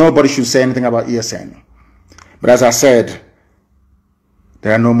 Nobody should say anything about ESN. But as I said,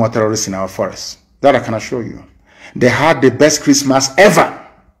 there are no more terrorists in our forests. That I can assure you. They had the best Christmas ever.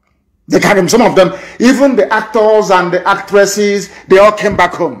 They carried some of them, even the actors and the actresses, they all came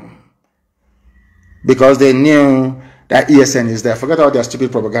back home. Because they knew that ESN is there. Forget all their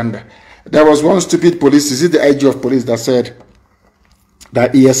stupid propaganda. There was one stupid police, is it the IG of police that said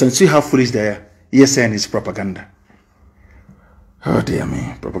that ESN, see how foolish they are. ESN is propaganda. Oh dear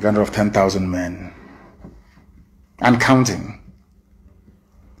me, propaganda of 10,000 men. And counting.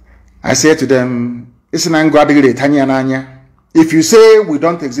 I say to them, if you say we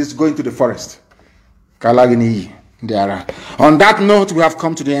don't exist, go into the forest. On that note, we have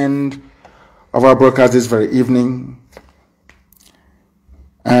come to the end of our broadcast this very evening.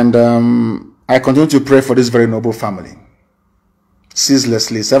 And I continue to pray for this very noble family.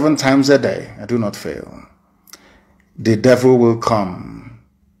 Ceaselessly, 7 times a day, I do not fail. The devil will come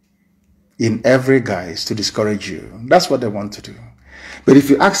in every guise to discourage you. That's what they want to do. But if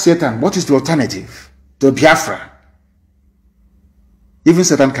you ask Satan, what is the alternative to Biafra? Even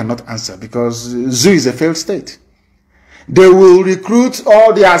Satan cannot answer because Zoo is a failed state. They will recruit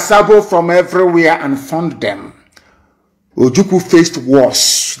all the Asabo from everywhere and fund them. Ojukwu faced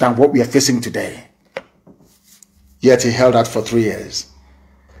worse than what we are facing today. Yet he held out for 3 years.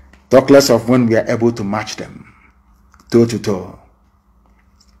 Talk less of when we are able to match them, toe to toe.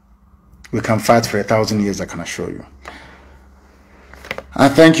 We can fight for 1,000 years, I can assure you. I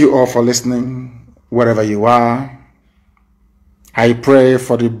thank you all for listening, wherever you are. I pray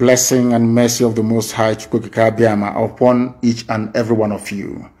for the blessing and mercy of the Most High upon each and every one of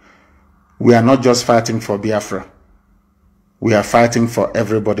you. We are not just fighting for Biafra. We are fighting for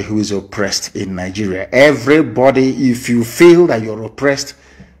everybody who is oppressed in Nigeria. Everybody, if you feel that you're oppressed,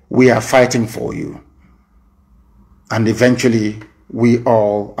 we are fighting for you. And eventually, we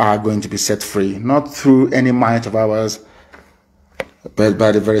all are going to be set free, not through any might of ours, but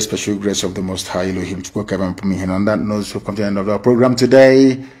by the very special grace of the Most High Elohim. And on that note, we've come to the end of our program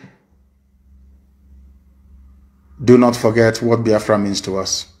today. Do not forget what Biafra means to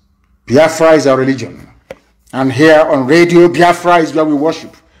us. Biafra is our religion. And here on radio, Biafra is where we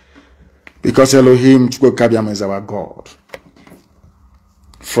worship. Because Elohim is our God.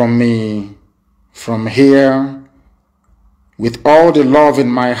 From me, from here, with all the love in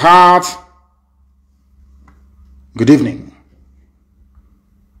my heart, good evening.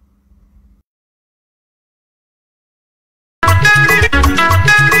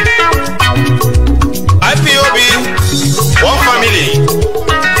 IPOB, one family.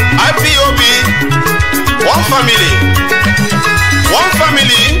 IPOB, one family. One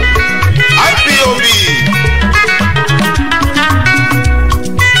family. IPOB.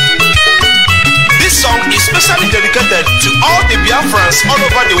 This song is specially dedicated to all the Biafrans all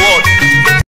over the world.